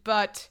obsessed.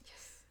 But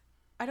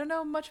I don't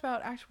know much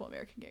about actual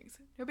American gangs.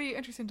 It'll be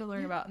interesting to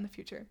learn about in the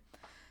future.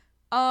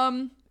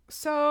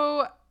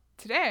 So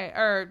today,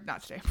 or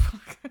not today.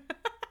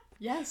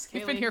 Yes, Kaylee.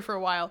 We've been here for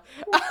a while.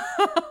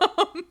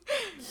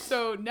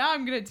 So now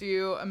I'm gonna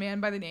do a man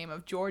by the name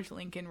of George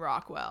Lincoln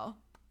Rockwell.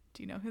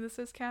 Do you know who this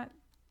is, Kat?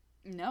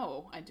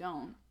 No, I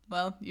don't.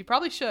 Well, you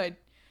probably should.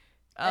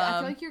 I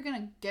feel like you're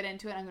gonna get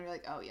into it and I'm gonna be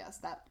like, oh yes,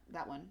 that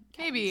one.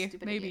 Maybe.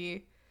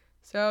 Idiot.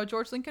 So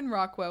George Lincoln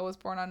Rockwell was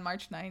born on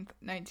March 9th,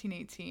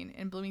 1918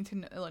 in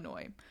Bloomington,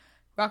 Illinois.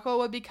 Rockwell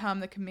would become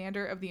the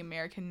commander of the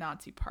American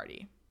Nazi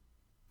Party.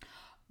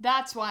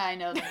 That's why I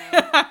know the name.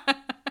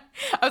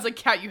 I was like,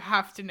 Kat, you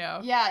have to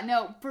know. Yeah,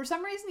 no, for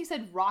some reason he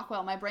said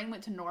Rockwell. My brain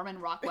went to Norman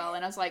Rockwell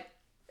and I was like,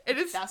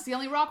 that's the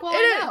only Rockwell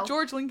I know.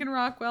 George Lincoln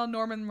Rockwell,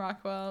 Norman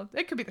Rockwell.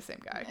 It could be the same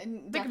guy.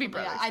 They could be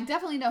brothers. Yeah. I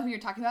definitely know who you're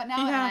talking about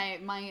now. Yeah.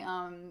 And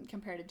my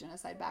comparative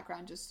genocide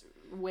background just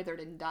withered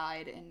and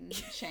died in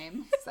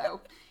shame.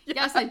 So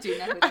yes, I do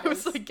know who that is. I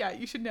was like, yeah,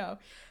 you should know.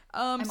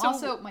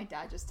 Also, my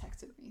dad just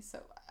texted me, so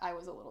I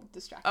was a little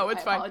distracted. Oh,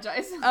 it's I fine.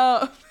 Apologize.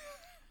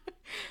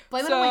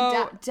 Blame it on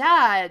my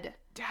dad.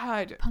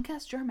 Dad. Punk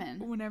ass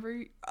German.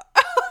 Whenever.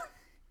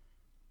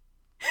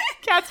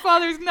 Kat's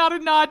father's not a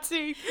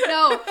Nazi.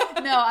 No,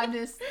 I'm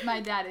just,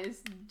 my dad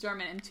is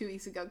German, and 2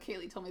 weeks ago,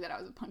 Kaylee told me that I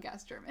was a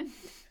punk-ass German.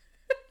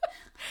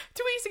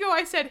 2 weeks ago,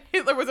 I said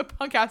Hitler was a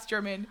punk-ass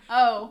German.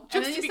 Oh,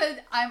 and then you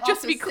said, I'm also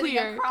sitting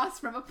clear. across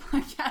from a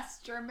punk-ass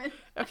German.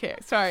 Okay,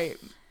 sorry.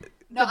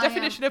 The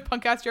definition of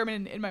punk-ass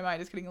German in my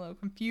mind is getting a little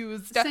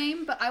confused.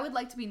 Same, but I would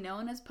like to be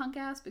known as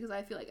punk-ass because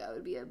I feel like I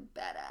would be a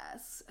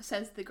badass,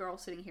 says the girl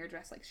sitting here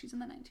dressed like she's in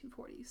the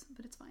 1940s,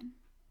 but it's fine.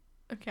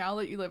 Okay, I'll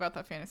let you live out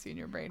that fantasy in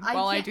your brain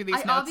while I do these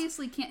notes. I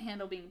obviously can't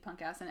handle being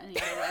punk ass in any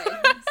other way,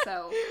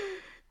 so.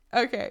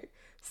 Okay,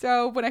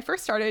 so when I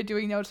first started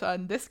doing notes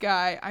on this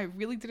guy, I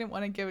really didn't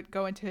want to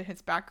go into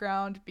his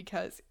background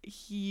because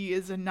he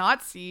is a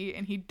Nazi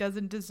and he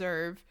doesn't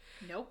deserve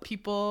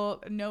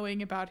people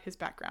knowing about his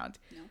background.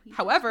 No,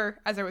 however,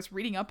 as I was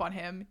reading up on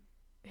him,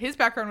 his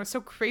background was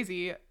so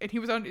crazy and he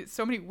was on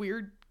so many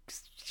weird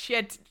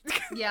shit.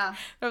 Yeah.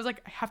 I was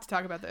like, I have to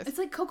talk about this. It's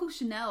like Coco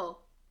Chanel.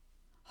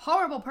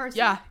 Horrible person.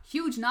 Yeah.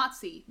 Huge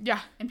Nazi.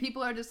 Yeah. And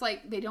people are just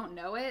like, they don't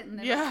know it. And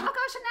they're like, Coco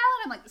Chanel.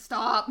 And I'm like,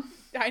 stop.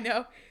 I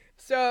know.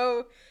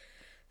 So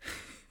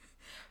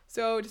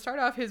to start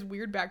off his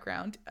weird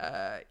background,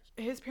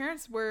 his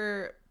parents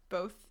were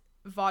both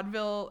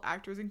vaudeville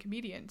actors and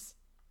comedians,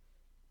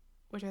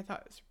 which I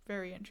thought was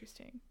very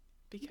interesting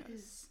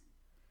because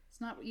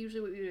it's not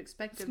usually what you would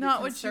expect of the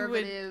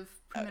conservative,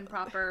 prim and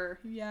proper.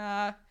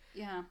 Yeah.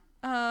 Yeah.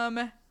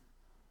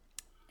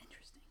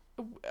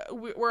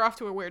 We're off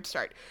to a weird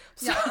start.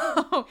 So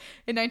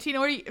in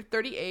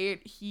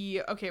 1938,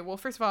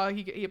 first of all,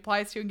 he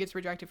applies to and gets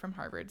rejected from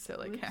Harvard. So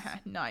like,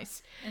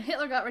 nice. And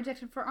Hitler got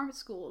rejected for art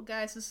school.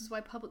 Guys, this is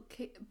why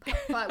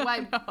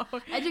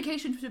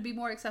education should be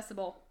more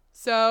accessible.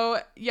 So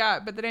yeah,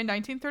 but then in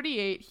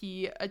 1938,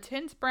 he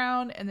attends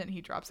Brown and then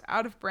he drops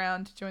out of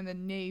Brown to join the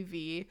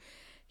Navy.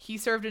 He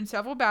served in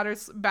several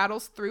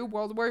battles through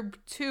World War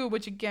II,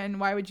 which again,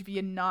 why would you be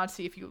a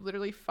Nazi if you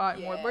literally fought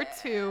in World War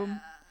II?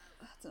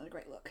 That's not a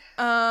great look.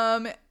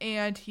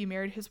 And he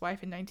married his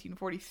wife in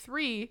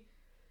 1943.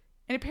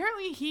 And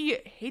apparently he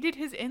hated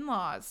his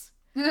in-laws.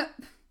 Okay.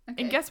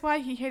 And guess why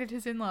he hated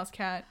his in-laws,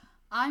 Kat?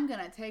 I'm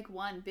gonna take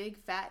one big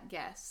fat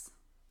guess.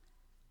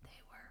 They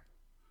were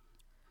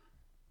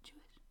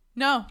Jewish.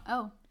 No.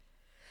 Oh.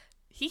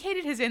 He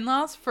hated his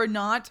in-laws for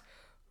not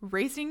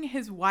raising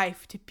his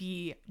wife to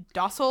be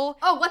docile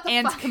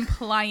and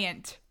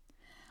compliant.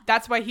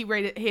 That's why he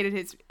hated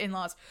his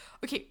in-laws.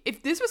 Okay,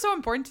 if this was so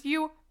important to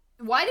you,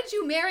 why did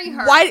you marry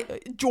her?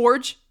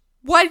 George?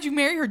 Why did you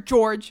marry her,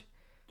 George?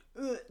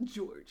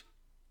 George.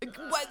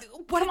 What?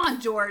 Come on,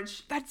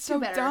 George. That's so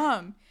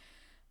dumb.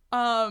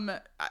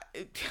 And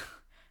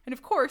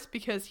of course,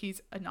 because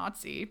he's a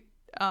Nazi,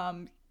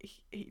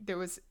 there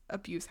was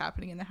abuse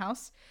happening in the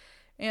house,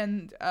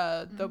 and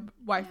the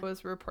wife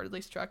was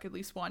reportedly struck at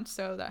least once.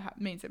 So that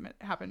means it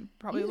happened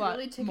probably a lot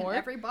really ticking more.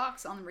 Every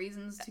box on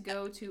reasons to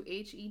go to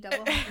HE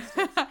double.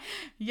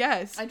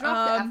 Yes, I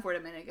dropped the F word a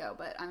minute ago,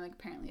 but I'm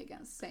apparently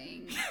against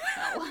saying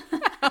hell.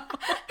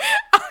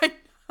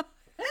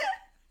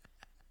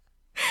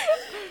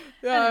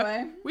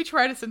 Anyway. We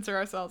try to censor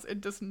ourselves.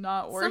 It does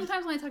not work.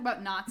 Sometimes when I talk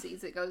about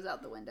Nazis, it goes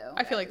out the window.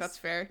 I feel like that's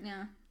fair.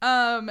 Yeah.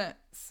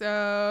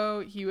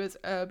 So he was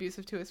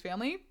abusive to his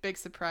family. Big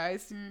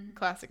surprise.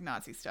 Classic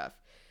Nazi stuff.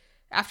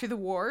 After the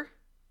war,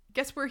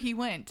 guess where he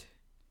went?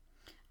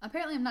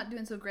 Apparently I'm not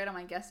doing so great on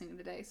my guessing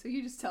today, so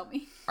you just tell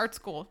me. Art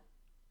school.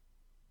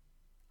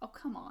 Oh,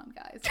 come on,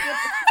 guys.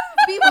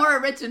 Be more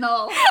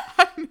original.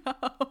 I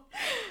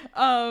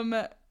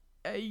know.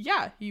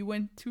 Yeah, he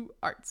went to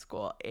art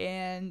school,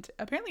 and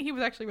apparently he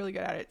was actually really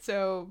good at it.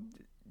 So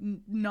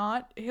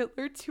not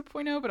Hitler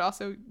 2.0, but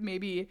also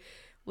maybe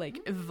like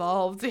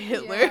evolved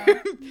Hitler.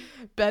 Yeah.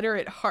 Better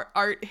at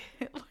art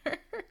Hitler.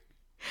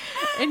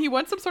 And he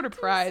won some sort of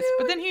prize,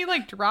 but then he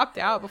like dropped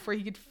out before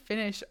he could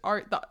finish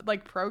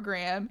the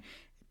program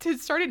to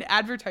start an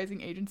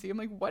advertising agency. I'm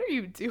like, what are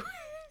you doing?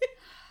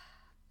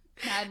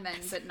 Mad Men,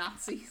 but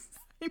Nazis.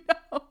 I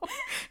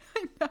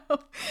know.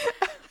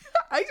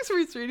 I just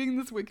was reading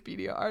this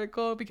Wikipedia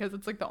article because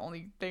it's like the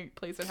only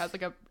place that has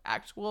like a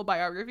actual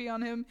biography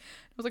on him.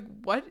 I was like,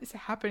 what is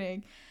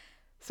happening?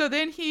 So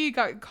then he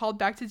got called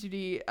back to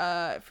duty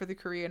for the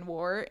Korean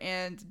War,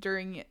 and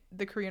during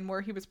the Korean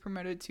War he was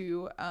promoted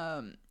to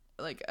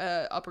like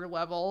a upper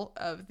level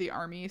of the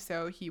army.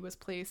 So he was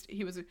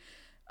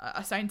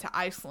assigned to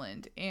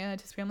Iceland,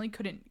 and his family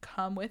couldn't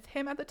come with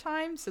him at the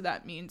time, so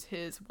that means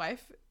his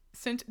wife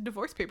sent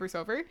divorce papers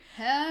over.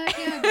 Heck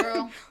yeah,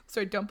 girl.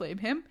 So I don't blame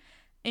him.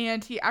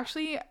 And he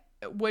actually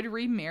would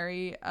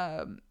remarry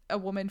a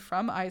woman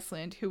from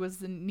Iceland who was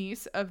the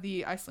niece of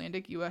the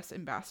Icelandic U.S.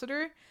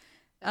 ambassador.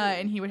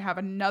 And he would have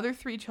another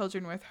 3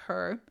 children with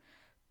her.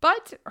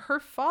 But her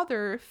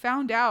father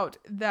found out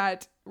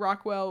that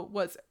Rockwell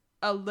was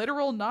a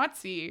literal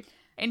Nazi,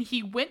 and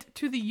he went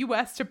to the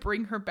U.S. to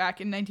bring her back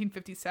in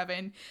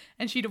 1957,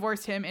 and she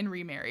divorced him and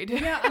remarried.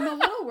 Yeah, I'm a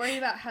little worried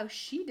about how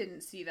she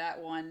didn't see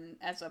that one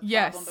as a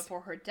problem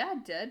before her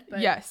dad did. But...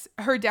 Yes,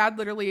 her dad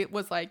literally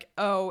was like,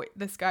 oh,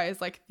 this guy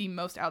is like the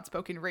most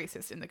outspoken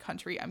racist in the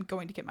country. I'm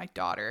going to get my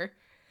daughter.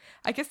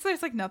 I guess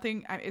there's like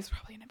nothing, it's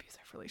probably an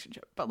abusive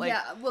relationship, but like...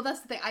 Yeah, well, that's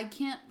the thing. I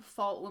can't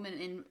fault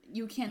women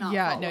you cannot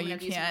fault women in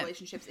abusive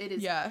relationships. It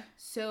is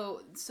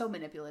so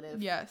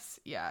manipulative. Yes,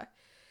 yeah.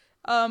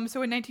 So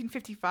in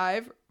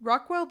 1955,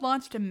 Rockwell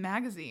launched a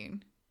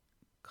magazine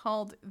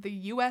called The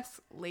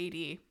U.S.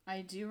 Lady.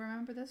 I do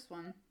remember this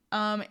one.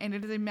 And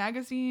it is a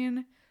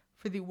magazine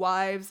for the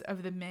wives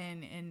of the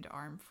men in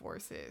armed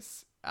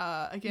forces.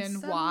 Again,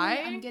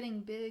 why? I'm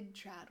getting big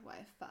trad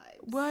wife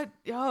vibes. What?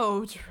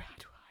 Oh, trad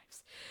wives.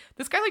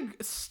 This guy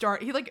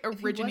he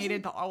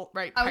originated the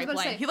alt-right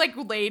pipeline. He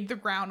laid the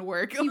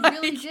groundwork. He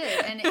really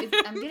did. And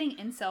I'm getting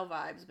incel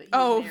vibes, but he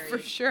was married. For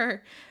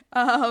sure.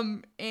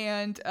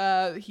 And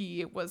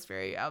he was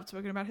very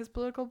outspoken about his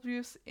political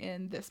views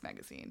in this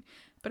magazine.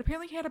 But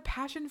apparently he had a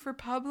passion for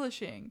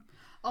publishing.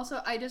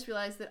 Also, I just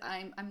realized that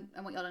I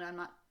want y'all to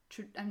know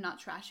I'm not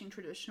trashing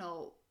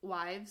traditional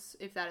wives.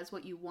 If that is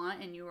what you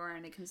want and you are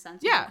in a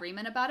consensus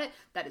agreement about it,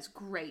 that is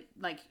great.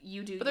 Like,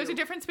 you do. But there's a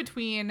difference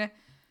between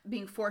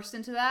being forced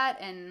into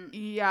that and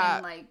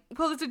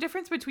well, there's a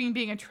difference between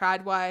being a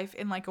trad wife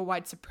in like a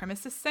white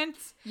supremacist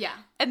sense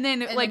and then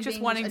just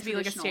wanting to be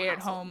like a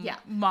stay-at-home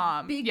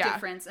mom. Big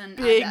difference. And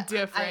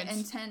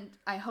difference.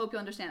 I hope you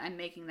understand I'm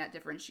making that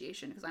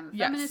differentiation because I'm a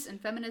feminist,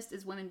 and feminist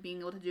is women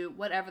being able to do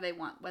whatever they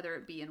want, whether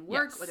it be in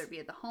work, whether it be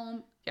at the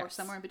home, or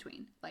somewhere in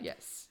between. Like,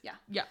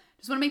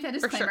 just want to make that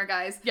disclaimer,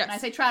 guys. When I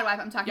say trad wife,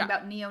 I'm talking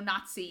about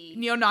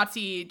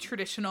neo-Nazi,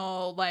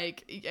 traditional,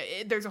 like,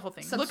 there's a whole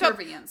thing. Look up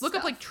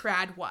like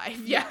trad wife.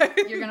 Yeah.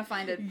 You're going to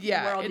find a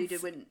world you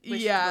did wish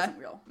wasn't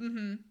real.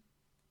 Mm-hmm.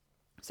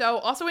 So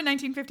also in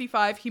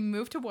 1955, he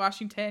moved to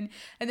Washington,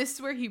 and this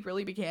is where he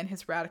really began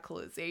his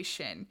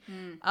radicalization.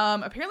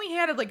 Apparently he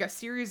had like a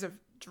series of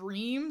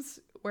dreams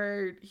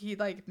where he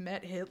like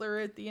met Hitler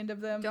at the end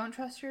of them. Don't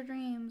trust your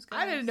dreams,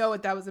 guys. I didn't know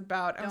what that was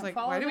about. I was like,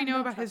 why do we know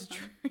about his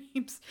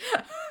dreams?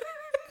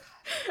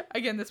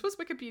 Again, this was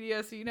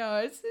Wikipedia, so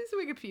it's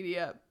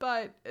Wikipedia,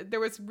 but there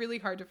was really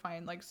hard to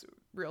find like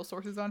real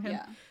sources on him.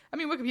 I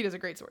mean, Wikipedia is a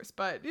great source,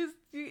 but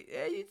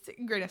it's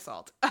a grain of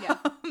salt.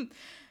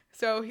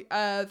 So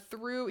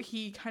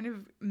he kind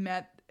of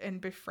met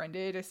and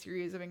befriended a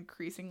series of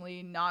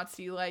increasingly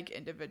Nazi-like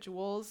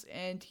individuals,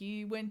 and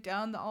he went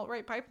down the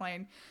alt-right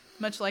pipeline,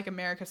 much like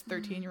America's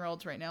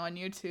 13-year-olds right now on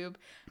YouTube.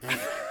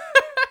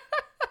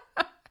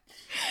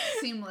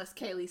 Seamless,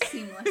 Kaylee,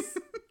 seamless.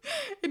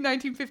 In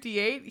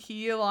 1958,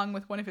 he, along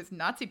with one of his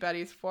Nazi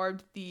buddies,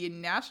 formed the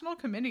National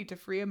Committee to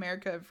Free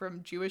America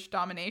from Jewish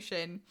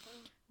Domination,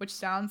 which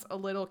sounds a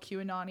little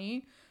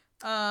QAnon-y.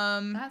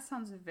 That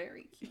sounds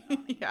very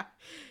QAnon-y. Yeah.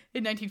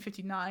 In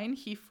 1959,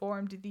 he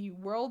formed the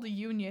World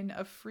Union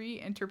of Free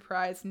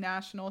Enterprise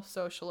National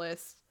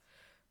Socialists,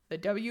 the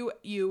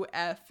WUFENS.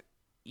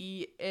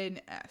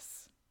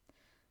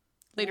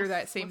 Later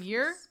that same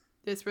year,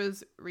 this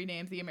was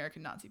renamed the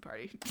American Nazi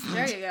Party.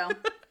 There you go.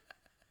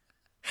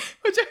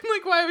 Which I'm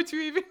like, why would you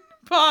even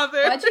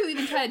bother? Why'd you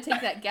even try to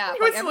take that gap?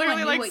 It was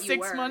literally like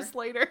 6 months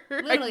later.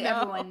 Literally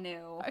everyone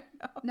knew. I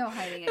know. No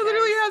hiding it. It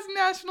literally guys. has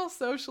National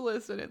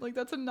Socialist in it. Like,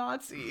 that's a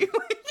Nazi.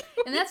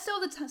 And that's still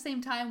the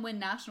same time when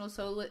National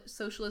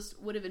Socialists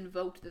would have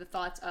invoked the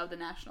thoughts of the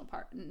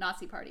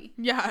Nazi Party.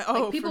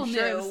 Yeah, people for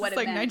sure. knew This what is it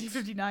like meant.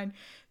 1959.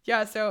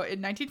 Yeah, so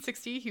in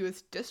 1960, he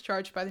was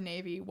discharged by the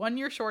Navy 1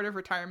 year short of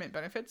retirement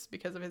benefits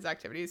because of his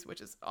activities, which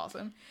is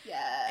awesome.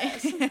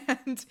 Yes.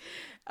 And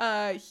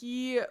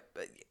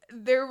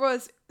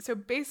so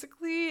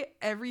basically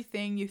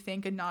everything you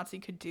think a Nazi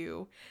could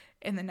do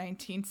in the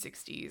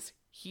 1960s,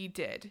 he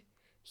did.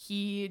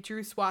 He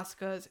drew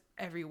swastikas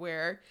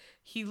everywhere.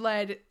 He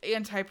led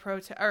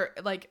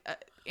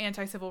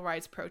anti-civil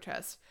rights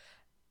protests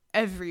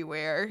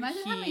everywhere.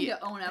 Imagine having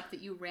to own up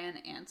that you ran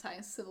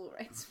anti-civil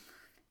rights.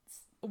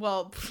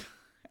 Well,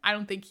 I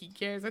don't think he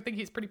cares. I think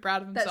he's pretty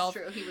proud of himself.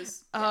 That's true. He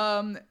was.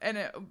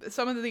 Yeah.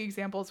 Some of the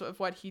examples of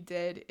what he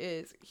did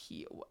is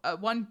two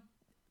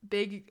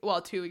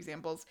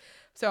examples.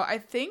 So I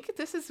think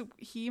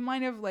he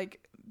might have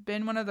like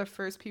been one of the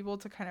first people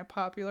to kind of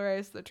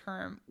popularize the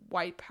term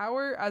white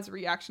power as a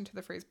reaction to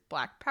the phrase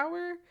black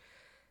power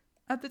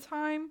at the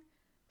time.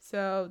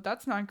 So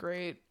that's not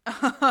great.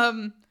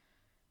 I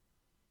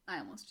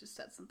almost just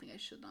said something I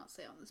should not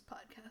say on this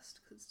podcast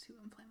because it's too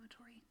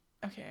inflammatory.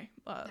 Okay,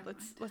 Never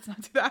let's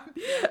not do that.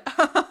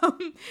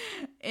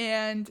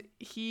 And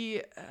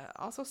he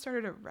also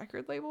started a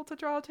record label to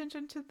draw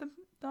attention to the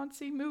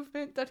Nazi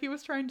movement that he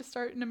was trying to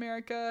start in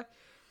America.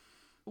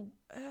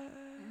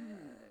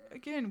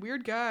 Again,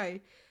 weird guy.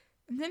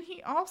 And then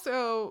he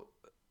also...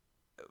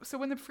 So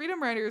when the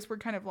Freedom Riders were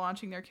kind of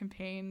launching their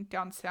campaign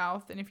down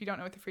south, and if you don't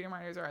know what the Freedom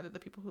Riders are, they're the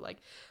people who like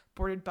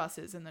boarded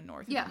buses in the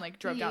north and like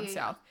drove down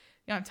south.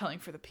 Yeah, I'm telling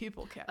for the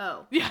people, Kat.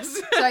 Oh.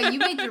 Yes. Sorry, you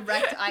made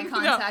direct eye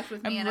contact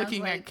with me, I'm and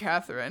looking I was at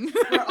Catherine.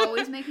 we're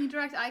always making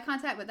direct eye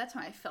contact, but that's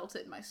when I felt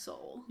it in my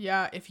soul.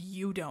 Yeah, if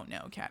you don't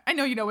know, Kat. I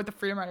know you know what the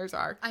Freedom Riders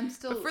are.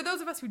 But for those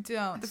of us who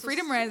don't, the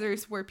Freedom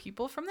Riders were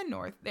people from the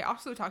north. They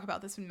also talk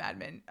about this in Mad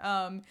Men,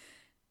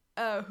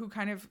 who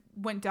kind of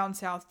went down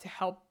south to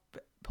help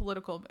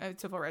political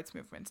civil rights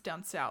movements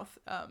down south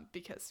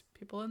because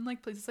people in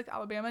like places like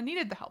Alabama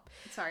needed the help.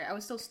 Sorry, I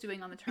was still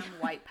stewing on the term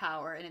white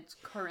power and its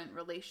current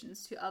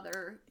relations to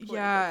other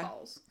political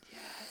calls.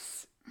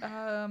 Yes.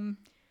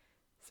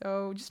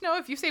 So just know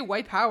if you say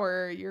white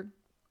power, you're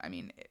a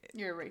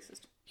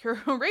racist. You're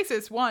a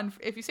racist, one,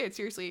 if you say it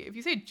seriously. If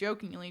you say it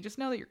jokingly, just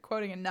know that you're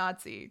quoting a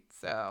Nazi.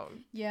 So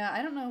yeah,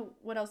 I don't know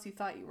what else you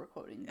thought you were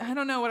quoting. I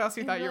don't know what else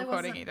you thought you were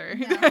quoting either.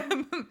 Yeah.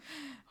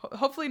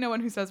 Hopefully no one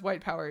who says white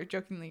power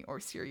jokingly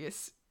or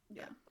serious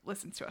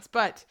listens to us.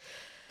 But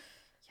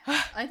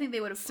I think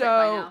they would have quit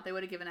by now. They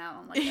would have given out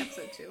on like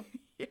episode 2.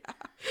 Yeah.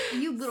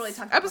 And you literally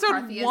talked about episode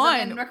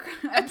 1.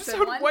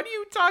 Episode 1. What are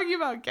you talking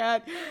about,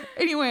 Kat?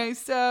 Anyway,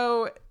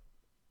 so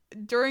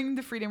during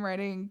the freedom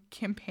riding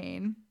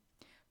campaign,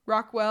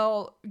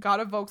 Rockwell got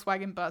a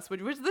Volkswagen bus,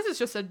 which this is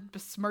just a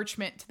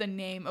besmirchment to the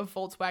name of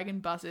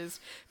Volkswagen buses,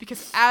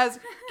 because as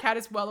Kat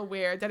is well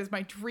aware, that is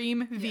my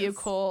dream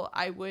vehicle.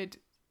 Yes. I would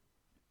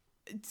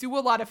do a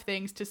lot of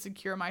things to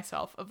secure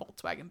myself a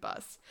Volkswagen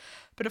bus.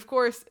 But of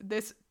course,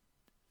 this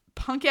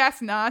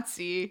punk-ass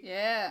Nazi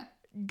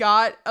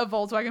got a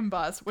Volkswagen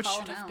bus, which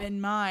should have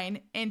been mine,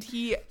 and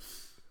he,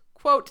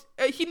 quote,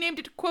 he named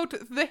it, quote,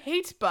 the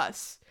hate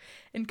bus,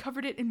 and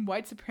covered it in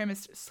white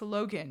supremacist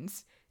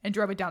slogans, and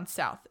drove it down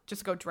south just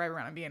to go drive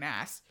around and be an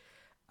ass.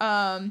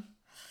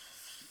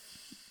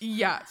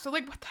 Yeah, so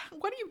like,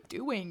 what are you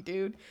doing,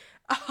 dude?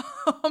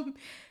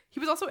 He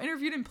was also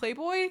interviewed in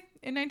Playboy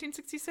in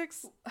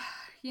 1966.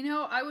 You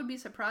know, I would be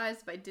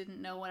surprised if I didn't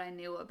know what I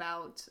knew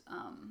about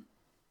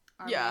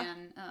our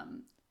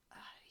man,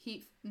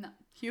 Hugh Hefner?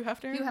 Hugh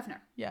Hefner.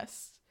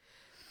 Yes.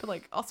 But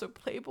like, also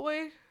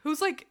Playboy,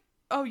 who's like,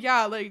 oh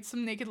yeah, like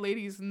some naked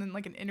ladies and then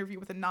like an interview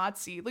with a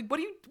Nazi. Like,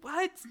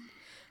 what?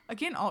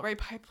 Again, alt-right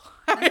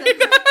pipeline.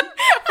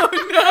 Oh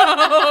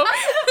no!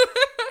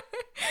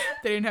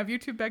 They didn't have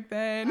YouTube back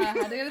then. I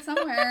had to get it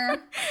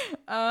somewhere.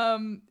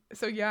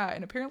 So yeah,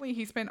 and apparently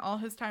he spent all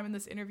his time in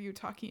this interview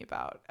talking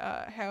about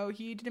how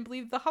he didn't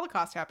believe the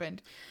Holocaust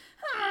happened.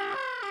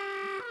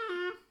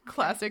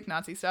 Classic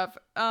Nazi stuff.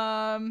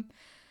 Classic.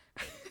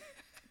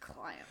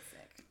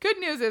 Good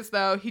news is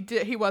though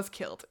he was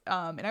killed.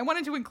 And I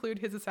wanted to include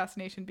his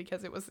assassination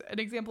because it was an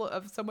example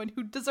of someone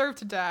who deserved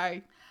to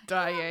die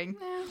dying.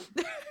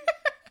 Yeah.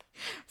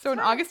 So on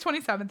August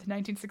 27th,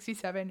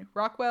 1967,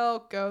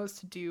 Rockwell goes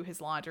to do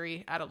his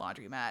laundry at a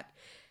laundromat.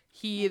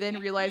 He then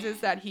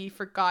realizes that he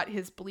forgot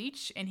his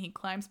bleach, and he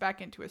climbs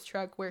back into his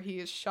truck where he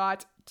is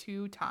shot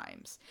 2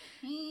 times.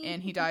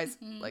 And he dies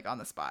like on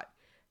the spot.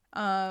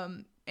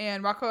 And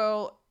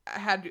Rockwell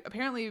had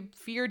apparently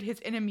feared his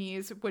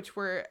enemies, which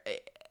were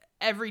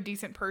every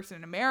decent person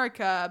in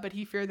America, but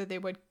he feared that they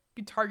would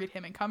target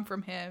him and come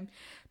from him.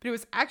 But it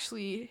was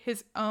actually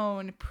his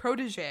own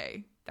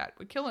protege that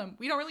would kill him.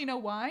 We don't really know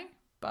why,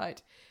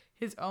 but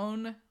his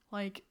own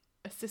like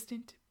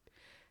assistant.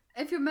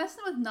 If you're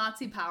messing with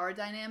Nazi power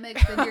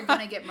dynamics, then you're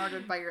gonna get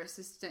murdered by your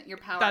assistant, your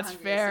power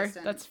hungry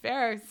assistant. That's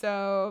fair.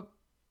 So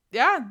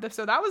yeah,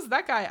 so that was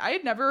that guy. I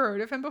had never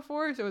heard of him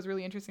before, so it was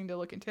really interesting to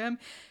look into him.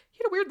 He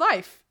had a weird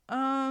life.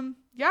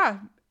 Yeah.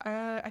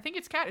 I think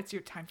it's Kat. It's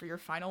your time for your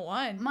final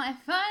one. My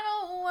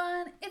final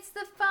one. It's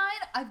the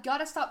final. I've got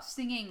to stop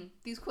singing.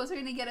 These quotes are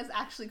going to get us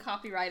actually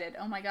copyrighted.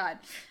 Oh my god.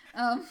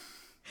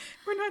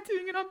 We're not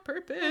doing it on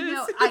purpose.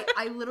 No,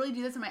 I literally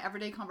do this in my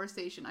everyday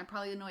conversation. I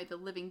probably annoy the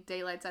living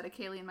daylights out of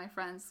Kaylee and my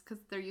friends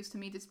because they're used to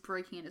me just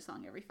breaking into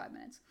song every 5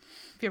 minutes.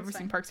 If you've ever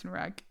seen Parks and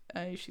Rec,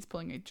 she's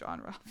pulling a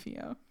John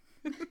Ralphio.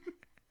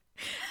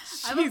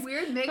 I have a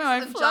weird mix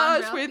of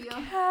John Ralphio. With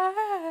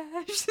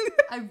cash.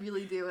 I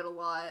really do it a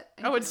lot.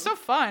 It's so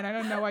fun. I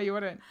don't know why you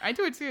wouldn't. I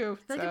do it too.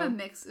 I feel like I'm a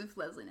mix of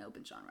Leslie Knope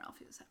and John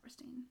Ralphio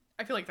Saperstein.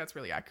 I feel like that's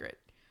really accurate.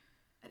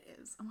 It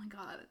is. Oh my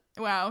god.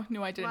 Wow.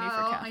 No identity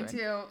for Catherine. I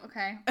do.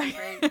 Okay.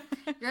 Great.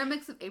 You're a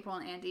mix of April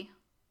and Andy.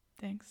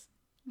 Thanks.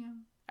 Yeah.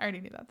 I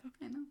already knew that though.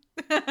 I know.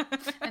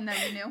 And then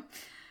you knew.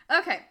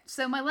 Okay.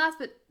 So my last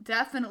but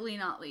definitely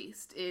not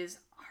least is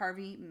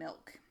Harvey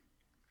Milk.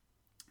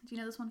 Do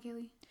you know this one,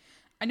 Kaylee?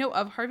 I know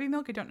of Harvey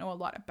Milk. I don't know a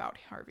lot about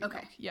Harvey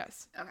Milk.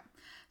 Yes. Okay.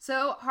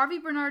 So Harvey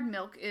Bernard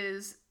Milk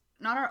is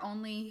not our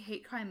only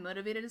hate crime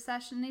motivated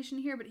assassination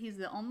here, but he's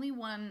the only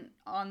one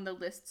on the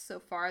list so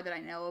far that I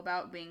know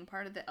about being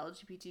part of the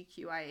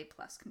LGBTQIA+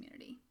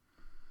 community.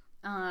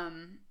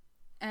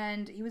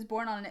 And he was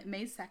born on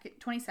May 2nd,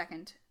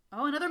 22nd.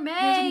 Oh, another May!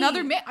 There's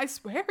another May. I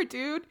swear,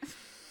 dude.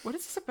 What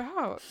is this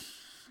about?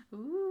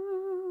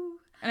 Ooh.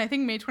 And I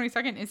think May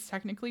 22nd is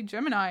technically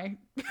Gemini.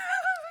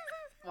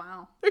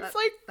 Wow. There's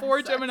like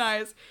 4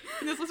 Geminis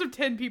in this list of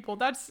 10 people.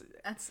 That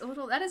is a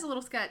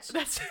little sketch.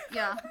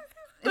 Yeah.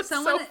 If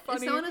someone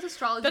is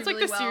astrology that's like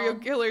really the serial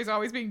killers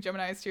always being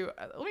Geminis too.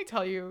 Let me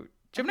tell you,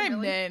 Gemini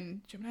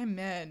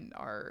men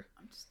are.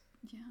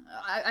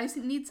 I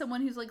need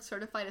someone who's like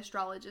certified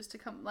astrologist to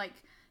come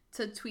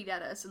to tweet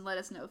at us and let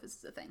us know if this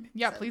is a thing.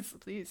 Yeah, so,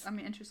 please. I'm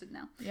interested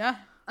now. Yeah.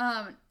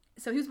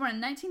 So he was born in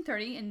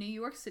 1930 in New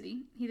York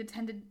City. He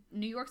attended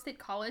New York State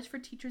College for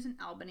Teachers in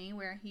Albany,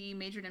 where he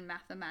majored in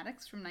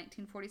mathematics from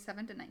 1947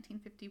 to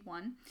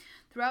 1951.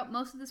 Throughout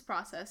most of this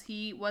process,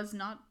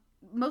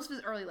 most of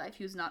his early life,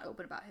 he was not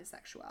open about his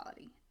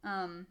sexuality.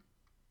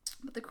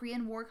 But the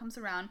Korean War comes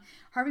around.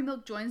 Harvey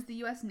Milk joins the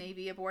U.S.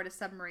 Navy aboard a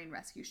submarine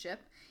rescue ship.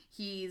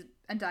 He's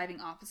a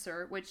diving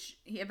officer, which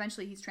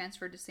he's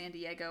transferred to San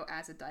Diego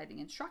as a diving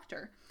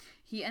instructor.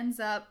 He kind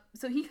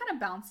of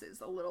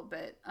bounces a little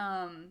bit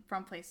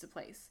from place to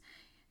place.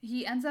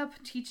 He ends up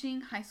teaching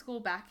high school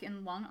back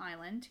in Long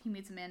Island. He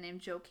meets a man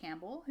named Joe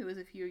Campbell, who is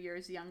a few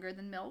years younger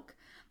than Milk.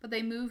 But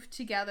they move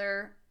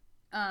together,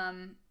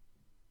 and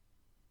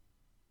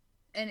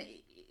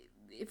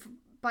if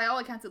by all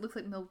accounts, it looks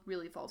like Milk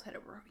really falls head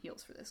over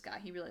heels for this guy.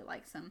 He really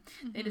likes him.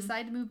 Mm-hmm. They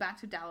decide to move back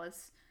to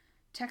Dallas,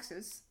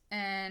 Texas,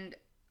 and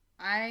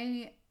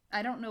I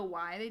don't know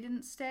why they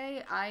didn't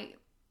stay.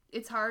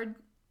 It's hard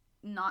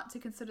not to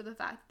consider the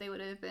fact that they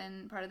would have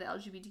been part of the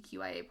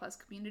LGBTQIA+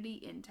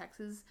 community in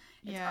Texas.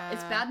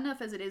 It's bad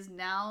enough as it is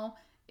now.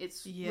 It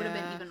would have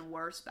been even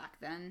worse back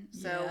then.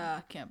 So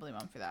can't blame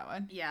them for that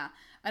one. Yeah.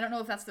 I don't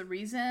know if that's the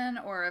reason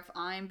or if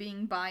I'm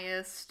being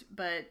biased,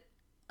 but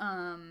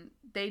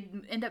they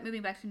end up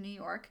moving back to New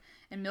York,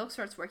 and Milk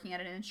starts working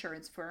at an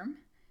insurance firm.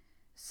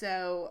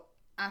 So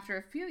after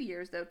a few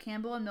years, though,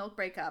 Campbell and Milk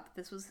break up.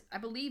 This was, I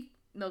believe,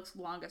 Milk's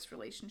longest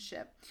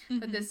relationship. Mm-hmm.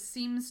 But this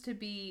seems to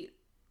be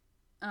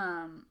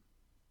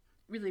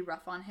really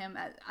rough on him,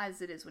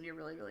 as it is when you're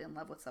really, really in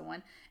love with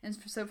someone. And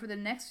so for the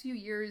next few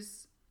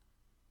years,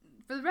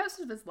 for the rest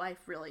of his life,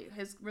 really,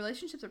 his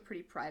relationships are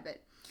pretty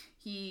private.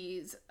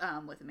 He's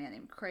with a man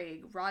named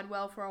Craig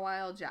Rodwell for a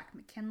while, Jack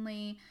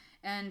McKinley.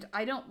 And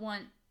I don't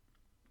want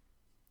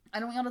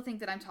y'all to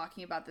think that I'm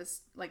talking about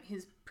this, like,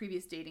 his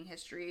previous dating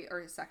history or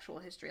his sexual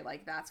history,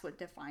 like, that's what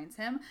defines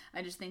him.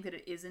 I just think that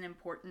it is an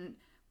important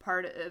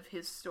part of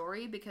his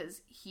story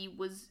because he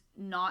was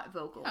not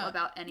vocal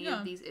about any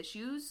of these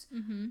issues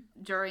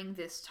during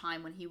this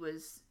time when he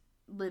was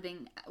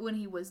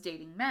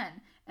dating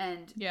men.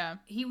 And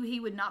he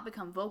would not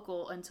become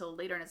vocal until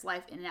later in his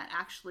life, and that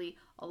actually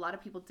a lot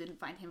of people didn't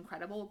find him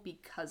credible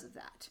because of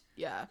that.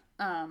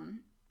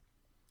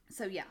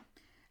 So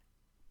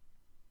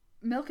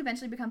Milk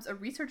eventually becomes a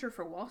researcher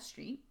for Wall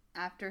Street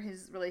after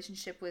his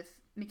relationship with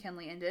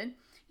McKinley ended.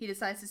 He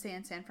decides to stay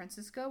in San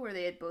Francisco, where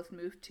they had both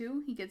moved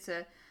to. He gets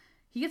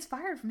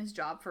fired from his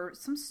job for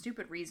some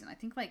stupid reason. I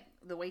think like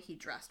the way he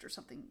dressed or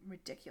something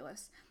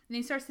ridiculous. And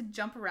he starts to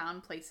jump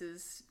around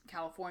places,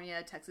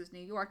 California, Texas, New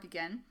York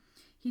again.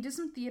 He does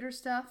some theater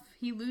stuff.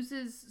 He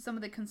loses some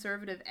of the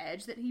conservative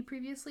edge that he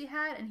previously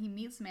had, and he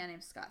meets a man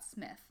named Scott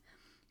Smith,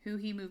 who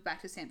he moved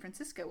back to San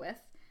Francisco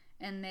with,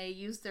 and they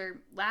used their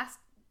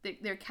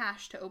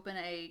cash to open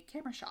a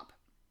camera shop.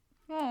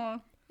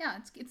 Oh. Yeah,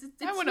 it's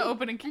I want to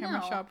open a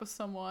camera shop with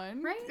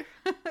someone. Right?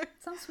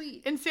 Sounds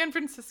sweet. In San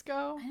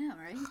Francisco. I know,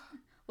 right?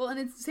 Well,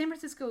 and San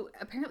Francisco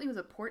apparently was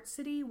a port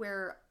city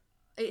where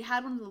it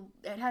had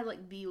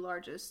like the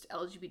largest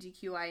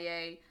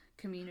LGBTQIA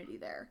community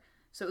there.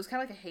 So it was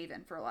kind of like a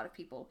haven for a lot of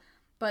people.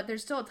 But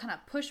there's still a ton of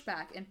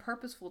pushback and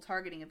purposeful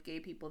targeting of gay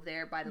people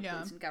there by the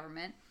police and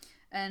government.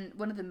 And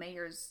one of the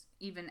mayors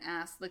even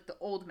asked, like the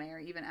old mayor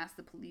even asked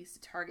the police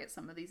to target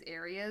some of these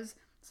areas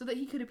so that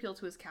he could appeal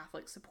to his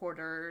Catholic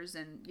supporters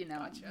and, you know,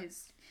 Gotcha.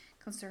 his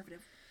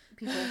conservative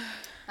people.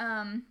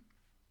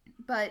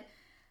 But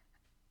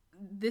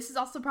this is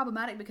also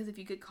problematic because if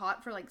you get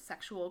caught for like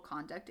sexual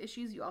conduct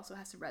issues, you also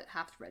have to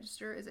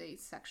register as a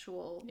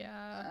sexual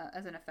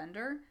as an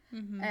offender,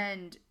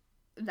 and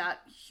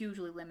that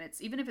hugely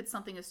limits, even if it's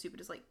something as stupid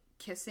as like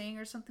kissing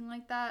or something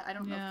like that. I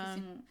don't know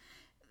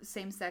if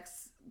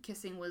same-sex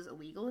kissing was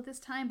illegal at this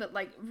time, but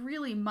like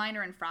really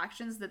minor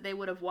infractions that they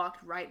would have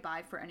walked right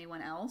by for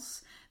anyone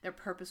else, they're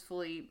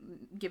purposefully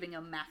giving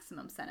a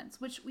maximum sentence,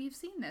 which we've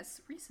seen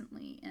this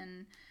recently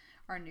in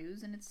our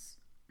news, and it's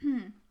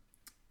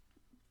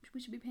we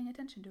should be paying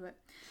attention to it.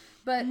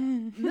 But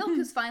Milk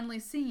is finally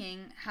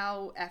seeing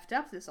how effed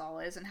up this all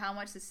is and how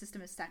much the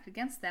system is stacked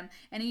against them,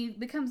 and he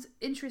becomes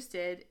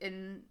invested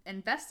in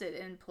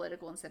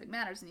political and civic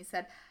matters, and he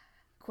said,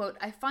 quote,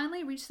 "I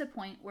finally reached the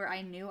point where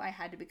I knew I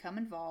had to become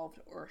involved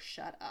or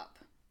shut up,"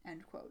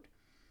 end quote.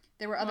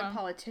 There were other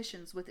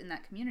politicians within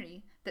that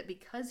community that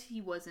because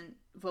he wasn't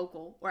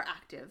vocal or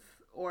active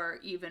or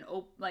even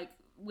like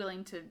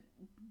willing to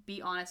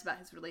be honest about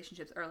his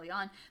relationships early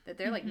on, that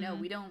they're like, no,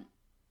 we don't.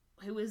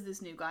 Who is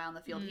this new guy on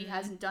the field? He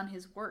hasn't done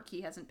his work. He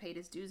hasn't paid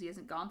his dues. He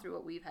hasn't gone through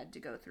what we've had to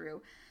go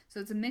through.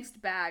 So it's a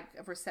mixed bag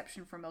of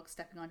reception for Milk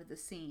stepping onto the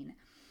scene.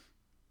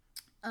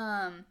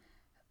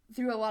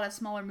 Through a lot of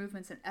smaller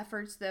movements and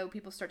efforts, though,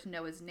 people start to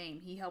know his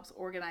name. He helps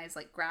organize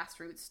like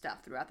grassroots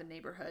stuff throughout the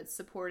neighborhood,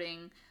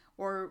 supporting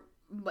or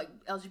like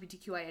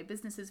LGBTQIA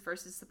businesses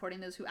versus supporting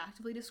those who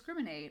actively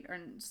discriminate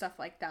and stuff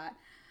like that.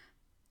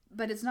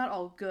 But it's not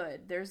all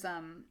good. There's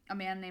a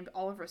man named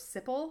Oliver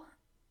Sipple,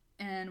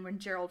 and when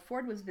Gerald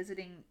Ford was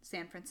visiting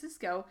San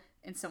Francisco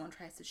and someone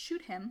tries to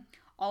shoot him,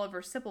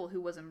 Oliver Sipple,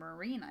 who was a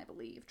Marine, I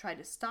believe, tried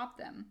to stop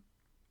them.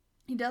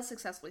 He does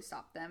successfully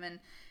stop them,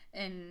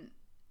 and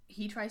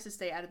he tries to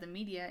stay out of the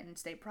media and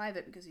stay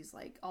private because he's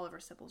like, Oliver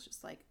Sipple's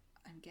just like,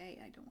 I'm gay.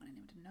 I don't want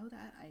anyone to know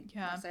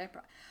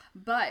that.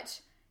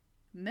 But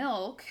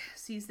Milk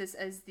sees this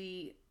as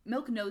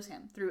Milk knows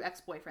him through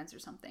ex-boyfriends or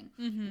something.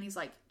 And he's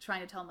like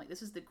trying to tell him like,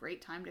 this is the great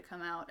time to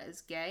come out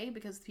as gay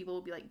because people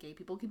will be like, gay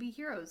people can be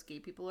heroes. Gay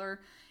people are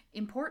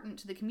important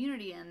to the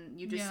community and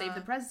you just saved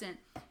the president.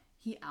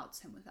 He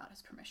outs him without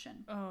his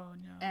permission. Oh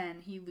no.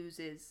 And he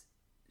loses,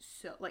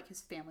 so like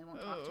his family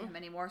won't talk to him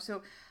anymore.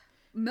 So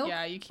Milk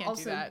you can't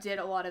also do that. did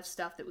a lot of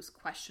stuff that was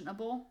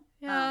questionable.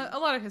 Yeah, a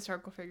lot of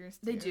historical figures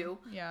They do.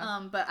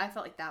 Yeah. But I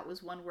felt like that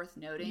was one worth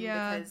noting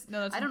because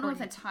I don't know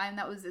if at the time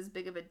that was as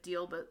big of a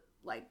deal, but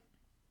like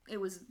it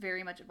was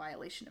very much a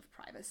violation of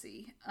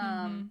privacy.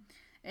 And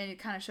it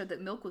kind of showed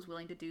that Milk was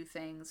willing to do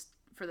things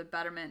for the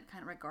betterment,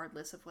 kind of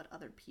regardless of what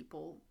other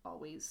people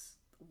always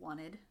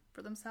wanted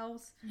for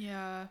themselves.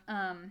 Yeah.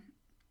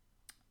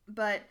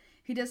 But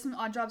he does some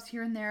odd jobs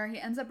here and there. He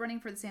ends up running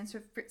for the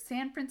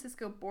San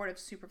Francisco Board of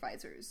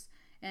Supervisors.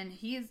 And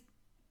he's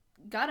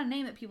got a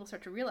name that people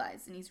start to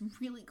realize. And he's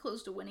really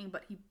close to winning,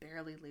 but he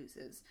barely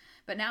loses.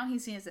 But now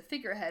he's seen as a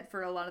figurehead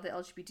for a lot of the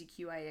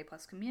LGBTQIA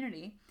plus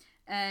community.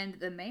 And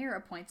the mayor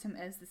appoints him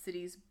as the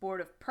city's Board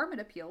of Permit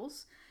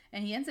Appeals.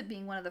 And he ends up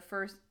being one of the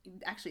first,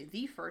 actually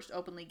the first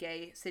openly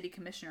gay city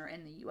commissioner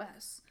in the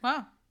U.S.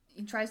 Wow.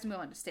 He tries to move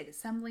on to state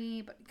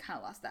assembly, but he kind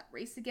of lost that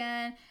race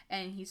again.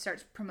 And he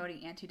starts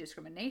promoting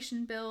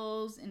anti-discrimination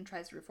bills and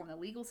tries to reform the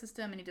legal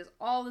system. And he does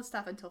all this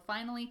stuff until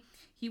finally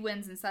he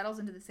wins and settles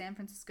into the San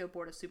Francisco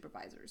Board of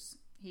Supervisors.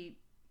 He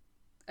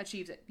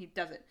achieves it. He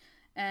does it.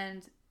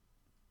 And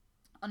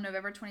on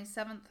November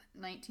 27th,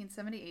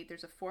 1978,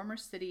 there's a former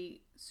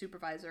city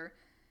supervisor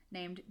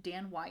named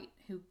Dan White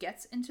who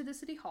gets into the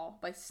city hall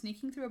by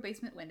sneaking through a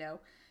basement window.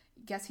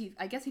 I guess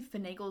he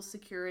finagles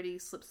security,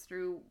 slips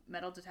through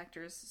metal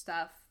detectors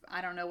stuff. I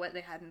don't know what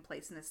they had in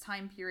place in this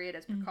time period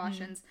as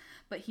precautions,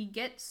 but he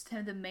gets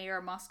to the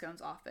Mayor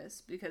Moscone's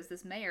office because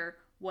this mayor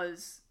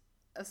was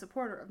a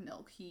supporter of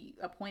Milk. He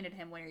appointed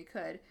him where he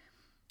could.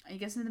 And he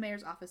gets into the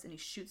mayor's office and he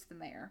shoots the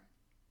mayor.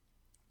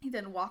 He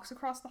then walks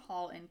across the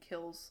hall and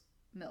kills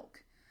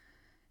Milk.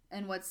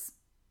 And what's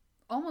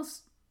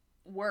almost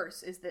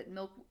worse is that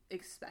Milk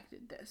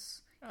expected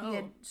this. He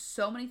had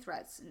so many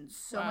threats and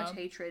so much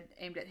hatred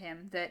aimed at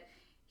him that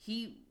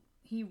he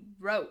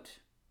wrote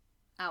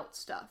out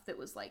stuff that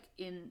was like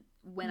in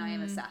when I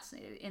am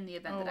assassinated, in the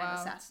event that I'm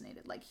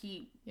assassinated. Like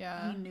he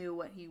knew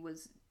what he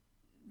was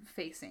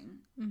facing.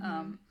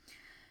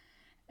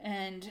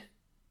 And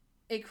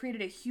it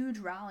created a huge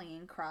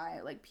rallying cry.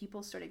 Like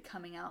people started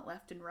coming out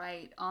left and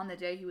right on the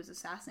day he was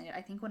assassinated.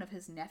 I think one of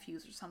his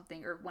nephews or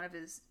something, or one of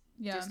his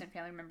distant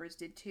family members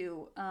did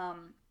too.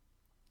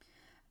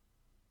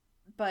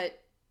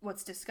 But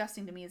what's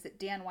disgusting to me is that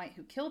Dan White,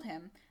 who killed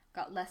him,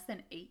 got less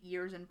than 8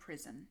 years in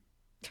prison.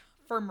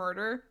 For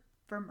murder?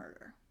 For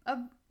murder.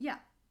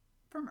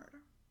 For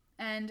murder.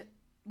 And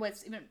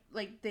what's even,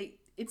 like,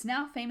 it's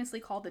now famously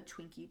called the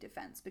Twinkie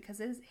defense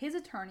because his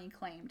attorney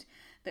claimed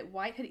that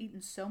White had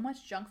eaten so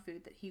much junk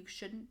food that he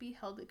shouldn't be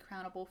held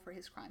accountable for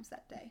his crimes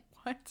that day.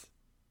 What?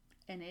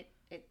 And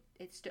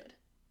it stood.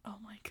 Oh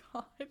my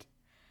god.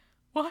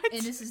 What?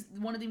 And this is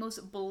one of the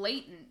most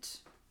blatant,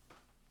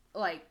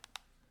 like,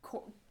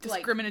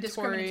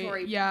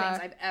 discriminatory things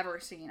I've ever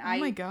seen. Oh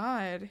my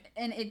god.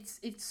 And it's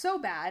so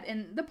bad,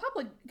 and the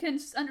public can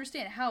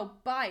understand how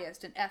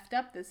biased and effed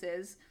up this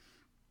is.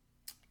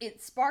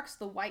 It sparks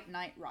the White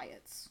Night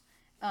riots.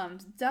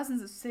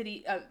 Dozens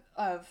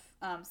of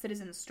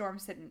citizens storm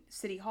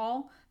City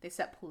Hall. They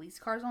set police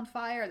cars on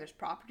fire. There's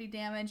property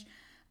damage.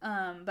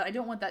 But I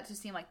don't want that to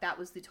seem like that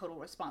was the total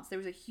response. There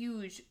was a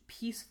huge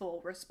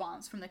peaceful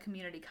response from the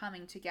community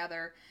coming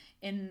together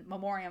in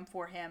memoriam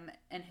for him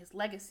and his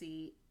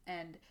legacy.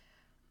 And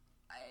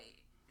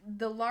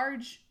the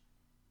large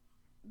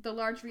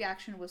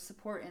reaction was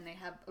support, and they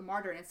have a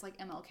martyr, and it's like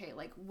MLK.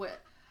 Like,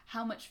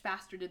 how much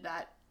faster did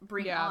that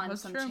bring on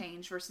some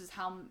change versus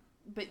how?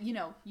 But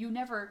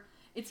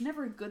it's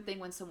never a good thing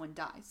when someone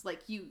dies.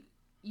 Like, you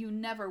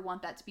never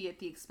want that to be at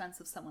the expense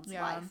of someone's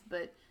life,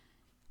 but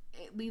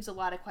it leaves a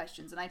lot of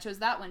questions. And I chose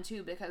that one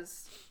too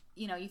because,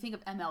 you think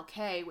of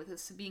MLK with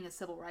being a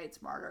civil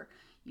rights martyr.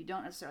 You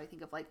don't necessarily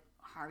think of, like,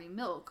 Harvey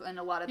Milk and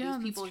a lot of these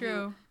people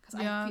who,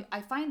 because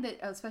I find that,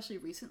 especially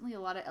recently, a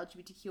lot of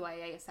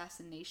LGBTQIA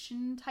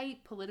assassination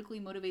type politically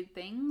motivated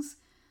things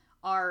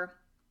are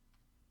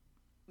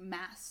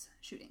mass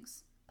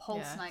shootings.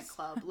 Pulse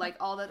nightclub, like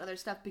all that other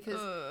stuff, because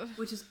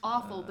which is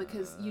awful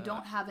because you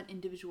don't have an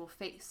individual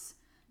face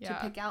to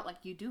pick out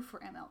like you do for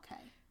MLK.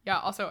 Yeah,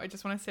 also, I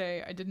just want to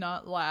say I did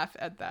not laugh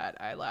at that.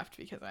 I laughed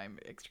because I'm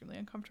extremely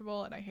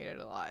uncomfortable and I hate it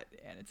a lot,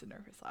 and it's a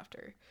nervous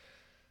laughter.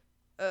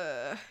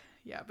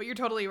 Yeah, but you're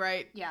totally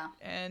right. Yeah.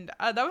 And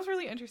that was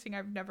really interesting.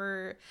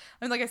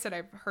 Like I said,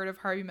 I've heard of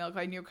Harvey Milk.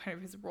 I knew kind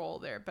of his role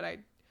there, but I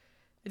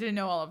didn't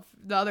know all of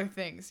the other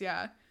things.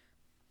 Yeah.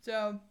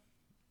 So...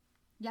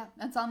 yeah,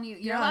 that's on you.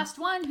 Your last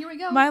one. Here we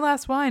go. My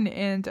last one.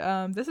 And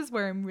this is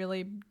where I'm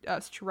really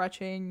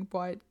stretching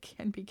what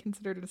can be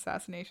considered an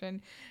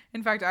assassination.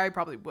 In fact, I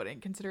probably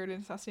wouldn't consider it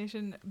an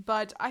assassination,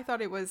 but I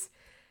thought it was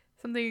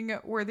something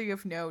worthy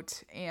of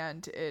note,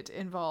 and it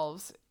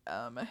involves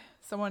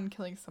someone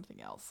killing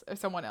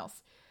someone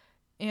else.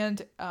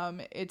 And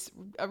it's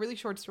a really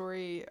short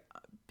story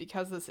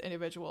because this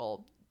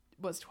individual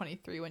was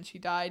 23 when she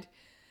died.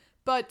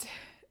 But...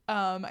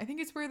 I think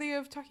it's worthy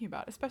of talking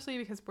about, especially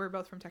because we're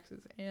both from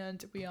Texas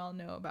and we all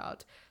know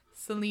about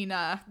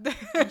Selena.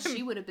 And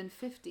she would have been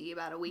 50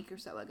 about a week or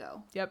so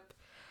ago. Yep.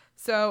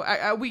 So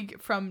a week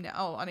from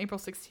now, on April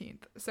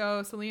 16th.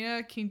 So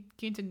Selena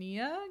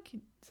Quintanilla,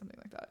 something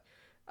like that.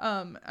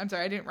 I'm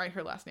sorry, I didn't write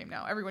her last name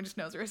now. Everyone just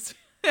knows her as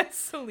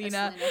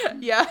Selena.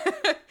 Yeah.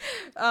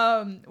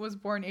 Was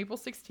born April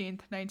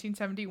 16th,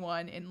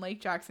 1971 in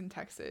Lake Jackson,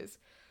 Texas.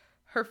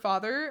 Her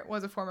father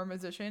was a former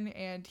musician,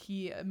 and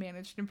he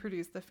managed and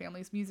produced the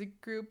family's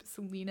music group,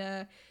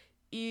 Selena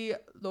y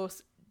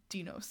los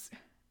Dinos.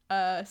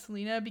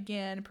 Selena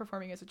began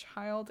performing as a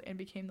child and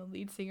became the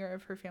lead singer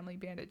of her family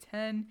band at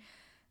 10.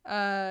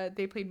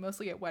 They played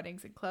mostly at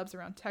weddings and clubs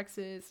around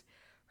Texas.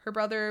 Her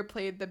brother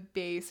played the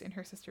bass, and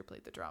her sister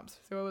played the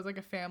drums. So it was like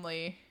a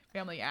family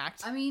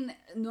act. I mean,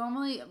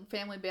 normally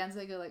family bands,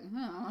 they go like,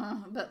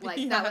 but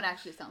like that one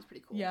actually sounds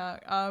pretty cool.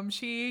 Yeah.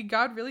 She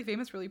got really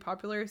famous, really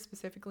popular,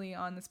 specifically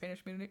on the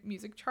Spanish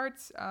music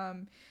charts.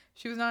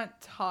 She was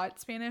not taught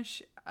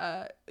Spanish.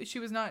 She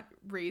was not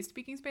raised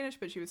speaking Spanish,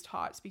 but she was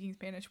taught speaking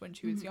Spanish when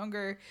she was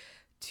younger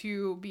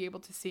to be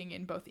able to sing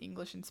in both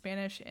English and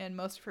Spanish. And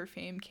most of her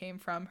fame came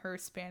from her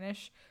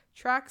Spanish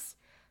tracks.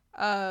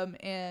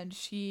 And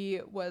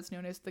she was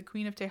known as the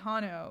Queen of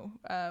Tejano,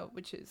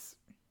 which is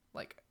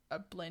like a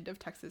blend of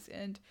Texas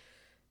and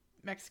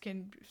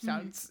Mexican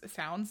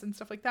sounds and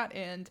stuff like that.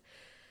 And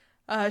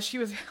she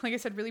was, like I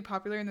said, really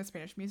popular in the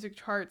Spanish music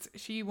charts.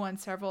 She won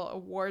several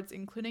awards,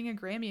 including a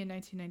Grammy in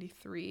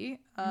 1993.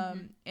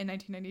 In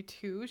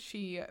 1992,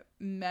 she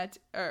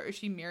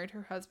married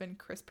her husband,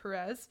 Chris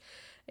Perez.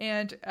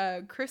 And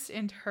Chris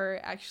and her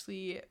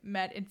actually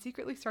met and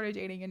secretly started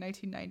dating in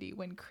 1990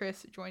 when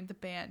Chris joined the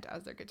band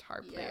as their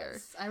guitar player.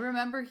 Yes, I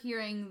remember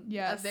hearing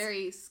a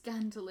very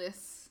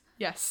scandalous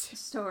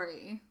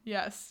story.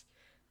 Yes.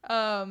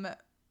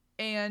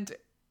 And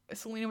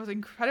Selena was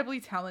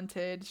incredibly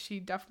talented. She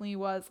definitely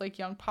was like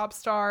young pop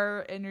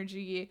star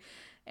energy.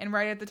 And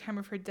right at the time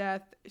of her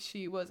death,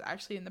 she was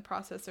actually in the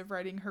process of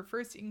writing her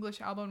first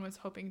English album, was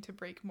hoping to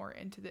break more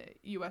into the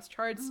US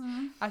charts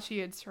as she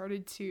had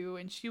started to,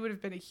 and she would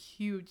have been a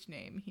huge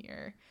name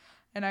here.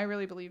 And I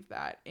really believe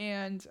that.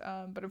 And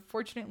but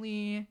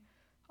unfortunately,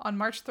 on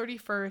March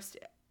 31st,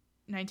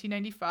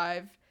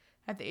 1995,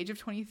 at the age of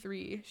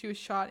 23, she was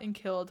shot and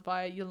killed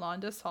by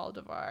Yolanda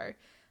Saldivar,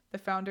 the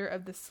founder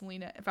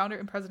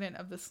and president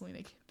of the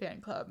Selena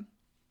Fan Club.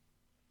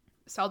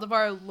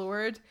 Saldivar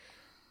lured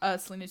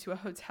Selena to a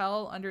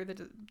hotel under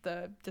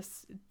the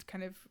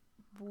kind of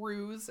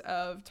ruse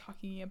of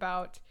talking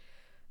about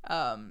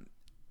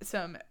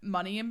some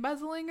money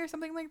embezzling or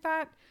something like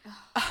that,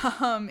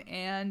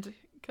 and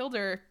killed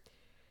her.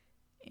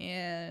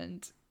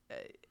 And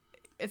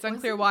it's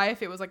unclear why,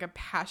 if it was like a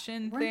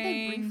passion thing. Weren't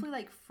they briefly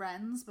like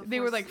friends before they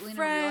were like Selena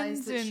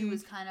friends realized that she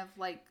was kind of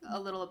like a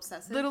little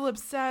obsessive? Little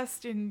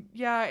obsessed, and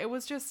yeah, it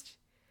was just...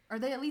 Or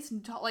they at least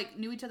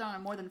knew each other on a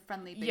more than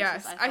friendly basis.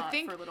 Yes, I thought, I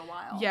think for a little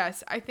while.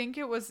 Yes, I think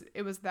it was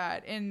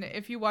that. And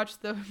if you watch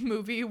the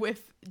movie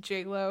with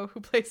J-Lo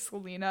who plays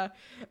Selena,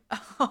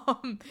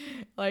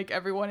 like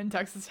everyone in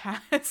Texas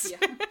has,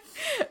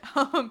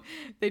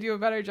 they do a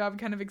better job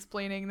kind of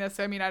explaining this.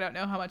 I mean, I don't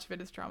know how much of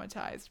it is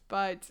dramatized,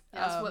 but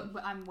that's what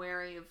I'm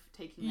wary of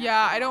taking. That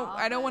yeah, I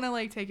don't want to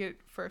like take it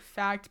for a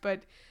fact,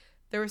 but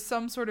there was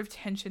some sort of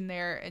tension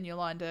there, and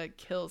Yolanda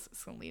kills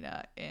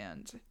Selena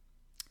and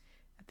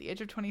at the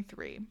age of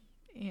 23.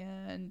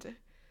 And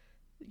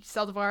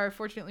Saldivar,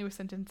 fortunately, was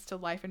sentenced to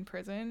life in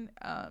prison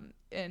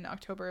in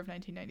October of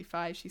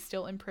 1995. She's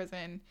still in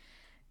prison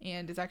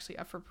and is actually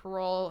up for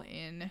parole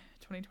in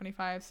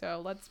 2025.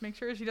 So let's make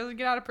sure she doesn't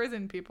get out of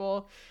prison,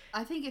 people.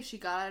 I think if she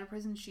got out of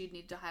prison, she'd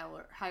need to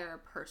hire a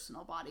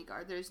personal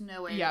bodyguard. There's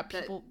no way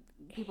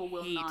people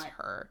will hate not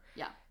her.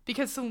 Yeah.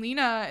 Because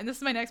Selena, and this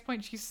is my next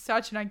point, she's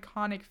such an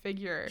iconic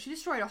figure. She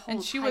destroyed a whole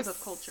and she type was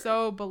of culture.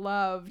 So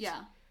beloved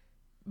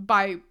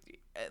by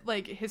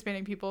like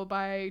Hispanic people,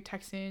 by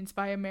Texans,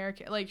 by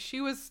American. Like she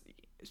was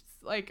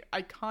like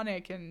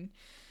iconic, and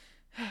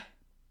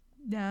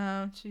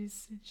no,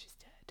 she's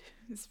dead.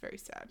 It's very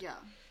sad. Yeah.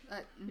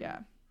 Yeah.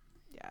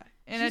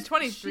 And at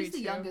 23, she's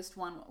the youngest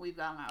one we've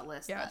got on our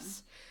list. Yes.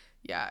 Then.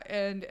 Yeah,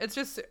 and it's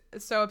just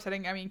so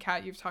upsetting. I mean,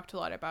 Kat, you've talked a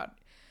lot about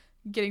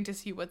getting to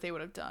see what they would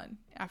have done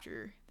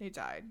after they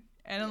died,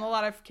 and in a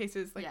lot of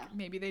cases, like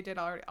maybe they did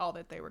all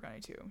that they were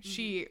going to.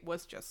 She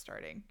was just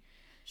starting.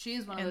 She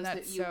is one of those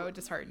that's that so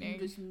disheartening. You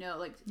just know,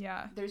 like,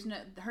 there's no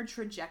her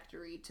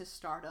trajectory to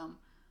stardom,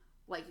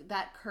 like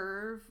that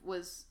curve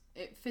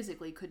it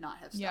physically could not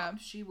have stopped. Yeah.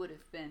 She would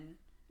have been.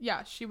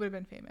 Yeah, she would have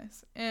been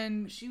famous.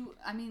 And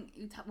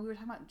we were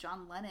talking about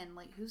John Lennon.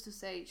 Like, who's to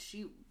say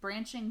she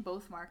branching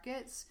both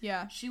markets?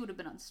 Yeah, she would have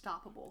been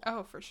unstoppable.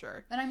 Oh, for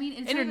sure. And I mean,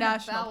 it's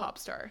international pop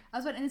star.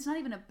 And it's not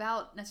even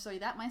about necessarily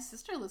that. My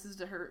sister listens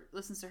to her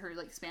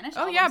like Spanish.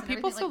 Oh yeah,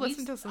 people still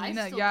listen to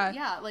Selena.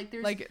 Yeah, like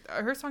there's like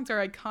her songs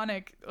are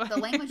iconic. The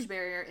language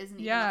barrier isn't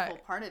even a full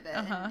part of it.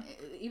 And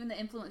even the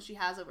influence she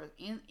has over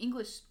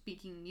English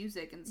speaking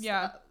music and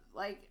stuff.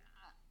 Like,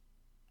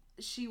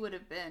 she would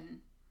have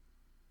been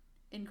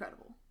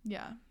incredible.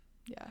 Yeah.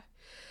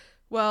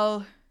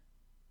 Well,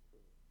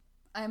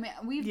 I mean,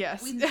 we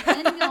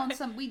ended on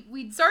some.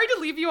 We sorry to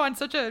leave you on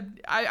such a.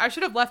 I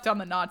should have left on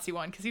the Nazi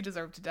one because he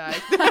deserved to die.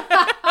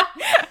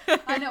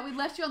 I know, we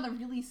left you on the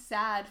really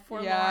sad,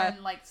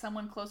 forlorn, like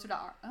someone closer to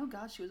our. Oh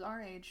God, she was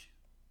our age.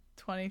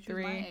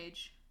 23. My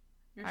age.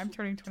 I'm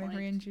turning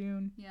 23 in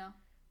June. Yeah.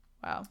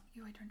 Wow.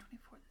 I turned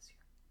 24 this year.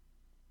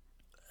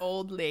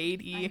 Old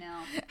lady. I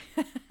know.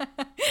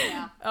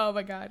 Yeah. Oh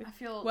my God. I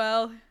feel.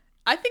 Well,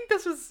 I think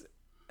this was.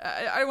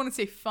 I don't want to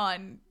say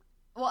fun.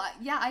 Well,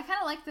 yeah, I kind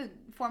of like the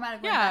format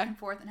of going back and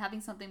forth and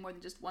having something more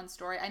than just one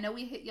story. I know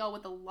we hit y'all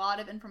with a lot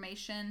of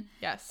information.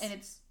 Yes. And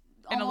it's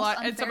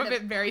and some of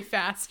it very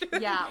fast.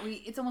 Yeah,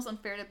 it's almost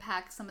unfair to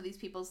pack some of these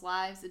people's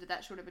lives into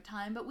that short of a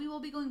time, but we will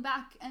be going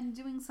back and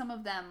doing some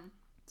of them.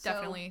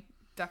 So,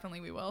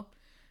 definitely we will.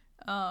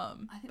 I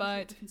think we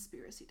should do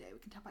Conspiracy Day. We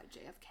can talk about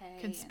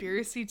JFK.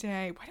 Conspiracy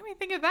Day. Why didn't we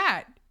think of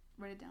that?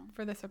 Write it down.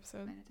 For this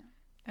episode. Write it down.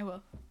 I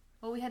will.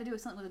 Well, we had to do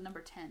something with a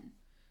number 10.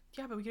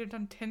 Yeah, but we could have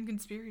done 10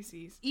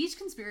 conspiracies. Each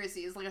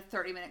conspiracy is like a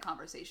 30-minute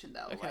conversation,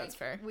 though. Okay, that's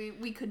fair.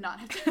 We could not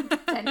have done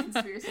 10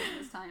 conspiracies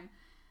in this time.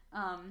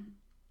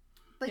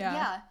 But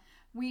yeah,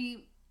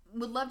 we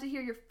would love to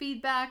hear your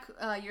feedback,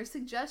 your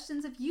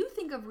suggestions. If you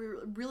think of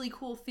a really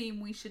cool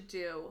theme we should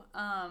do.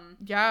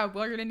 Yeah,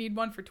 we're going to need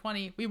one for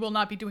 20. We will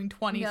not be doing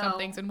 20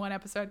 somethings in one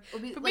episode.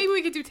 But maybe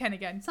we could do 10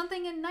 again.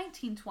 Something in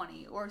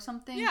 1920 or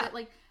something that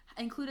like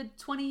included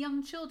 20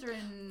 young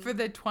children. For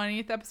the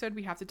 20th episode,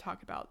 we have to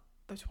talk about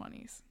the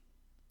 20s.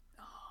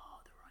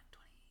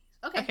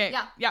 Okay.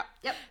 Yeah.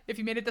 Yep. If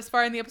you made it this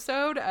far in the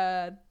episode,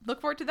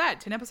 look forward to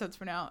that. 10 episodes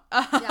from now.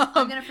 Yeah,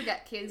 I'm gonna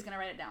forget. Katie's gonna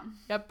write it down.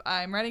 Yep,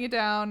 I'm writing it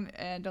down,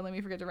 and don't let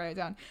me forget to write it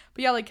down.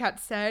 But yeah, like Kat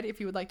said, if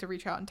you would like to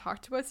reach out and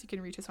talk to us, you can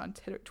reach us on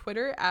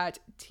Twitter at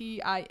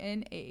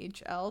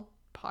TINAHL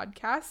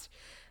podcast.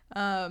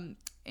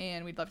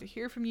 And we'd love to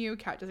hear from you.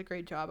 Kat does a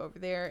great job over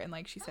there, and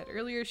like she said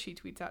earlier, she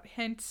tweets out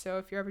hints. So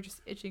if you're ever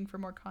just itching for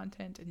more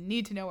content and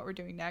need to know what we're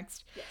doing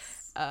next,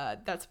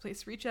 that's a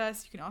place to reach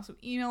us. You can also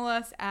email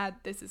us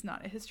at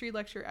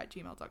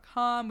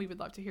thisisnotahistorylecture@gmail.com. We would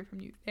love to hear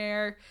from you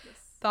there. Yes.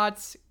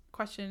 Thoughts,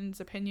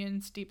 questions,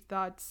 opinions, deep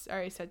thoughts. I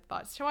already said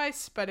thoughts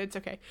twice, but it's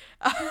okay.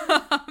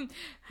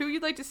 Who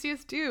you'd like to see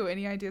us do,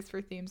 any ideas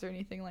for themes or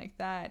anything like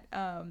that.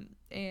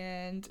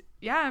 And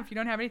yeah, if you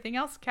don't have anything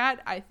else,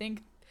 Kat, I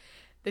think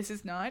this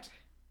is not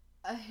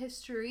a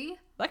history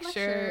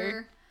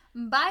lecture.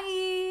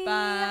 Bye.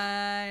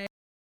 Bye.